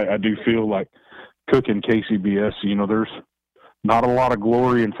 I do feel like cooking KCBS, you know, there's not a lot of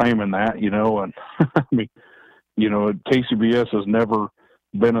glory and fame in that, you know, and I mean, you know, KCBS has never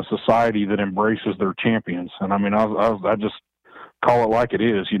been a society that embraces their champions. And I mean, I just call it like it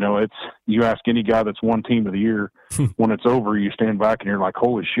is. You know, you ask any guy that's won team of the year, when it's over, you stand back and you're like,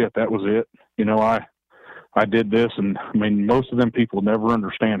 holy shit, that was it. You know, I did this. And I mean, most of them people never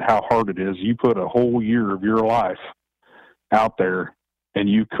understand how hard it is. You put a whole year of your life out there and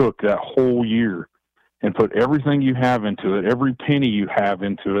you cook that whole year and put everything you have into it, every penny you have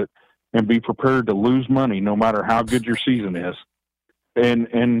into it, and be prepared to lose money no matter how good your season is.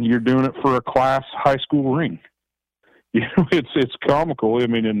 And you're doing it for a class high school ring. You know, it's comical. I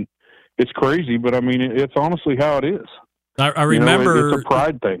mean, and it's crazy, but I mean, it's honestly how it is. I remember, you know, it's a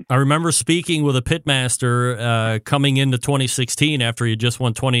pride thing. I remember speaking with a pitmaster coming into 2016 after he just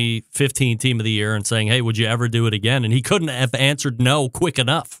won 2015 Team of the Year and saying, hey, would you ever do it again? And he couldn't have answered no quick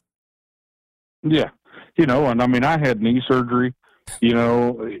enough. Yeah. You know, and I mean, I had knee surgery, you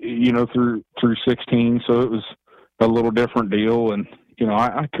know, through 16. So it was a little different deal. And, you know,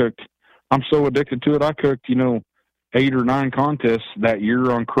 I cooked, I'm so addicted to it. I cooked, you know, 8 or 9 contests that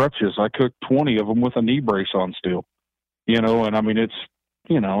year on crutches. I cooked 20 of them with a knee brace on still. You know, and I mean, it's,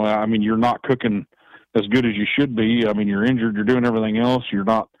 you know, I mean, you're not cooking as good as you should be. I mean, you're injured, you're doing everything else. You're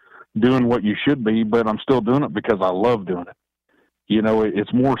not doing what you should be, but I'm still doing it because I love doing it. You know,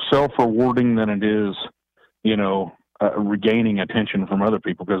 it's more self-rewarding than it is, you know, regaining attention from other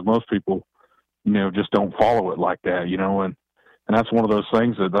people, because most people, you know, just don't follow it like that, you know, and that's one of those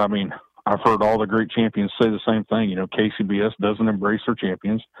things that, I mean, I've heard all the great champions say the same thing. You know, KCBS doesn't embrace their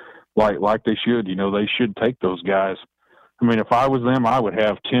champions like they should. You know, they should take those guys. I mean, if I was them, I would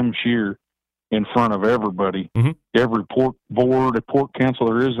have Tim Shear in front of everybody, every pork board, a pork council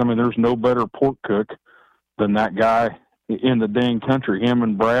there is. I mean, there's no better pork cook than that guy in the dang country, him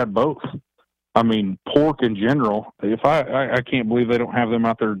and Brad both. I mean, pork in general, if I can't believe they don't have them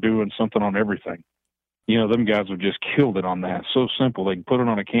out there doing something on everything. You know, them guys have just killed it on that. So simple. They can put it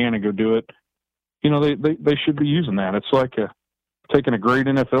on a can and go do it. You know, they should be using that. It's like taking a great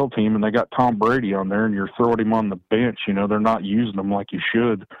NFL team and they got Tom Brady on there and you're throwing him on the bench. You know, they're not using them like you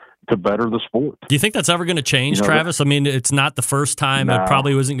should to better the sport. Do you think that's ever going to change, Travis? I mean, it's not the first time. No, it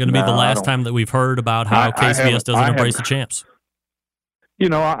probably wasn't going to be the last time that we've heard about how KCBS doesn't embrace the champs. You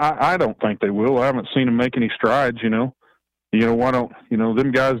know, I don't think they will. I haven't seen them make any strides, you know. Why don't,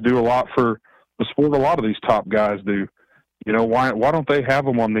 them guys do a lot for the sport. A lot of these top guys do. You know, why don't they have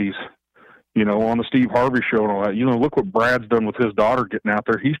them on these, on the Steve Harvey show and all that? You know, look what Brad's done with his daughter getting out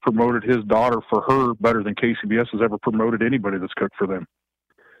there. He's promoted his daughter for her better than KCBS has ever promoted anybody that's cooked for them.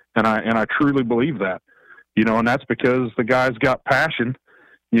 And I truly believe that, and that's because the guy's got passion,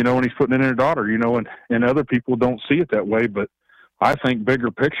 and he's putting it in her daughter, and other people don't see it that way. But I think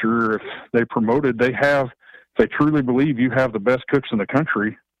bigger picture, if they promoted, if they truly believe you have the best cooks in the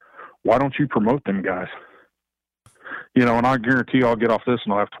country, why don't you promote them guys? And I guarantee I'll get off this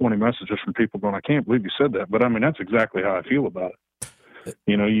and I'll have 20 messages from people going, I can't believe you said that. But I mean, that's exactly how I feel about it.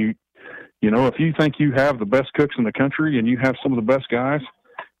 If you think you have the best cooks in the country and you have some of the best guys,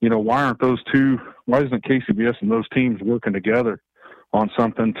 why isn't KCBS and those teams working together on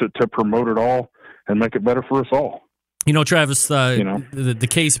something to promote it all and make it better for us all? Travis, the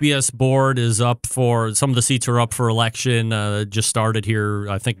KCBS board is up for, some of the seats are up for election, just started here,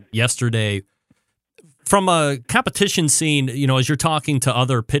 I think, yesterday. From a competition scene, as you're talking to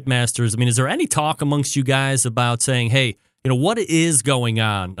other pitmasters, I mean, is there any talk amongst you guys about saying, hey, what is going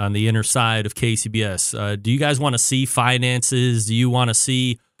on the inner side of KCBS? Do you guys want to see finances? Do you want to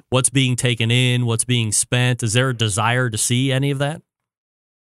see what's being taken in, what's being spent? Is there a desire to see any of that?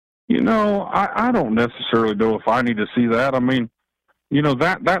 I don't necessarily know if I need to see that. I mean,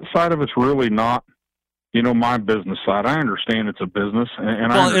 that side of it's really not, my business side. I understand it's a business.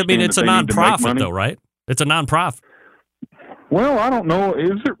 And I mean, it's a nonprofit though, right? It's a nonprofit. Well, I don't know.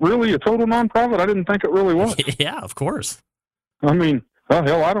 Is it really a total nonprofit? I didn't think it really was. Yeah, of course. I mean,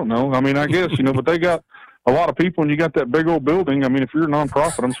 hell, I don't know. I mean, I guess, but they got a lot of people and you got that big old building. I mean, if you're a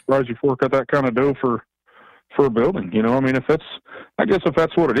nonprofit, I'm surprised you fork out that kind of dough for a building. I mean, if that's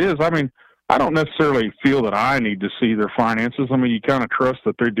what it is, I mean, I don't necessarily feel that I need to see their finances. I mean, you kind of trust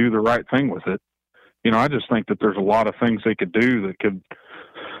that they do the right thing with it. I just think that there's a lot of things they could do that could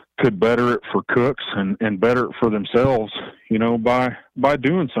better it for cooks and better it for themselves, by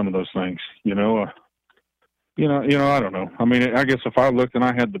doing some of those things, I don't know. I mean, I guess if I looked and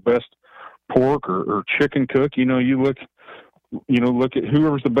I had the best pork or chicken cook, you look at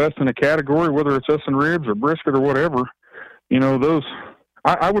whoever's the best in a category, whether it's us and ribs or brisket or whatever, those,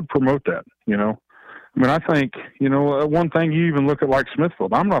 I would promote that, I mean, I think, one thing you even look at like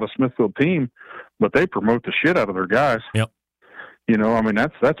Smithfield, I'm not a Smithfield team, but they promote the shit out of their guys. Yep. I mean,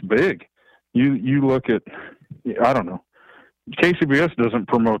 that's big. You look at, I don't know, KCBS doesn't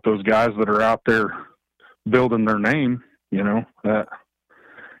promote those guys that are out there building their name, those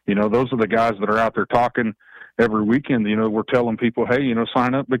are the guys that are out there talking every weekend. We're telling people, hey,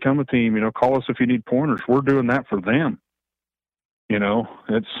 sign up, become a team, call us if you need pointers. We're doing that for them.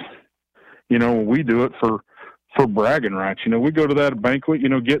 It's, we do it for bragging rights. We go to that banquet,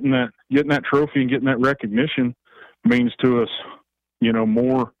 getting that trophy and getting that recognition means to us,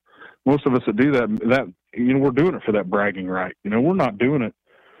 more, most of us that do that, we're doing it for that bragging right. We're not doing it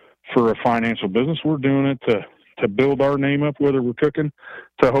for a financial business. We're doing it to build our name up, whether we're cooking,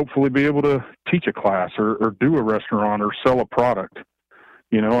 to hopefully be able to teach a class or do a restaurant or sell a product.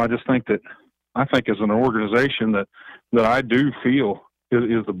 I just think as an organization that I do feel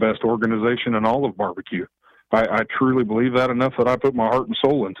is the best organization in all of barbecue. I truly believe that enough that I put my heart and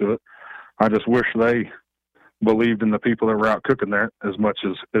soul into it. I just wish they believed in the people that were out cooking there as much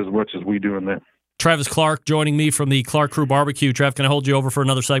as we do in them. Travis Clark joining me from the Clark Crew Barbecue. Trav, can I hold you over for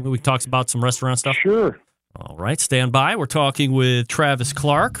another segment? We can talk about some restaurant stuff. Sure. All right, stand by. We're talking with Travis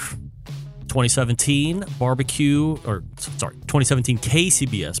Clark, 2017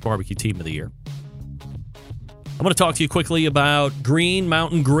 KCBS Barbecue Team of the Year. I'm going to talk to you quickly about Green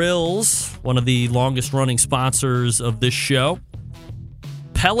Mountain Grills, one of the longest-running sponsors of this show.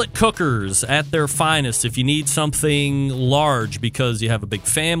 Pellet cookers at their finest. If you need something large because you have a big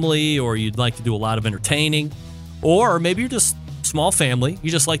family or you'd like to do a lot of entertaining, or maybe you're just small family,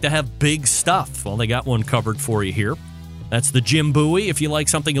 you just like to have big stuff. Well, they got one covered for you here. That's the Jim Bowie. If you like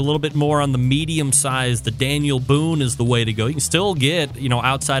something a little bit more on the medium size, the Daniel Boone is the way to go. You can still get,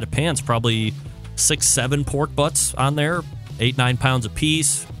 outside of pants, probably 6-7 pork butts on there, 8-9 pounds a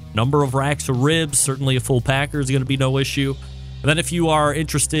piece, number of racks of ribs. Certainly a full packer is going to be no issue. And then if you are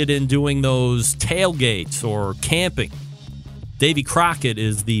interested in doing those tailgates or camping, Davy Crockett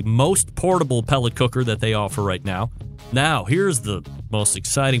is the most portable pellet cooker that they offer right now. Now, here's the most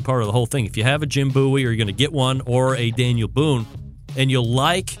exciting part of the whole thing. If you have a Jim Bowie or you're going to get one or a Daniel Boone and you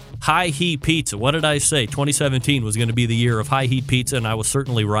like high heat pizza, what did I say? 2017 was going to be the year of high heat pizza, and I was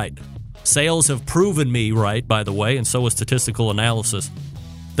certainly right. Sales have proven me right, by the way, and so has statistical analysis.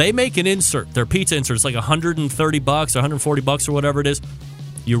 They make an insert, their pizza insert. It's like $130, $140 or whatever it is.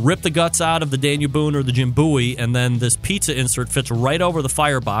 You rip the guts out of the Daniel Boone or the Jim Bowie, and then this pizza insert fits right over the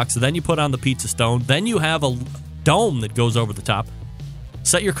firebox. Then you put on the pizza stone. Then you have a dome that goes over the top.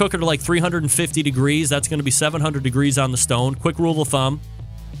 Set your cooker to like 350 degrees. That's going to be 700 degrees on the stone. Quick rule of thumb,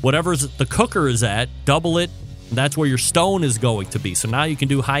 whatever the cooker is at, double it. That's where your stone is going to be. So now you can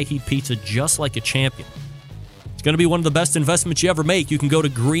do high heat pizza just like a champion. It's going to be one of the best investments you ever make. You can go to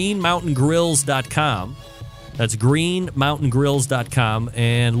greenmountaingrills.com. That's greenmountaingrills.com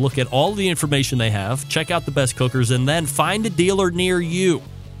and look at all the information they have. Check out the best cookers and then find a dealer near you.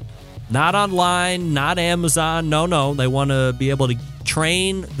 Not online, not Amazon. No. They want to be able to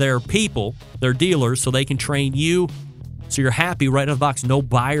train their people, their dealers, so they can train you so you're happy right out of the box. No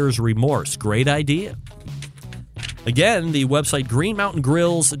buyer's remorse. Great idea. Again, the website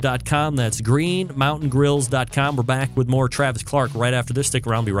greenmountaingrills.com. That's greenmountaingrills.com. We're back with more Travis Clark right after this. Stick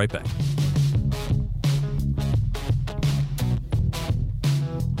around. Be right back.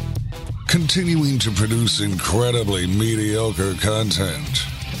 Continuing to produce incredibly mediocre content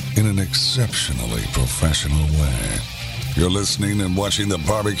in an exceptionally professional way. You're listening and watching the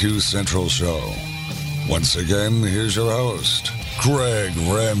Barbecue Central Show. Once again, here's your host, Greg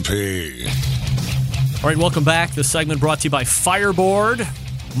Rempe. All right, welcome back. This segment brought to you by Fireboard.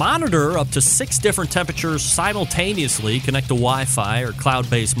 Monitor up to 6 different temperatures simultaneously. Connect to Wi-Fi or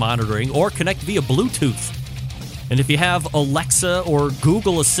cloud-based monitoring, or connect via Bluetooth. And if you have Alexa or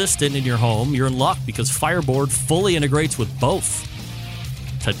Google Assistant in your home, you're in luck because Fireboard fully integrates with both.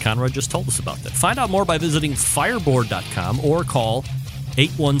 Ted Conrad just told us about that. Find out more by visiting fireboard.com or call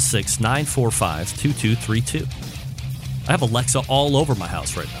 816-945-2232. I have Alexa all over my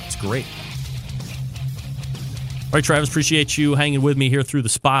house right now. It's great. All right, Travis, appreciate you hanging with me here through the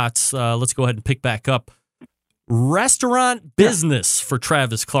spots. Let's go ahead and pick back up. Restaurant business for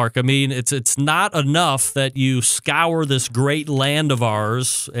Travis Clark. I mean, it's not enough that you scour this great land of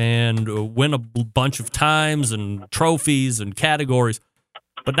ours and win a bunch of times and trophies and categories.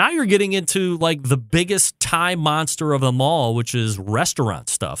 But now you're getting into like the biggest time monster of them all, which is restaurant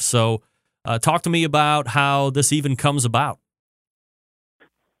stuff. So talk to me about how this even comes about.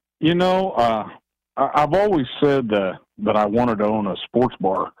 I've always said that I wanted to own a sports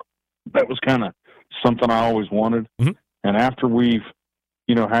bar. That was kind of something I always wanted. Mm-hmm. And after we've,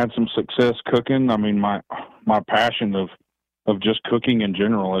 had some success cooking, I mean, my passion of just cooking in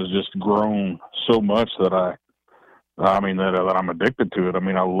general has just grown so much that that I'm addicted to it. I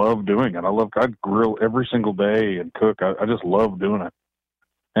mean, I love doing it. I grill every single day and cook. I just love doing it.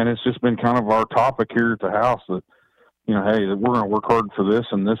 And it's just been kind of our topic here at the house that, hey, we're going to work hard for this,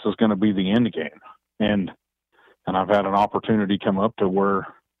 and this is going to be the end game. And I've had an opportunity come up to where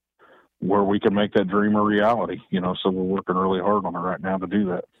we can make that dream a reality, so we're working really hard on it right now to do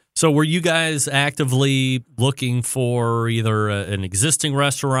that. So were you guys actively looking for either an existing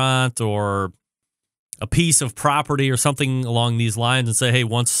restaurant or a piece of property or something along these lines and say, hey,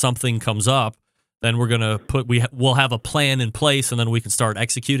 once something comes up, then we're going to we'll have a plan in place and then we can start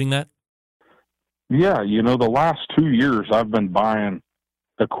executing that? Yeah. The last 2 years I've been buying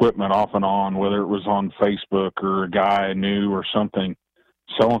equipment off and on, whether it was on Facebook or a guy I knew or something,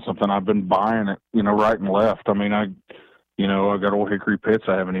 selling something. I've been buying it, right and left. I mean, I got old hickory pits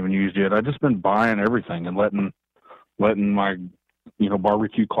I haven't even used yet. I've just been buying everything and letting my,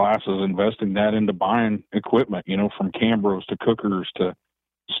 barbecue classes, investing that into buying equipment, from Cambros to cookers to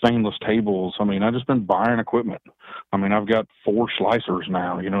stainless tables. I mean, I've just been buying equipment. I mean, I've got 4 slicers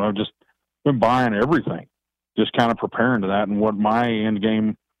now, I've just been buying everything, just kind of preparing to that. And what my end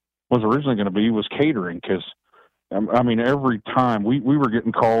game was originally going to be was catering. Cause I mean, every time we were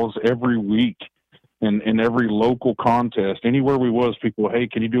getting calls every week in every local contest, anywhere we was, people, hey,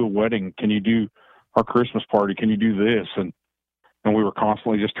 can you do a wedding? Can you do our Christmas party? Can you do this? And we were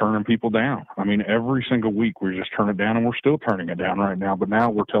constantly just turning people down. I mean, every single week we just turn it down, and we're still turning it down right now. But now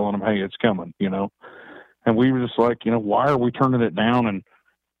we're telling them, hey, it's coming, And we were just like, why are we turning it down and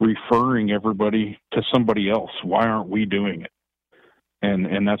referring everybody to somebody else? Why aren't we doing it?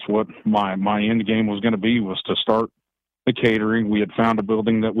 And that's what my end game was going to be, was to start the catering. We had found a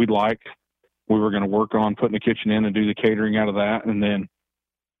building that we liked. We were going to work on putting a kitchen in and do the catering out of that. And then,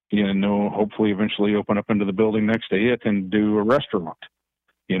 hopefully eventually open up into the building next to it and do a restaurant,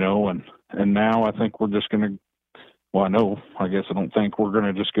 and now I think we're just going to, I don't think we're going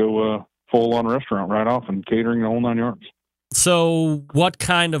to just go full on restaurant right off and catering the whole 9 yards. So what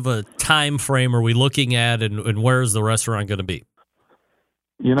kind of a time frame are we looking at, and where is the restaurant going to be?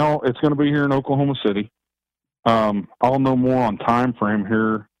 It's going to be here in Oklahoma City. I'll know more on time frame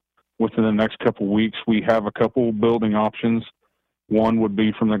here within the next couple of weeks. We have a couple building options. One would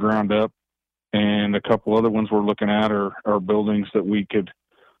be from the ground up, and a couple other ones we're looking at are buildings that we could,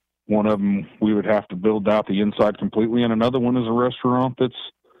 one of them we would have to build out the inside completely, and another one is a restaurant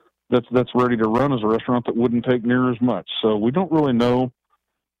that's ready to run as a restaurant that wouldn't take near as much. So we don't really know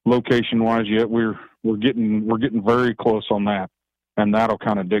location wise yet. We're getting very close on that, and that'll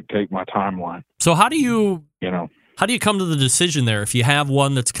kind of dictate my timeline. So how do you come to the decision there? If you have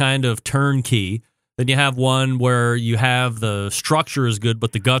one that's kind of turnkey, then you have one where you have the structure is good,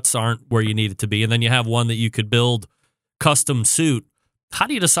 but the guts aren't where you need it to be, and then you have one that you could build custom suit. How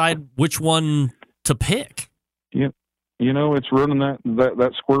do you decide which one to pick? Yeah. It's running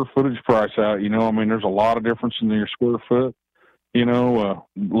that square footage price out. There's a lot of difference in your square foot.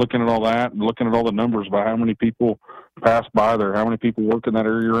 Looking at all that, looking at all the numbers about how many people pass by there, how many people work in that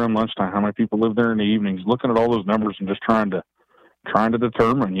area around lunchtime, how many people live there in the evenings, looking at all those numbers and just trying to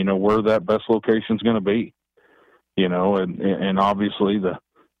determine, where that best location is going to be, and obviously the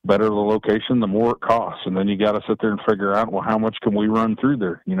better the location, the more it costs. And then you got to sit there and figure out, well, how much can we run through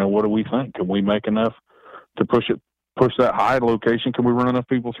there? What do we think? Can we make enough to push that high location? Can we run enough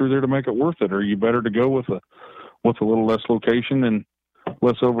people through there to make it worth it? Or are you better to go with a little less location and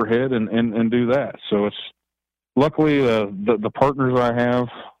less overhead and do that? So it's luckily the partners I have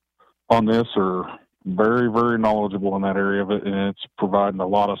on this are very, very knowledgeable in that area of it, and it's providing a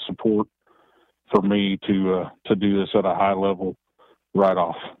lot of support for me to do this at a high level right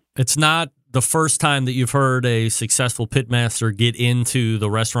off. It's not the first time that you've heard a successful pitmaster get into the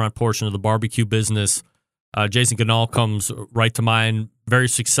restaurant portion of the barbecue business. Jason Ganal comes right to mind. Very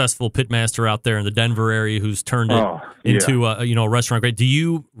successful pitmaster out there in the Denver area who's turned it into a restaurant. Great. Do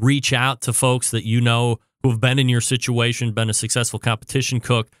you reach out to folks that who have been in your situation, been a successful competition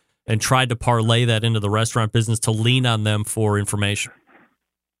cook, and tried to parlay that into the restaurant business to lean on them for information?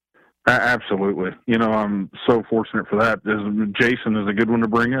 Absolutely. I'm so fortunate for that. Jason is a good one to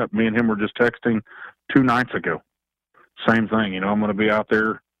bring up. Me and him were just texting 2 nights ago. Same thing. I'm going to be out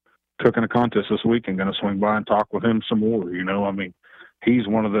there cooking a contest this week and going to swing by and talk with him some more. He's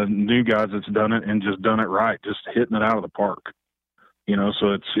one of the new guys that's done it and just done it right, just hitting it out of the park.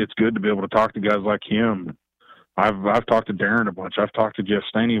 So it's good to be able to talk to guys like him. I've talked to Darren a bunch. I've talked to Jeff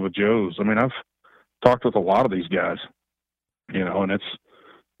Staney with Joe's. I've talked with a lot of these guys, and it's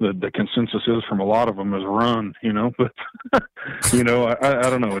the consensus is from a lot of them is run, but I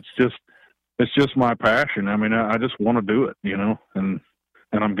don't know. It's just my passion. I just want to do it, and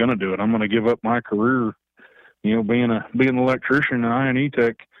I'm going to do it. I'm going to give up my career, being an electrician and I&E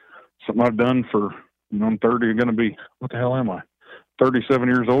tech, something I've done for, I'm 30, I'm going to be, what the hell am I? 37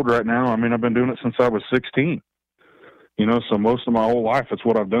 years old right now. I've been doing it since I was 16, so most of my whole life, it's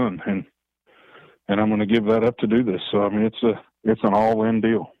what I've done. And I'm going to give that up to do this. So, it's an all-in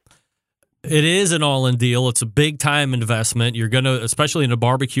deal. It is an all-in deal. It's a big-time investment. You're going to, especially in a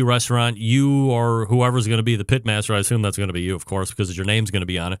barbecue restaurant, you or whoever's going to be the pitmaster, I assume that's going to be you, of course, because your name's going to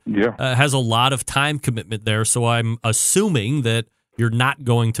be on it. Yeah. Has a lot of time commitment there, so I'm assuming that you're not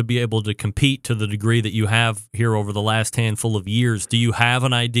going to be able to compete to the degree that you have here over the last handful of years. Do you have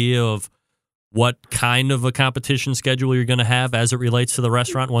an idea of what kind of a competition schedule you're going to have as it relates to the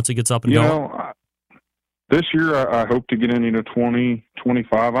restaurant once it gets up and going? This year I hope to get in, 20,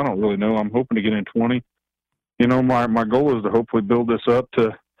 25. I don't really know. I'm hoping to get in 20. My goal is to hopefully build this up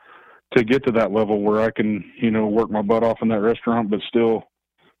to get to that level where I can, work my butt off in that restaurant, but still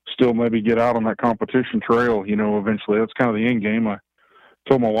maybe get out on that competition trail, eventually. That's kind of the end game. I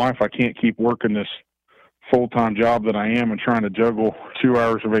told my wife I can't keep working this full-time job that I am and trying to juggle 2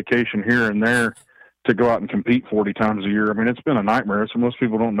 hours of vacation here and there to go out and compete 40 times a year. It's been a nightmare. So most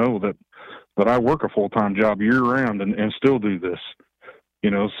people don't know that I work a full-time job year-round and still do this,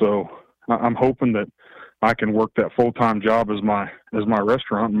 so I'm hoping that I can work that full-time job as my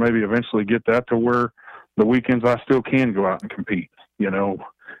restaurant and maybe eventually get that to where the weekends I still can go out and compete,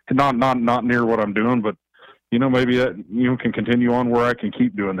 not near what I'm doing, but, maybe that, can continue on where I can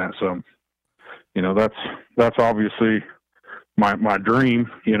keep doing that. So, that's obviously my dream.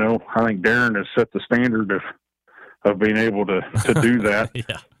 I think Darren has set the standard of being able to do that.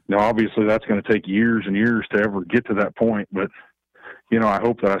 Yeah. Obviously that's going to take years and years to ever get to that point, but I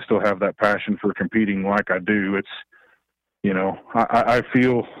hope that I still have that passion for competing like I do. It's, I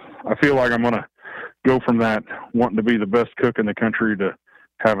feel like I'm going to go from that wanting to be the best cook in the country to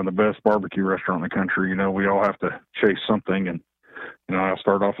having the best barbecue restaurant in the country. We all have to chase something, and I'll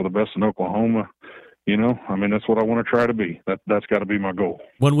start off with the best in Oklahoma. That's what I want to try to be. That's got to be my goal.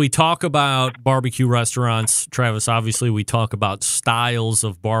 When we talk about barbecue restaurants, Travis, obviously we talk about styles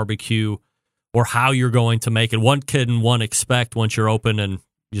of barbecue or how you're going to make it. What can one expect once you're open and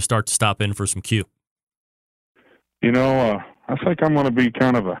you start to stop in for some Q? I think I'm going to be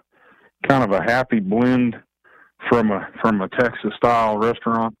kind of a happy blend from a Texas style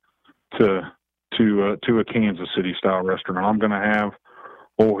restaurant to a Kansas City style restaurant. I'm going to have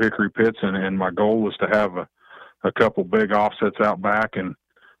Old Hickory pits, and my goal is to have a couple big offsets out back and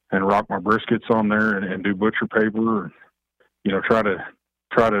rock my briskets on there and do butcher paper and try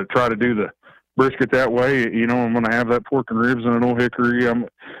to do the brisket that way. I'm going to have that pork and ribs and an Old Hickory. I'm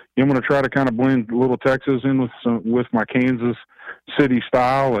going to try to kind of blend a little Texas in with my Kansas City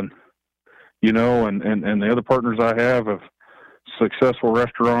style, and and the other partners I have of successful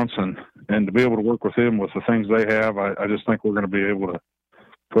restaurants, and to be able to work with them with the things they have, I just think we're going to be able to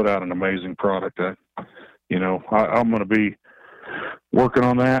put out an amazing product. I'm going to be working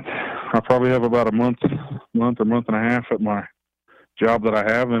on that. I probably have about a month or month and a half at my job that I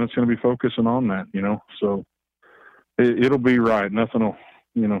have, and it's going to be focusing on that, so it'll be right. Nothing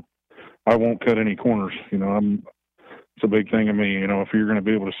will, I won't cut any corners. It's a big thing of me. If you're going to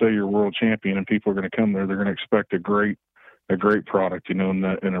be able to say you're a world champion and people are going to come there, they're going to expect a great product, in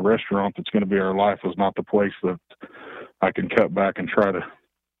a restaurant that's going to be our life is not the place that I can cut back and try to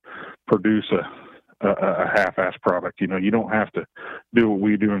produce a half-ass product. You don't have to do what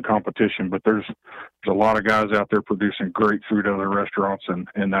we do in competition, but there's a lot of guys out there producing great food at other restaurants,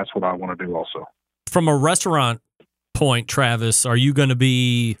 and that's what I want to do also. From a restaurant point, Travis, are you going to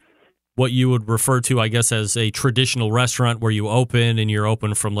be what you would refer to, I guess, as a traditional restaurant where you open and you're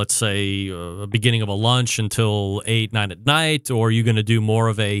open from, let's say, a beginning of a lunch until 8, 9 at night, or are you going to do more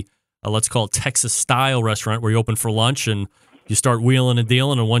of a let's call it Texas-style restaurant where you open for lunch and you start wheeling and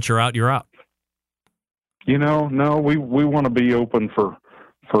dealing, and once you're out, you're out? No, we want to be open for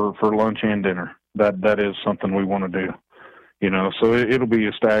lunch and dinner. That is something we want to do. So it'll be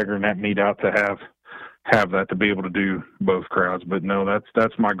a stagger and that meet out to have that to be able to do both crowds. But no,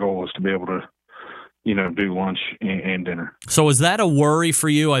 that's my goal, is to be able to, do lunch and dinner. So is that a worry for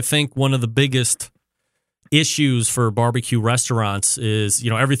you? I think one of the biggest issues for barbecue restaurants is,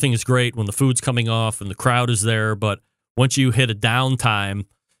 everything is great when the food's coming off and the crowd is there, but once you hit a downtime,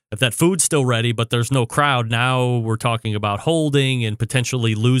 if that food's still ready, but there's no crowd, now we're talking about holding and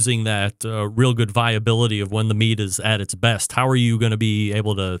potentially losing that real good viability of when the meat is at its best. How are you going to be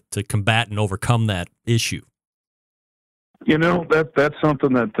able to combat and overcome that issue? That's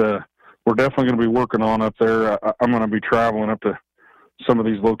something that we're definitely going to be working on up there. I'm going to be traveling up to some of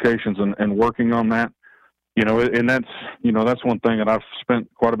these locations and working on that. And that's one thing that I've spent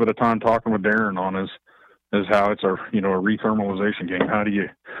quite a bit of time talking with Darren on is how it's a rethermalization game. How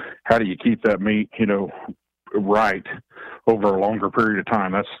do you keep that meat, right over a longer period of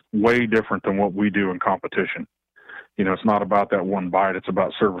time? That's way different than what we do in competition. It's not about that one bite. It's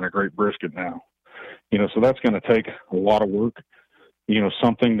about serving a great brisket now. So that's going to take a lot of work,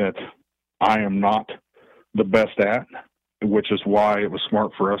 something that I am not the best at, which is why it was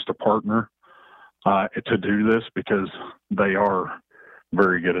smart for us to partner to do this, because they are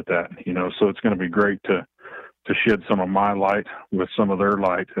very good at that, so it's going to be great to shed some of my light with some of their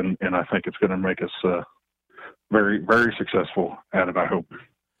light, and I think it's going to make us very, very successful at it, I hope.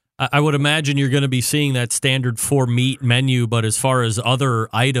 I would imagine you're going to be seeing that standard 4-meat menu, but as far as other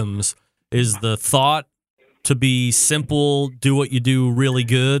items, is the thought to be simple, do what you do really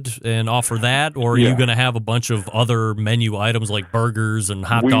good, and offer that, or are you going to have a bunch of other menu items like burgers and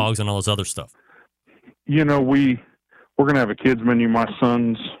hot dogs and all this other stuff? We're going to have a kids menu. My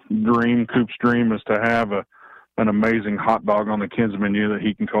son's dream, Coop's dream, is to have an amazing hot dog on the kids menu that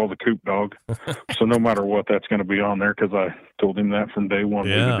he can call the Coop dog. So no matter what, that's going to be on there, because I told him that from day one.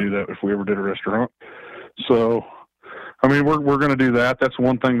 Yeah. We would do that if we ever did a restaurant. So, we're going to do that. That's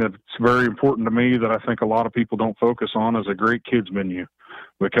one thing that's very important to me that I think a lot of people don't focus on, is a great kids menu.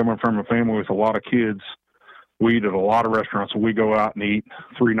 But coming from a family with a lot of kids, we eat at a lot of restaurants, and we go out and eat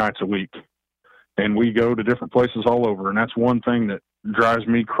 3 nights a week. And we go to different places all over. And that's one thing that drives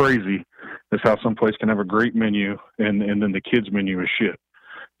me crazy, is how some place can have a great menu and then the kids menu is shit.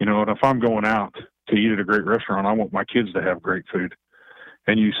 You know, and if I'm going out to eat at a great restaurant, I want my kids to have great food.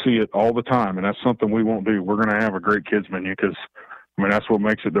 And you see it all the time, and that's something we won't do. We're going to have a great kids menu because, I mean, that's what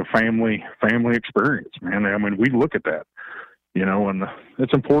makes it the family experience, man. I mean, we look at that, you know, and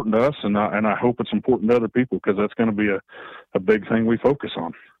it's important to us, and I hope it's important to other people because that's going to be a big thing we focus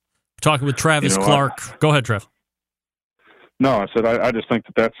on. Talking with Travis Clark. Go ahead, Trev. No, I said I just think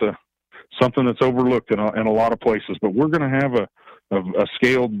that's something that's overlooked in a lot of places. But we're going to have a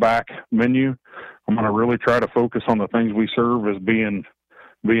scaled back menu. I'm going to really try to focus on the things we serve as being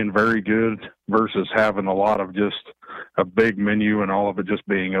very good versus having a lot of just a big menu and all of it just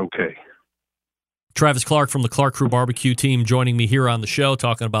being okay. Travis Clark from the Clark Crew Barbecue team joining me here on the show,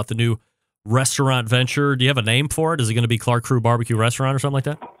 talking about the new restaurant venture. Do you have a name for it? Is it going to be Clark Crew Barbecue Restaurant or something like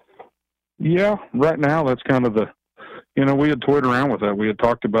that? Yeah, right now that's kind of we had toyed around with that. We had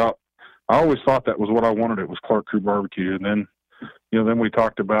talked about, I always thought that was what I wanted. It was Clark Crew Barbecue. And then, then we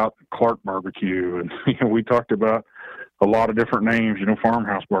talked about Clark Barbecue, and we talked about a lot of different names,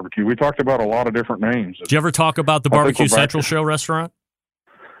 Farmhouse Barbecue. We talked about a lot of different names. Did you ever talk about the Barbecue Central Show restaurant?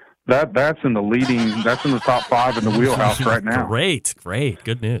 That's in the top 5 in the wheelhouse right now. Great.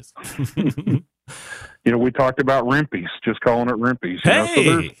 Good news. We talked about Rimpy's, just calling it Rimpy's.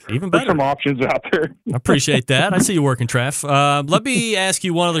 Hey, so even better. There's some options out there. I appreciate that. I see you working, Trev. Let me ask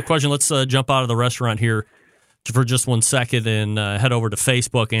you one other question. Let's jump out of the restaurant here for just 1 second and head over to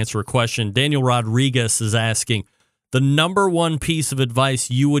Facebook, answer a question. Daniel Rodriguez is asking, the number one piece of advice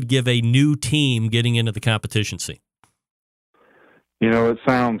you would give a new team getting into the competition scene? It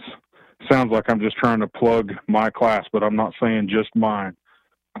sounds like I'm just trying to plug my class, but I'm not saying just mine.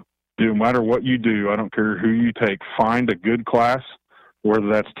 No matter what you do, I don't care who you take, find a good class, whether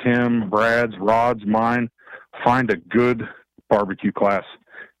that's Tim, Brad's, Rod's, mine. Find a good barbecue class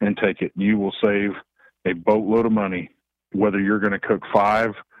and take it. You will save a boatload of money, whether you're going to cook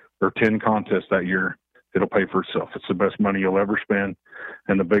 5 or 10 contests that year. It'll pay for itself. It's the best money you'll ever spend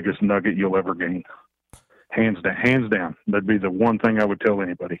and the biggest nugget you'll ever gain. Hands down. That'd be the one thing I would tell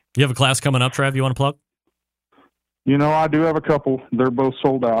anybody. You have a class coming up, Trav, you want to plug? I do have a couple. They're both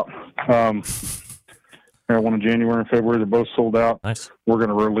sold out. I got one in January and February. They're both sold out. Nice. We're going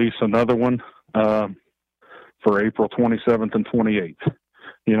to release another one for April 27th and 28th.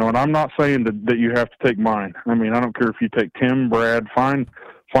 And I'm not saying that you have to take mine. I mean, I don't care if you take Tim, Brad, find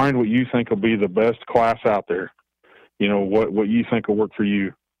what you think will be the best class out there. What you think will work for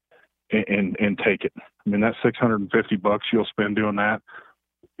you and take it. I mean, that's $650 you'll spend doing that.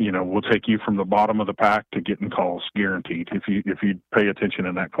 We'll take you from the bottom of the pack to getting calls, guaranteed, if you pay attention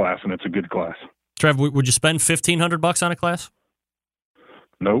in that class, and it's a good class. Trev, would you spend $1,500 on a class?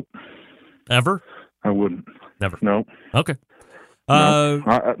 Nope. Ever? I wouldn't. Never. Nope. Okay. No.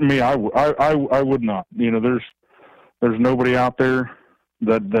 I would not. There's nobody out there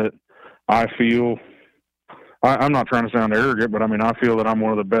that I feel. I'm not trying to sound arrogant, but I mean, I feel that I'm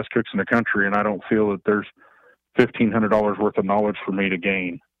one of the best cooks in the country, and I don't feel that there's $1,500 worth of knowledge for me to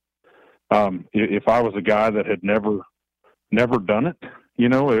gain. If I was a guy that had never done it,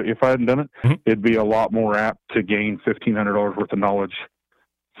 if I hadn't done it, it'd be a lot more apt to gain $1,500 worth of knowledge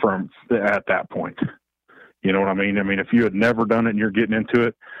at that point. You know what I mean? I mean, if you had never done it and you're getting into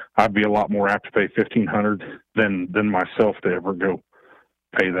it, I'd be a lot more apt to pay $1,500 than myself to ever go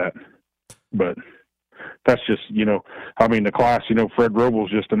pay that. But that's just, the class, Fred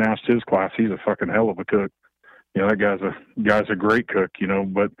Robles just announced his class. He's a fucking hell of a cook. That guy's a great cook,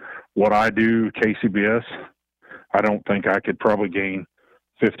 but what I do, KCBS, I don't think I could probably gain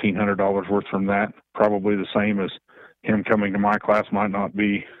 $1,500 worth from that. Probably the same as him coming to my class might not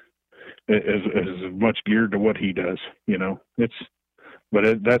be as much geared to what he does, that's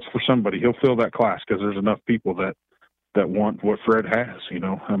for somebody. He'll fill that class because there's enough people that want what Fred has,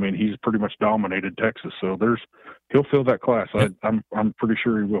 I mean, he's pretty much dominated Texas. So he'll fill that class. I'm pretty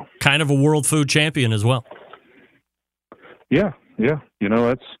sure he will. Kind of a world food champion as well. Yeah.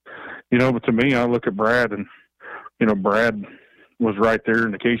 That's, but to me, I look at Brad and, Brad was right there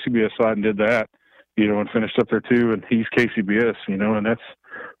in the KCBS side and did that, and finished up there too. And he's KCBS, and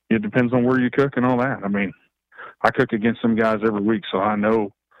it depends on where you cook and all that. I mean, I cook against some guys every week, so I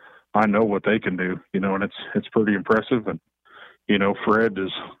know what they can do, and it's pretty impressive. And,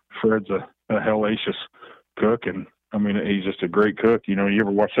 Fred's a hellacious cook. And I mean, he's just a great cook. You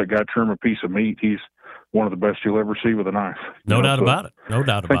ever watch that guy trim a piece of meat? He's one of the best you'll ever see with a knife. No doubt about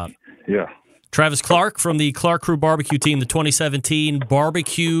it. Yeah. Travis Clark from the Clark Crew Barbecue Team, the 2017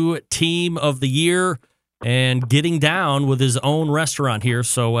 Barbecue Team of the Year, and getting down with his own restaurant here.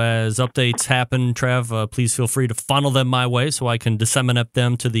 So as updates happen, Trav, please feel free to funnel them my way so I can disseminate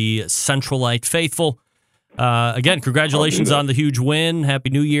them to the Centralite faithful. Again, congratulations on the huge win. Happy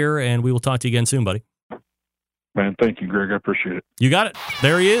New Year, and we will talk to you again soon, buddy. Man, thank you, Greg. I appreciate it. You got it.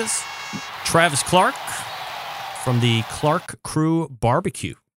 There he is. Travis Clark from the Clark Crew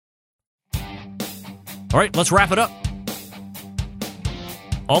Barbecue. All right, let's wrap it up.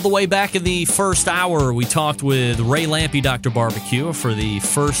 All the way back in the first hour, we talked with Ray Lampe, Dr. Barbecue, for the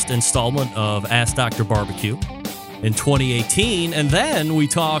first installment of Ask Dr. Barbecue in 2018. And then we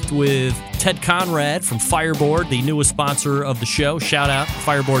talked with Ted Conrad from Fireboard, the newest sponsor of the show. Shout out,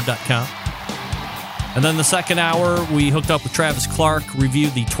 fireboard.com. And then the second hour, we hooked up with Travis Clark,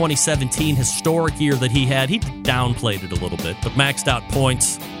 reviewed the 2017 historic year that he had. He downplayed it a little bit, but maxed out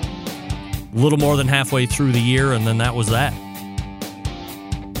points a little more than halfway through the year, and then that was that.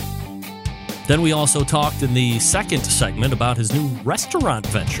 Then we also talked in the second segment about his new restaurant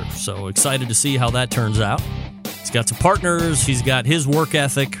venture. So excited to see how that turns out. He's got some partners. He's got his work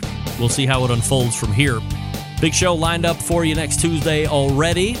ethic. We'll see how it unfolds from here. Big show lined up for you next Tuesday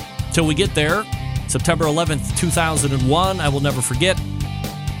already. Till we get there, September 11th, 2001. I will never forget.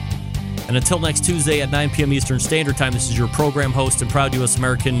 And until next Tuesday at 9 p.m. Eastern Standard Time, this is your program host and proud U.S.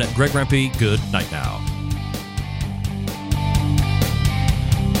 American, Greg Rempe. Good night now.